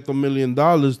signed, they get the $1 million.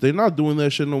 They're not doing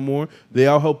that shit no more. They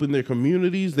out helping their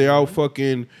communities. They out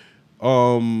fucking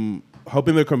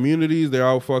helping their communities. They're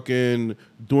out fucking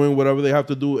doing whatever they have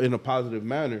to do in a positive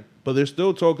manner. But they're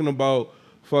still talking about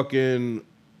fucking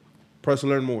press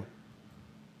learn more.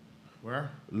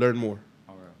 Where? Learn more.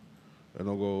 All right. And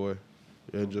don't go away.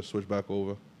 And just switch back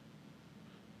over.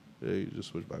 Yeah, you just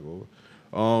switch back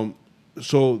over.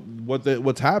 So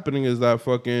what's happening is that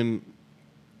fucking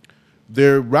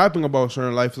they're rapping about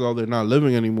certain lifestyle they're not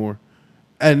living anymore,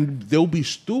 and they'll be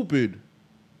stupid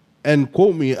and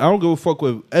quote me. I don't give a fuck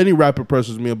what any rapper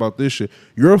presses me about this shit.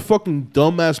 You're a fucking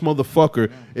dumbass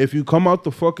motherfucker if you come out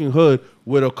the fucking hood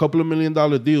with a couple of $1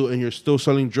 million deal and you're still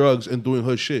selling drugs and doing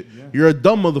hood shit. Yeah. You're a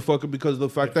dumb motherfucker because of the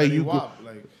fact that you.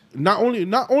 Not only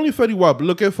Fetty Wap,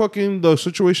 look at fucking the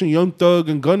situation Young Thug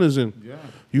and Gunna is in. Yeah.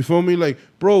 You feel me? Like,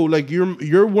 bro, like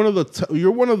you're one of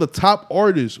the top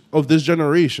artists of this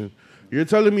generation. You're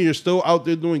telling me you're still out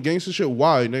there doing gangster shit?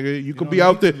 Why, nigga? You could be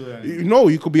don't out there. need to do that You know,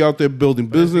 you could be out there building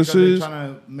But it's because businesses. they're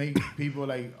trying to make people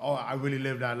like, oh, I really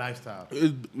live that lifestyle.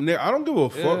 Nigga, I don't give a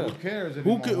fuck. Yeah. Who cares Who,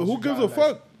 anymore? who gives a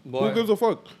fuck? But- Who gives a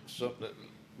fuck? So,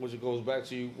 which goes back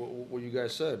to what you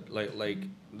guys said. Like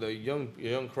the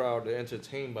young crowd, they're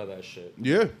entertained by that shit.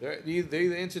 Yeah. They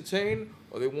either entertain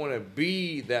or they want to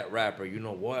be that rapper. You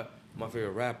know what? My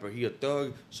favorite rapper, he a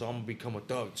thug, so I'm gonna become a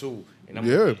thug too. And I'm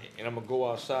gonna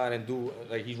go outside and do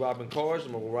like he's robbing cars.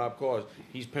 I'm gonna go rob cars.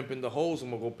 He's pimping the hoes. I'm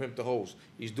gonna go pimp the hoes.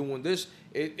 He's doing this.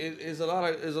 It's a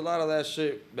lot of that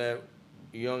shit that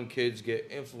young kids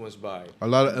get influenced by. A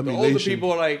lot of The emulation. older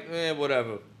people are like,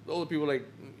 whatever. The older people are like,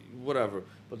 whatever.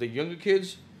 But the younger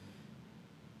kids,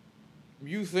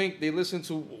 you think they listen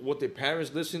to what their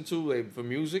parents listen to like for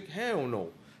music? Hell no.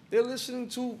 They're listening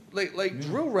to like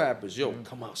drill rappers. Yo,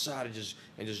 come outside and just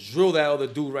drill that other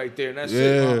dude right there, and that's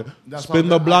it. That's Spin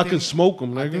why the block think- and smoke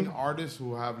them, I nigga. think artists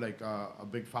who have like a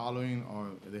big following or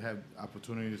they have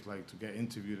opportunities like to get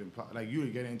interviewed and like you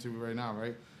get interviewed right now,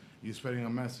 right? You're spreading a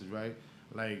message, right?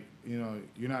 Like you're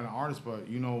not an artist, but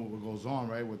you know what goes on,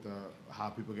 right? With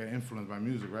how people get influenced by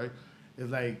music, right? It's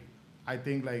like I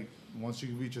think like once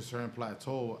you reach a certain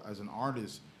plateau as an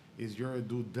artist, is your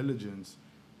due diligence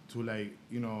to like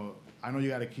I know you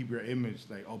got to keep your image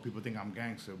like people think I'm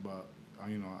gangster, but I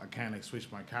can't like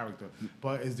switch my character.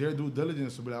 But is there due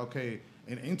diligence to be like okay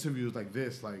in interviews like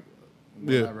this like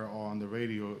whatever or on the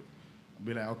radio,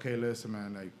 be like okay listen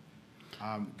man like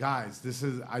guys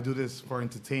I do this for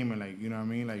entertainment like you know what I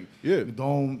mean like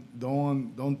don't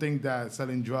think that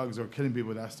selling drugs or killing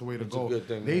people that's the way to go. A good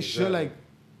thing, they exactly. should like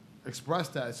express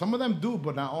that. Some of them do,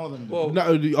 but not all of them do.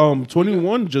 Well,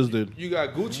 21 just did. You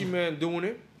got Gucci Man doing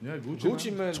it. Yeah,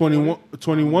 Gucci Man.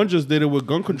 21 just did it with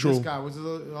gun control. This guy, what's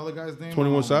the other guy's name?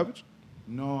 21 Savage?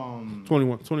 No,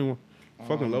 21.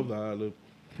 Fucking love that I live.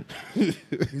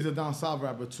 he's a down south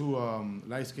rapper too.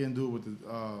 Light skinned dude with the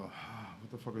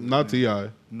what the fuck is his Not name? T.I.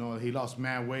 No, he lost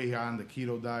mad weight. He on the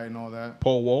keto diet and all that.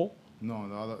 Paul Wall? No,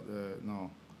 the other no.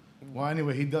 Well,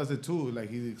 anyway, he does it too. Like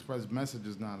he expresses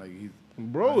messages now. Like he's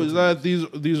Bro, is that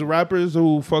these rappers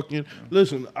who fucking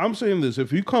listen? I'm saying this: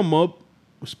 if you come up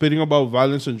spitting about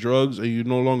violence and drugs and you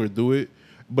no longer do it,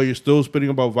 but you're still spitting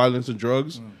about violence and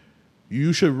drugs,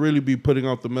 you should really be putting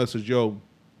out the message: yo,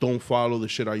 don't follow the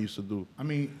shit I used to do. I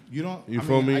mean, you don't. You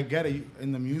feel me? I get it.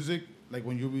 In the music, like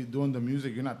when you're doing the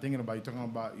music, you're not thinking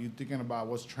about. You're thinking about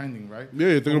what's trending, right? Yeah,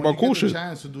 you're thinking about cool shit. You get the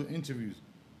chance to do interviews,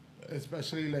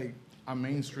 especially like on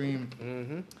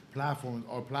mainstream platforms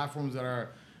or platforms that are,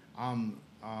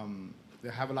 they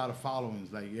have a lot of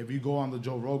followings. Like if you go on the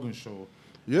Joe Rogan show,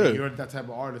 like, you're that type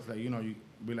of artist. Like you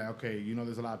be like, okay,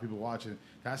 there's a lot of people watching.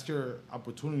 That's your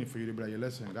opportunity for you to be like,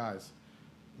 listen, guys.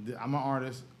 I'm an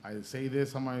artist. I say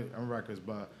this on my records,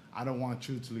 but I don't want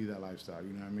you to lead that lifestyle.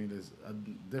 You know what I mean? There's a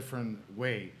different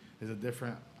way. There's a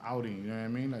different outing. You know what I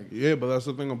mean? Like yeah, but that's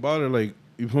the thing about it. Like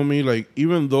you feel me? Like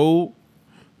even though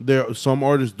some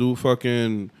artists do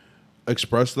fucking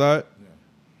express that,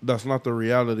 that's not the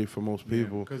reality for most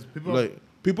people. Because people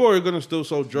people are gonna still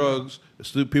sell drugs.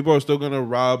 People are still gonna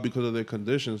rob because of their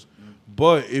conditions.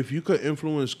 But if you could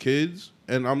influence kids,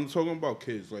 and I'm talking about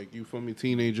kids, like you feel me,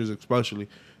 teenagers especially,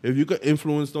 if you could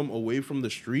influence them away from the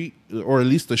street, or at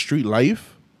least the street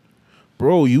life,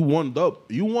 bro, you won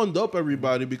up. You won up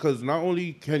everybody because not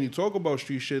only can you talk about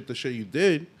street shit, the shit you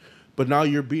did, but now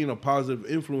you're being a positive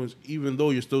influence, even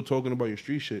though you're still talking about your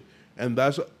street shit. And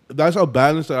that's a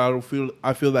balance that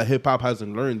I feel that hip hop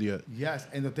hasn't learned yet. Yes,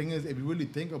 and the thing is, if you really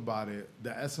think about it,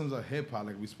 the essence of hip hop,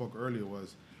 like we spoke earlier,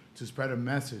 was to spread a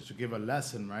message, to give a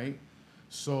lesson, right?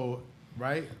 So,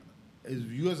 right, if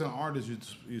you as an artist,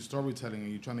 you're storytelling and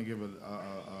you're trying to give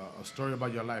a story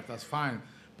about your life, that's fine.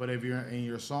 But if you're in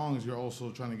your songs, you're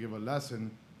also trying to give a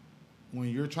lesson. When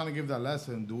you're trying to give that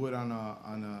lesson, do it on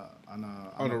a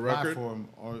platform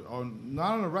or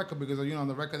not on a record, because on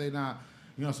the record they not.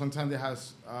 Sometimes they have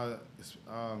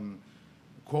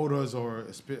quotas or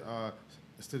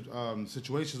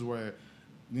situations where,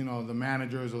 the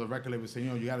managers or the record label say,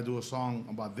 you got to do a song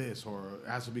about this or it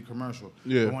has to be commercial.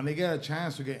 Yeah. But when they get a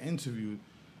chance to get interviewed,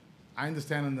 I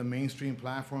understand on the mainstream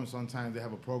platform, sometimes they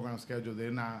have a program schedule. They're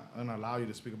not going to allow you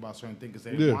to speak about certain things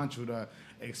because they want you to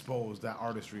expose that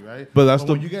artistry, right? But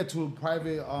when you get to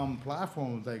private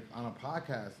platforms, like on a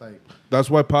podcast, like... That's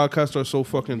why podcasts are so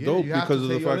fucking dope, because of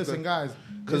the fact listen, that... guys,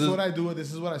 this is what I do,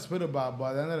 this is what I spit about,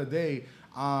 but at the end of the day,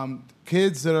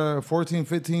 kids that are 14,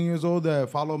 15 years old that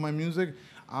follow my music,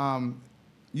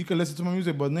 you can listen to my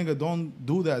music, but nigga, don't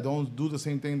do that. Don't do the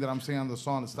same thing that I'm saying on the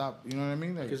song. Stop. You know what I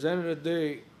mean? Because at the end of the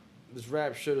day, this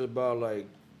rap shit is about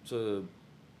the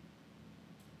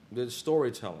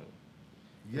storytelling.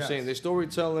 You're saying they're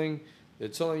storytelling. They're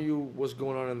telling you what's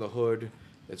going on in the hood.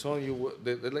 They're telling you what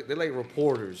they're like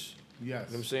reporters. Yes. You know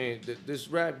what I'm saying? This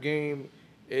rap game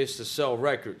is to sell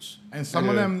records. And some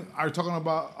of them are talking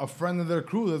about a friend of their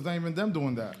crew. That's not even them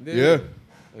doing that. Yeah.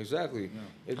 Exactly.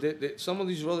 Yeah. Some of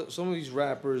these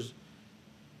rappers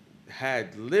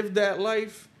had lived that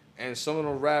life, and some of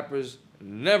the rappers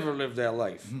never lived that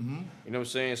life. Mm-hmm. You know what I'm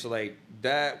saying? So like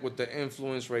that with the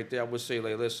influence right there, I would say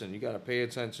like, listen, you gotta pay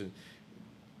attention.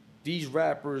 These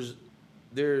rappers,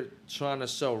 they're trying to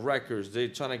sell records. They're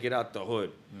trying to get out the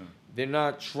hood. Yeah. They're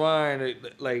not trying to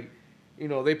like, you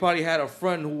know, they probably had a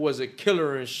friend who was a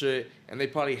killer and shit, and they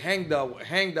probably hanged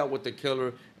out with the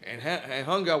killer and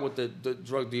hung out with the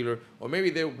drug dealer, or maybe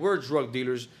they were drug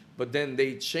dealers, but then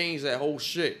they changed that whole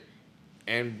shit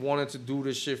and wanted to do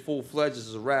this shit full-fledged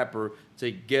as a rapper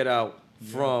to get out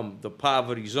from the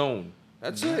poverty zone.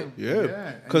 That's it.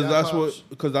 Yeah, because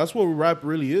that's what rap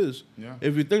really is. Yeah.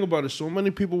 If you think about it, so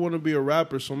many people want to be a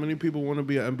rapper, so many people want to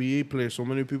be an NBA player, so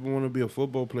many people want to be a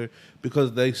football player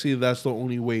because they see that's the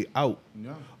only way out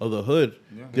of the hood.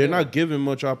 Yeah. They're not given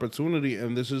much opportunity,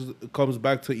 and this comes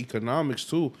back to economics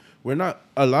too. We're not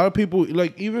a lot of people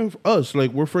like even us, like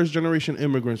we're first generation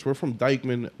immigrants. We're from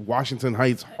Dykeman, Washington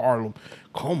Heights, Harlem.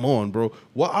 Come on, bro.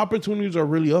 What opportunities are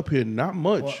really up here? Not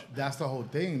much. Well, that's the whole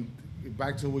thing.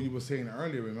 Back to what you were saying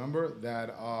earlier, remember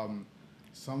that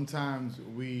sometimes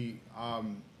we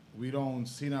don't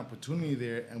see an opportunity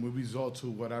there, and we resort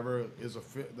to whatever is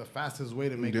the fastest way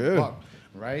to make a buck,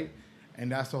 right?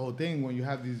 And that's the whole thing. When you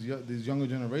have these younger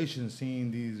generations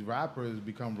seeing these rappers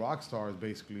become rock stars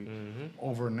basically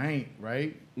overnight,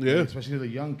 right? Yeah. And especially the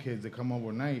young kids that come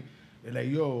overnight. They're like,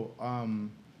 yo,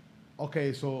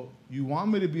 okay, so you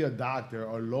want me to be a doctor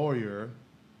or lawyer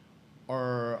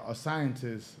or a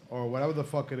scientist or whatever the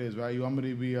fuck it is, right? You want me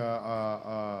to be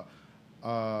a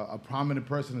prominent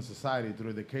person in society through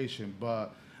education,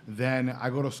 but then I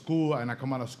go to school and I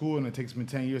come out of school and it takes me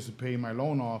 10 years to pay my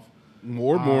loan off.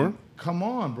 More. Come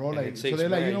on, bro. Like, so they're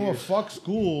like, you know what? Fuck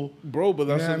school, bro. But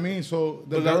that's what I mean. So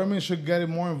the government should get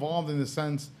more involved in the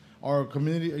sense, or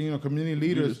community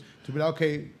leaders to be like,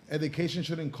 okay, education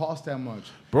shouldn't cost that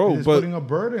much, bro. It's putting a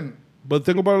burden. But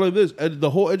think about it like this: the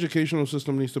whole educational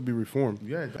system needs to be reformed.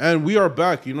 Yeah. And we are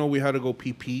back. You know, we had to go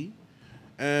PP,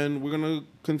 and we're gonna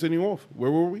continue off.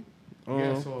 Where were we?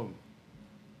 So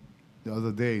the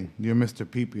other day, you're Mr.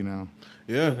 Pee-Pee now.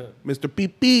 Yeah, Mr.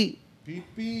 Pee-Pee.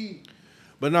 Pee-Pee.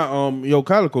 But now, yo,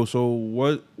 Calico. So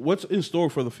what's in store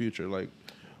for the future? Like,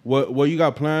 what you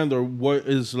got planned, or what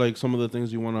is like some of the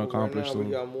things you want to accomplish? Right now,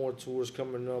 we got more tours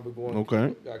coming up. We're going.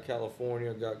 Okay. Got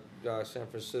California. Got San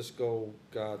Francisco.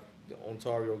 Got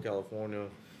Ontario, California.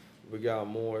 We got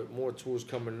more tours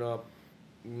coming up.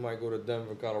 We might go to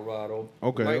Denver, Colorado.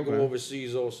 Okay. We might go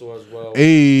overseas also as well.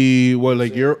 Hey, what,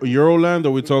 like Euroland,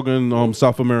 or we talking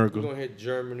South America? We're gonna hit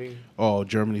Germany. Oh,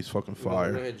 Germany's fucking fire.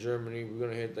 We're gonna hit Germany. We're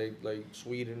gonna hit like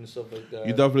Sweden and stuff like that.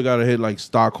 You definitely gotta hit like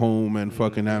Stockholm and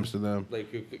fucking Amsterdam.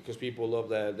 Like, because people love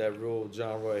that real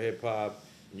genre of hip hop.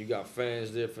 And you got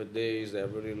fans there for days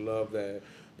that really love that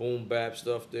boom bap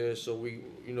stuff there. So we,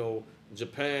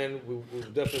 Japan, we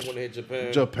definitely want to hit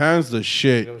Japan. Japan's the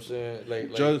shit. You know what I'm saying?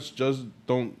 Like just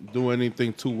don't do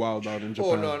anything too wild out in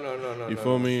Japan. Oh, no. You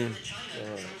feel me?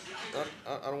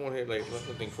 I don't want to hit like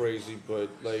nothing crazy, but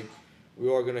like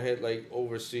we are gonna hit like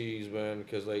overseas, man,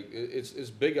 because like it's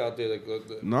big out there. Like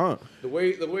the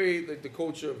way like the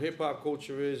culture of hip hop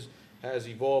culture has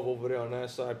evolved over there on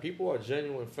that side. People are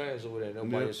genuine fans over there. They'll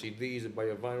buy your CDs, and buy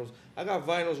your vinyls. I got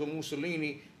vinyls with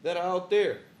Musalini that are out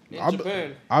there. In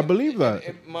Japan, I believe that.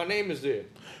 And my name is there.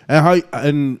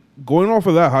 And going off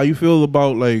of that, how you feel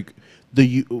about like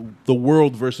the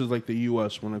world versus like the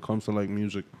U.S. when it comes to like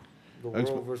music? The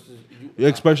world versus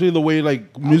especially the way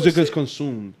like music is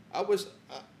consumed. I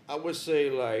would say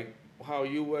like how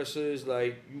U.S. is,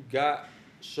 like you got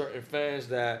certain fans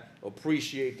that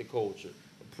appreciate the culture,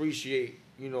 appreciate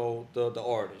the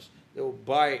artist. They'll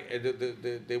buy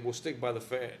it. They will stick by the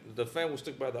fan. The fan will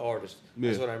stick by the artist.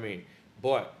 That's what I mean.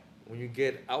 But when you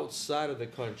get outside of the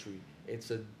country,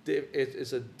 it's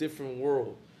a different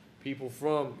world. People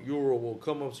from Europe will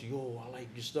come up to you, yo, I like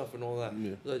your stuff and all that.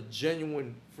 Yeah. They're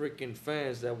genuine freaking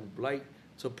fans that would like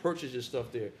to purchase your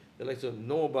stuff there. They like to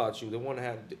know about you. They want to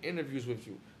have the interviews with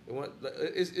you. They want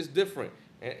it's different.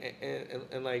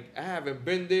 And like I haven't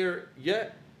been there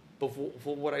yet, but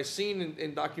for what I've seen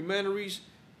in documentaries,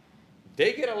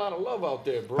 they get a lot of love out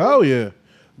there, bro. Hell yeah.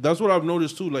 That's what I've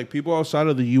noticed too. Like people outside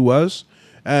of the U.S.,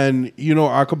 and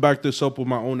I could back this up with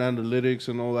my own analytics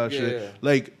and all that shit.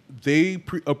 Like they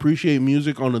appreciate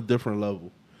music on a different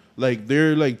level. Like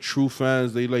they're like true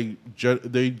fans. They like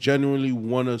they genuinely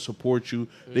want to support you.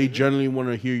 They genuinely want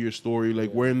to hear your story.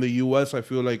 Like where in the U.S. I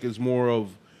feel like it's more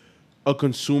of a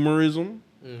consumerism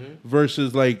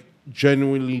versus like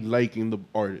genuinely liking the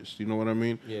artist. You know what I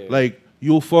mean? Yeah. Like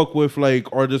you'll fuck with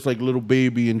like artists like Lil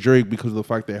Baby and Drake because of the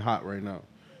fact they're hot right now,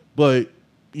 but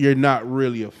you're not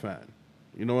really a fan.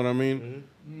 You know what I mean?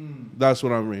 That's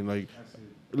what I mean. Like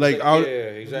yeah,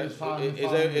 exactly.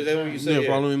 Is that what you say? Yeah,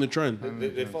 following the trend.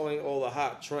 They're following all the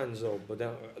hot trends though, but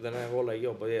then I go like,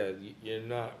 yo, but yeah, you're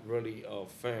not really a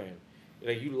fan.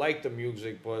 Like you like the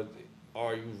music, but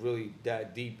are you really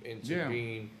that deep into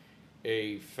being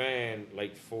a fan,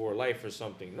 like for life or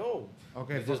something? No.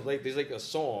 Okay. It's just like there's like a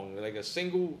song, like a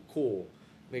single, cool.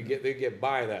 They get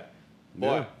by that,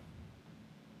 but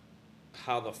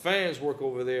how the fans work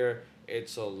over there,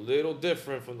 it's a little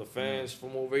different from the fans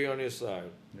from over here on this side.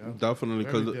 Yep. Definitely,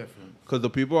 because the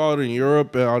people out in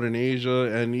Europe and out in Asia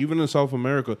and even in South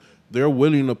America, they're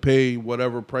willing to pay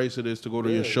whatever price it is to go to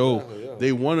your show. Exactly, yeah.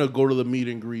 They want to go to the meet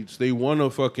and greets. They want to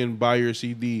fucking buy your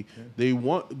CD. Yeah. They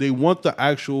want the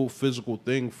actual physical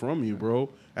thing from you, bro.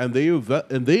 And they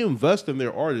invest in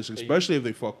their artists, especially if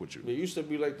they fuck with you. It used to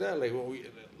be like that, like when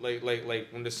like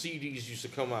when the CDs used to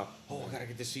come out. Oh, I gotta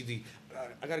get the CD.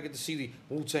 I gotta get the CD.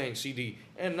 Wu-Tang CD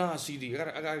and Nas CD.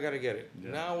 I gotta get it.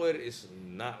 Yeah. Now it's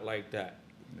not like that.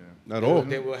 Yeah. At all.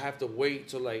 They will have to wait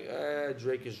till like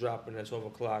Drake is dropping at 12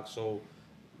 o'clock. So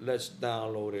let's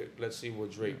download it. Let's see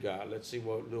what Drake got. Let's see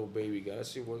what Lil Baby got.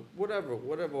 Let's see whatever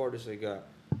artist they got.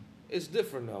 It's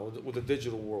different now with the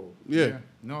digital world. Yeah.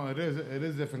 No, it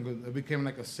is different. It became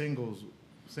like a singles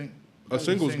game,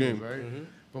 right? Mm-hmm.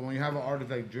 But when you have an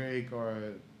artist like Drake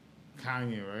or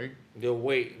Kanye, right? They'll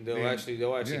wait. They'll actually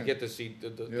get the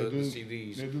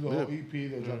CDs. They do the whole EP.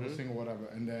 They drop a single, whatever,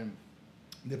 and then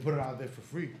they put it out there for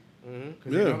free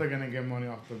because they know they're gonna get money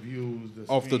off the views,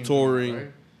 off the touring.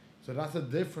 Right? So that's a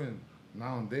different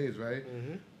nowadays, right?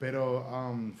 But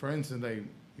for instance, like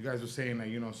you guys were saying,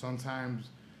 like sometimes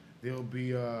there'll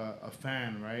be a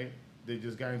fan, right? They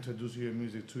just got introduced to your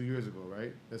music 2 years ago,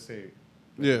 right? Let's say,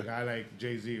 a guy like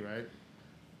Jay-Z, right?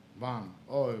 Bam.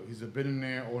 Oh, he's a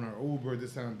billionaire, owner of Uber,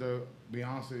 this and that.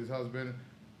 Beyonce's husband,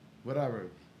 whatever.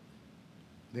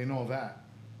 They know that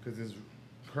because it's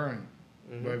current.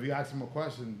 But if you ask them a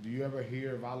question, do you ever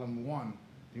hear Volume 1?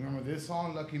 Do you remember this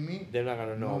song, Lucky Me? They're not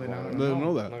gonna know. No, they're not gonna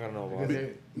know that. They're not gonna know about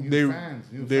it. New fans.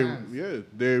 Yeah,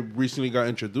 they recently got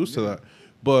introduced to that.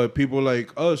 But people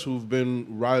like us who've been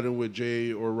riding with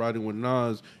Jay or riding with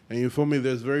Nas, and you feel me,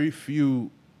 there's very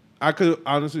few, I could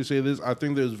honestly say this, I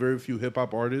think there's very few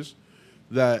hip-hop artists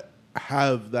that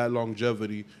have that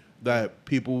longevity that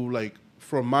people like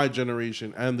from my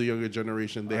generation and the younger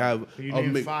generation, they have. You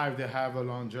name 5 that have a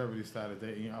longevity status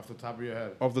off the top of your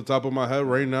head. Off the top of my head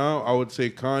right now, I would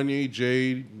say Kanye,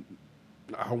 Jay,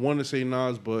 I want to say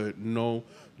Nas, but no,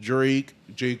 Drake,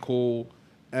 J. Cole,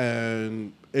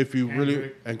 and if you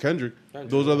really and Kendrick,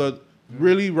 those are the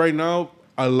really right now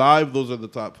alive. Those are the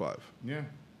top 5. Yeah.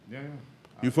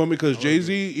 You feel me? Because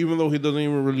Jay-Z, even though he doesn't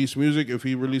even release music, if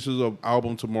he releases an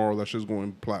album tomorrow, that shit's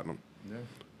going platinum. Yeah.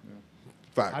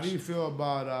 Facts. How do you feel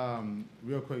about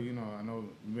real quick? I know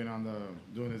we've been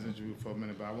doing this interview for a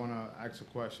minute, but I want to ask a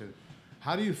question.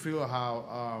 How do you feel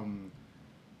how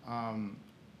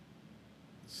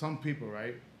some people,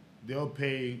 right? They'll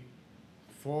pay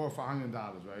 $400 or $500,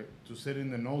 right, to sit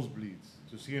in the nosebleeds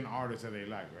to see an artist that they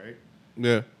like, right?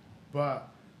 Yeah. But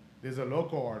there's a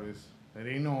local artist that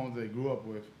they know, they grew up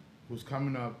with, who's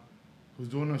coming up, who's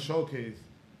doing a showcase.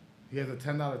 He has a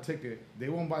 $10 ticket. They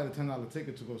won't buy the $10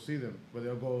 ticket to go see them, but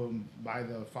they'll go and buy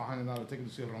the $500 ticket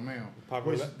to see Romeo.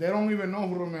 Which they don't even know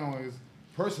who Romeo is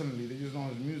personally. They just know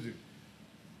his music.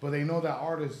 But they know that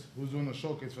artist who's doing a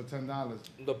showcase for $10.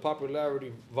 The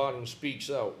popularity volume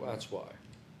speaks out. That's why.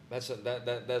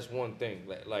 That's one thing.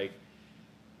 Like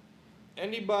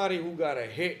anybody who got a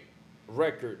hit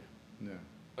record. Yeah.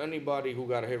 Anybody who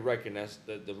got a hit record, that's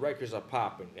the records are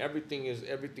popping. Everything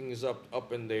is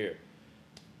up in there.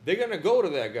 They're gonna go to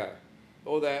that guy,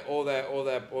 or that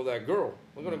girl.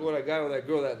 We're gonna go to that guy or that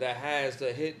girl that has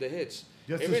the hits.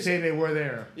 Just to say they were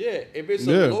there. Yeah, if it's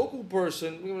a local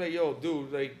person, we're like, yo,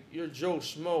 dude, like you're Joe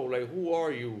Schmo, like who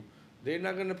are you? They're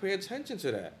not gonna pay attention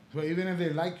to that. But even if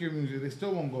they like your music, they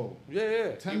still won't go.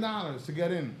 Yeah. $10 to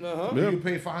get in. You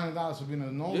pay $500 for being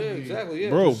a nosebleed. Yeah, exactly.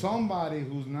 Yeah, bro. Somebody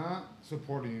who's not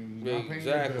supporting you, who's not paying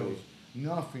your bills,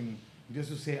 nothing, just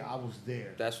to say I was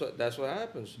there. That's what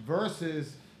happens.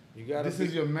 Versus, this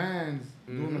is your man's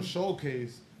doing a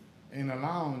showcase in a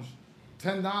lounge,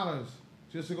 $10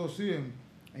 just to go see him,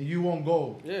 and you won't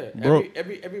go. Yeah,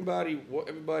 everybody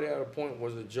at a point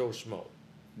was a Joe Schmo.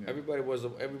 Yeah. Everybody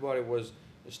was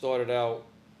it started out.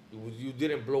 You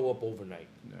didn't blow up overnight.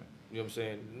 Yeah. You know what I'm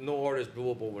saying? No artist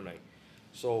blew up overnight.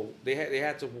 So they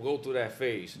had to go through that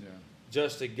phase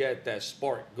just to get that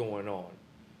spark going on.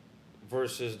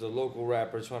 Versus the local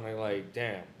rapper trying to like,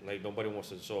 damn, like nobody wants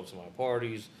to show up to my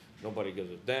parties. Nobody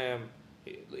gives a damn.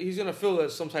 He's gonna feel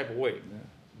that some type of way. Yeah.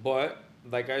 But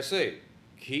like I say,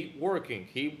 keep working,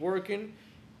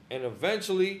 and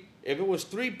eventually, if it was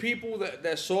 3 people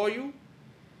that saw you,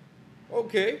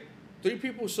 okay, 3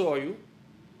 people saw you.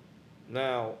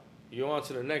 Now you're on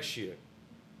to the next year.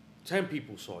 10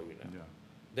 people saw you now. Yeah.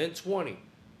 Then 20.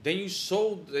 Then you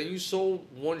sold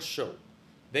one show.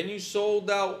 Then you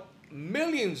sold out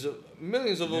millions of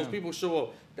those people show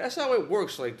up. That's how it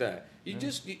works like that. You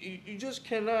just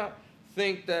cannot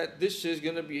think that this shit's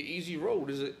gonna be an easy road.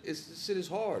 This shit is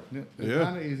hard. Yeah. It's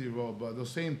not an easy road, but those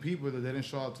same people that didn't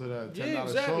show up to that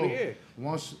 $10 show,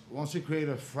 once you create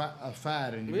a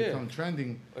fad and you become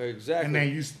trending, and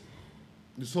then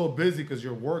you're so busy because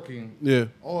you're working. Yeah.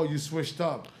 Oh, you switched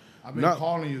up. I've been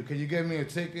calling you. Can you get me a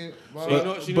ticket? So you know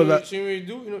what you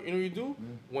do? You know what you do?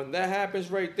 Yeah. When that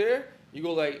happens right there, you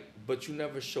go like, but you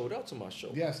never showed up to my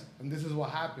show. Yes, and this is what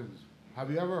happens.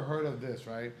 Have you ever heard of this,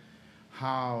 right?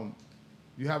 How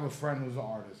you have a friend who's an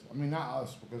artist. I mean, not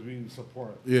us, because we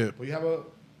support. Yeah. But you have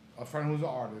a friend who's an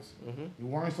artist. Mm-hmm. You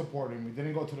weren't supporting him. You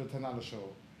didn't go to the $10 show.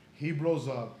 He blows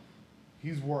up.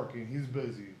 He's working. He's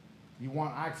busy. You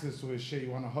want access to his shit.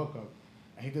 You want to hook up.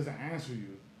 And he doesn't answer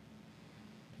you.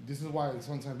 This is why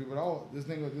sometimes people are,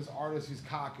 this artist, he's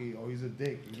cocky, or he's a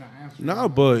dick. He's not answering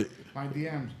my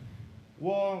DMs.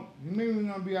 Well, he may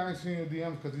not be answering your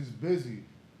DMs because he's busy.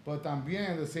 But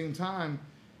también, at the same time,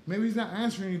 maybe he's not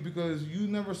answering you because you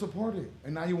never supported.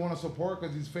 And now you want to support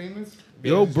because he's famous?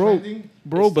 Yo,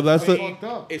 bro, but that's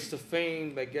it's the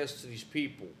fame that gets to these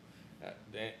people.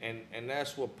 And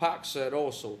that's what Pac said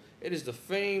also. It is the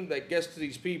fame that gets to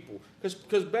these people.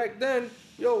 Because back then,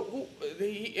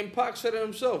 and Pac said it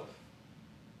himself,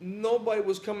 nobody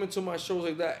was coming to my shows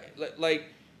like that. Like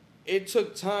it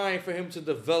took time for him to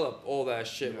develop all that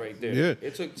shit right there. Yeah.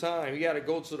 It took time. He had to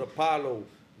go to the Apollo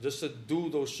just to do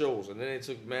those shows. And then it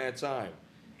took mad time.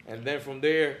 And then from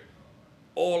there,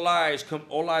 All Eyes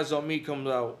on Me comes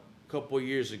out a couple of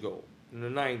years ago in the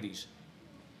 90s.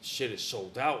 Shit is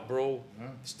sold out, bro. Yeah.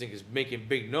 This thing is making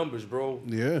big numbers, bro.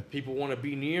 Yeah. People want to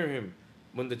be near him.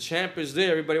 When the champ is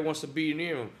there, everybody wants to be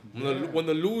near him. When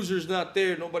the loser's not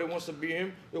there, nobody wants to be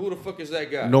him. Yo, who the fuck is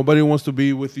that guy? Nobody wants to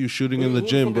be with you shooting in the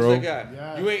gym, bro. Who the fuck is that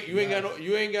guy? Yes.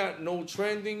 You ain't got no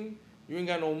trending. You ain't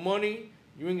got no money.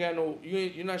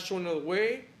 You're not showing the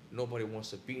way. Nobody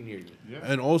wants to be near you. Yeah.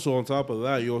 And also on top of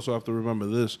that, you also have to remember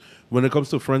this: when it comes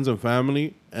to friends and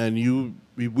family, and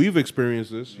we've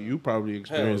experienced this. You probably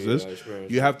experienced this.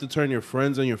 You have to turn your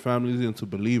friends and your families into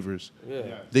believers.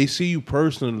 Yeah. They see you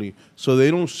personally, so they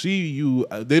don't see you.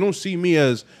 They don't see me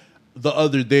as the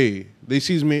other day. They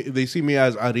see me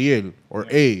as Ariel or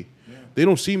A. Yeah. They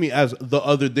don't see me as the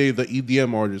other day, the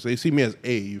EDM artist. They see me as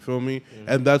A. You feel me? Mm-hmm.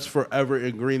 And that's forever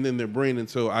ingrained in their brain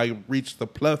until I reach the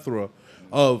plethora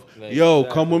of,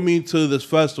 come with me to this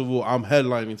festival. I'm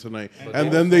headlining tonight.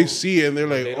 And then they see it and they're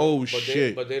like, oh,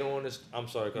 shit. But they don't understand. I'm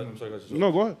sorry.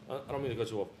 No, go ahead. I don't mean to cut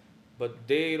you off. But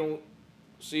they don't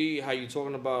see how you're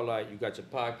talking about, like, you got your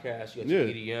podcast, you got your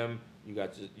EDM,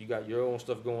 you got your own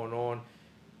stuff going on.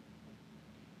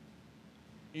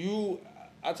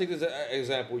 I'll take this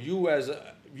example. You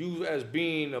as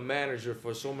being a manager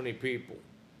for so many people,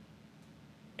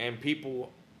 and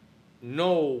people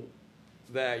know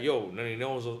that he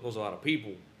knows a lot of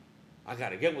people. I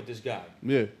gotta get with this guy.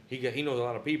 Yeah, he knows a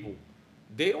lot of people.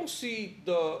 They don't see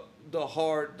the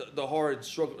hard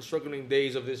struggling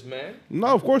days of this man. No,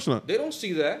 of course not. They don't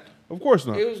see that. Of course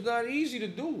not. It was not easy to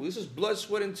do. This is blood,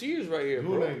 sweat, and tears right here,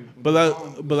 bro.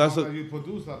 But that's you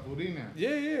produced La Purina.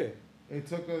 Yeah. It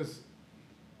took us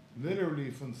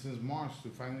literally since March to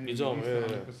finally reach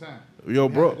 100%. Yo,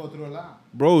 bro. Go through a lot.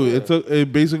 Bro,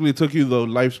 it basically took you the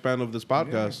lifespan of this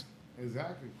podcast. Yeah,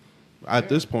 exactly. At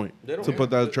this point, to put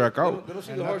that track out.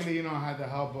 And luckily, I had the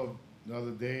help of the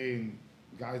other day, and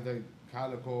guys like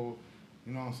Calico,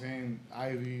 you know what I'm saying,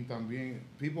 Ivy, también,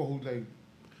 people who like.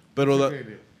 Pero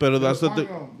that's the thing.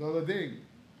 The other day,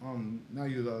 not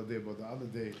you the other day, but the other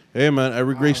day. Hey man,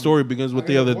 every great story begins with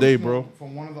the other day, bro.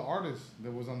 From one of the artists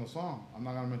that was on the song. I'm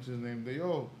not gonna mention his name.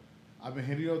 I've been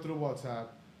hitting you through WhatsApp.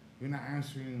 You're not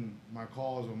answering my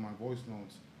calls or my voice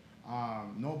notes.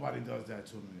 Nobody does that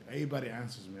to me. Everybody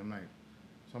answers me. I'm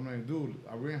like, dude,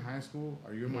 are we in high school?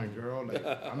 Are you my girl? Like,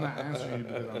 I'm not answering you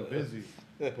because I'm busy.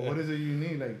 But what is it you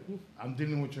need? Like, I'm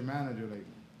dealing with your manager. Like,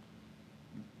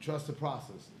 trust the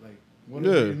process. Like, what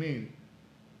is it you need?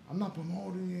 I'm not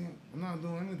promoting it. I'm not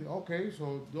doing anything. Okay,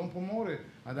 so don't promote it.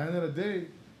 At the end of the day,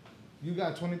 you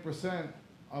got 20%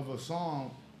 of a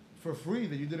song for free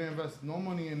that you didn't invest no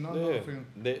money in nothing.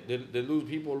 They lose.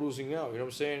 People are losing out. You know what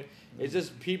I'm saying? It's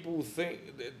just people think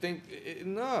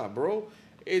nah, bro.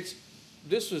 This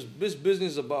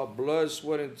business about blood,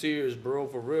 sweat, and tears, bro.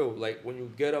 For real. Like when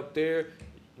you get up there,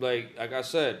 like I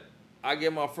said, I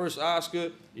get my first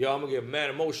Oscar, yo, I'm gonna get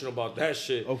mad emotional about that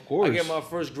shit. Of course. I get my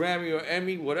first Grammy or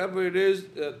Emmy, whatever it is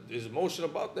emotional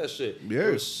about that shit. Yeah.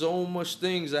 There's so much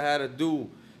things I had to do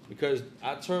because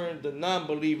I turned the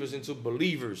non-believers into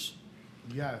believers.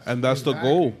 Yes. And that's the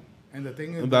goal. And the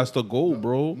thing is, and that's the goal,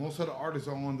 bro. Most of the artists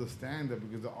don't understand that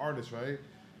because the artists, right?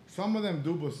 Some of them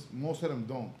do, but most of them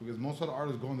don't. Because most of the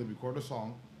artists go and they record a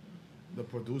song. The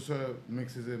producer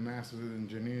mixes it, masters it,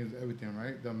 engineers, everything,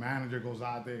 right? The manager goes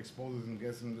out there, exposes and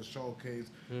gets them to showcase.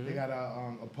 Mm-hmm. They got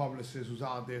a publicist who's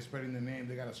out there spreading the name.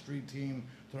 They got a street team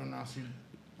throwing out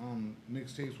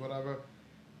mixtapes, whatever.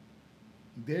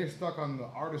 They're stuck on the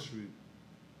artistry.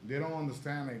 They don't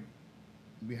understand, like,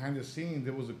 behind the scenes,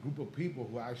 there was a group of people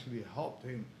who actually helped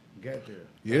him get there.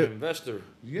 Yeah. An investor.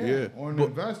 Yeah. Or an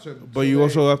investor. But you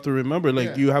also have to remember,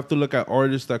 like, you have to look at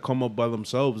artists that come up by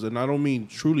themselves. And I don't mean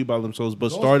truly by themselves, but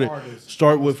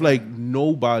start with, like,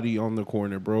 nobody on the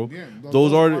corner, bro. Yeah.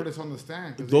 Those artists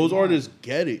understand. Those artists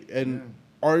get it. And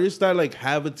artists that, like,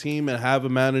 have a team and have a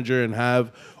manager and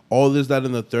have all this, that,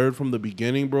 and the third from the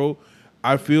beginning, bro,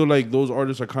 I feel like those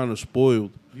artists are kind of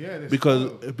spoiled. Yeah,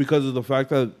 because of the fact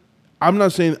that I'm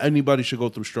not saying anybody should go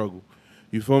through struggle.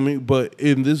 You feel me? But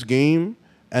in this game,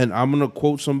 and I'm going to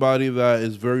quote somebody that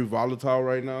is very volatile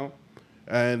right now,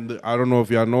 and I don't know if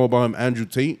y'all know about him, Andrew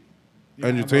Tate. Yeah,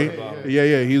 Andrew Tate?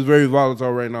 Yeah, he's very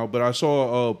volatile right now. But I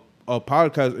saw a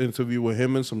podcast interview with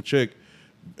him and some chick.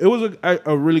 It was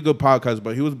a really good podcast,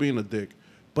 but he was being a dick.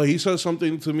 But he said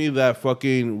something to me that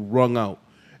fucking rung out.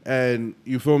 And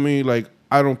you feel me? Like,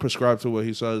 I don't prescribe to what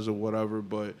he says or whatever,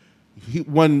 but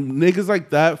when niggas like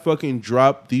that fucking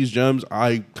drop these gems,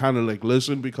 I kind of like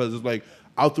listen because it's like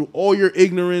out through all your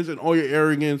ignorance and all your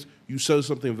arrogance, you said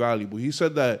something valuable. He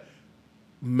said that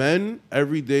the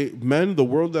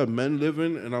world that men live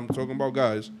in, and I'm talking about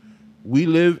guys, we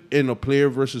live in a player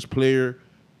versus player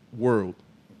world.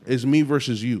 It's me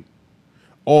versus you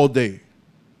all day.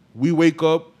 We wake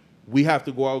up, we have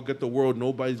to go out and get the world.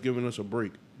 Nobody's giving us a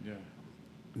break. Yeah.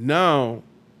 Now,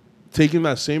 taking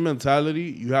that same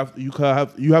mentality, you have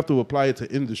to apply it to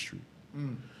industry.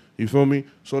 You feel me?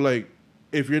 So like,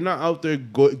 if you're not out there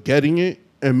getting it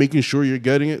and making sure you're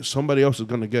getting it, somebody else is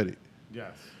gonna get it.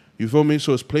 Yes. You feel me?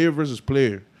 So it's player versus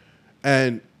player,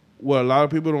 and what a lot of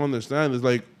people don't understand is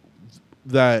like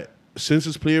that since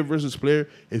it's player versus player,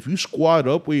 if you squad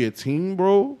up with your team,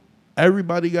 bro,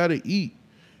 everybody gotta eat,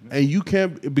 and you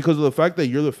can't, because of the fact that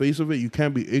you're the face of it, you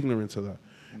can't be ignorant to that.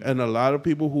 And a lot of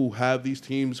people who have these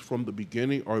teams from the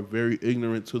beginning are very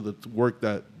ignorant to the work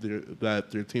that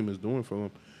their team is doing for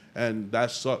them. And that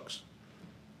sucks.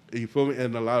 You feel me?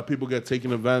 And a lot of people get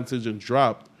taken advantage and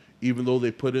dropped, even though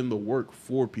they put in the work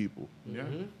for people. Yeah.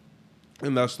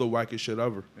 And that's the wackest shit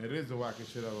ever. It is the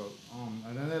wackest shit ever.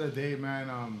 At the end of the day,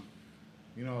 man,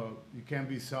 you know, you can't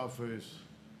be selfish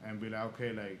and be like,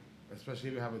 okay, like, especially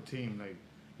if you have a team, like,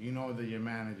 you know that your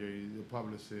manager, your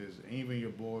publicist, and even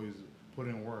your boys put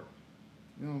in work.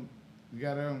 You know, you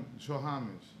gotta show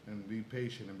homage and be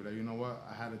patient and be like, you know what,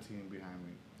 I had a team behind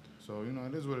me. So, you know,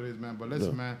 it is what it is, man. But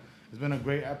listen, man, it's been a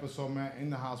great episode, man. In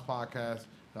the House podcast.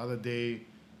 The other day,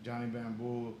 Johnny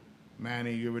Bamboo,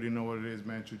 Manny, you already know what it is,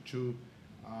 man. Choo Choo.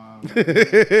 My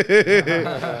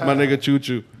nigga Choo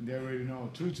Choo. They already know.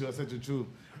 Choo Choo, I said Choo Choo.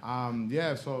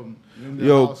 Yeah, so in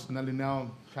the house, Nelly Nell,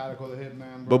 Calico The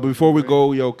Hitman, bro. But before we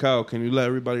go, yo, Cal, can you let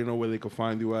everybody know where they can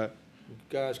find you at? You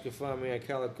guys can find me at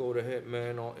Calico The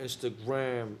Hitman on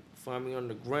Instagram. Find me on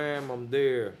the gram, I'm there.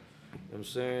 You know what I'm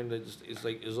saying?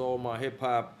 It's all my hip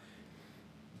hop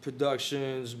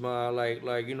productions, my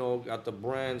like you know, got the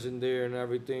brands in there and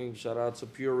everything. Shout out to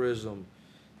Purism.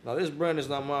 Now this brand is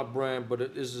not my brand,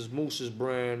 but this is Moose's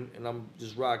brand, and I'm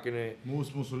just rocking it.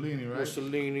 Musalini,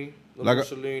 right?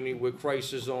 Musalini with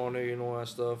Crisis on it and all that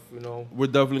stuff, you know. We're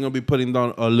definitely gonna be putting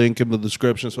down a link in the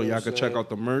description so y'all can check out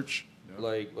the merch.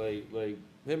 Like,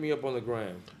 hit me up on the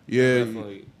gram. Yeah,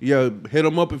 definitely. Yeah. Hit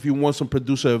them up if you want some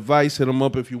producer advice. Hit them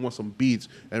up if you want some beats.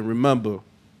 And remember,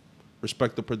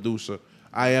 respect the producer.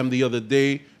 I am The Other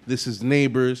Day. This is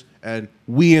Neighbors, and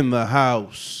we in the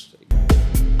house.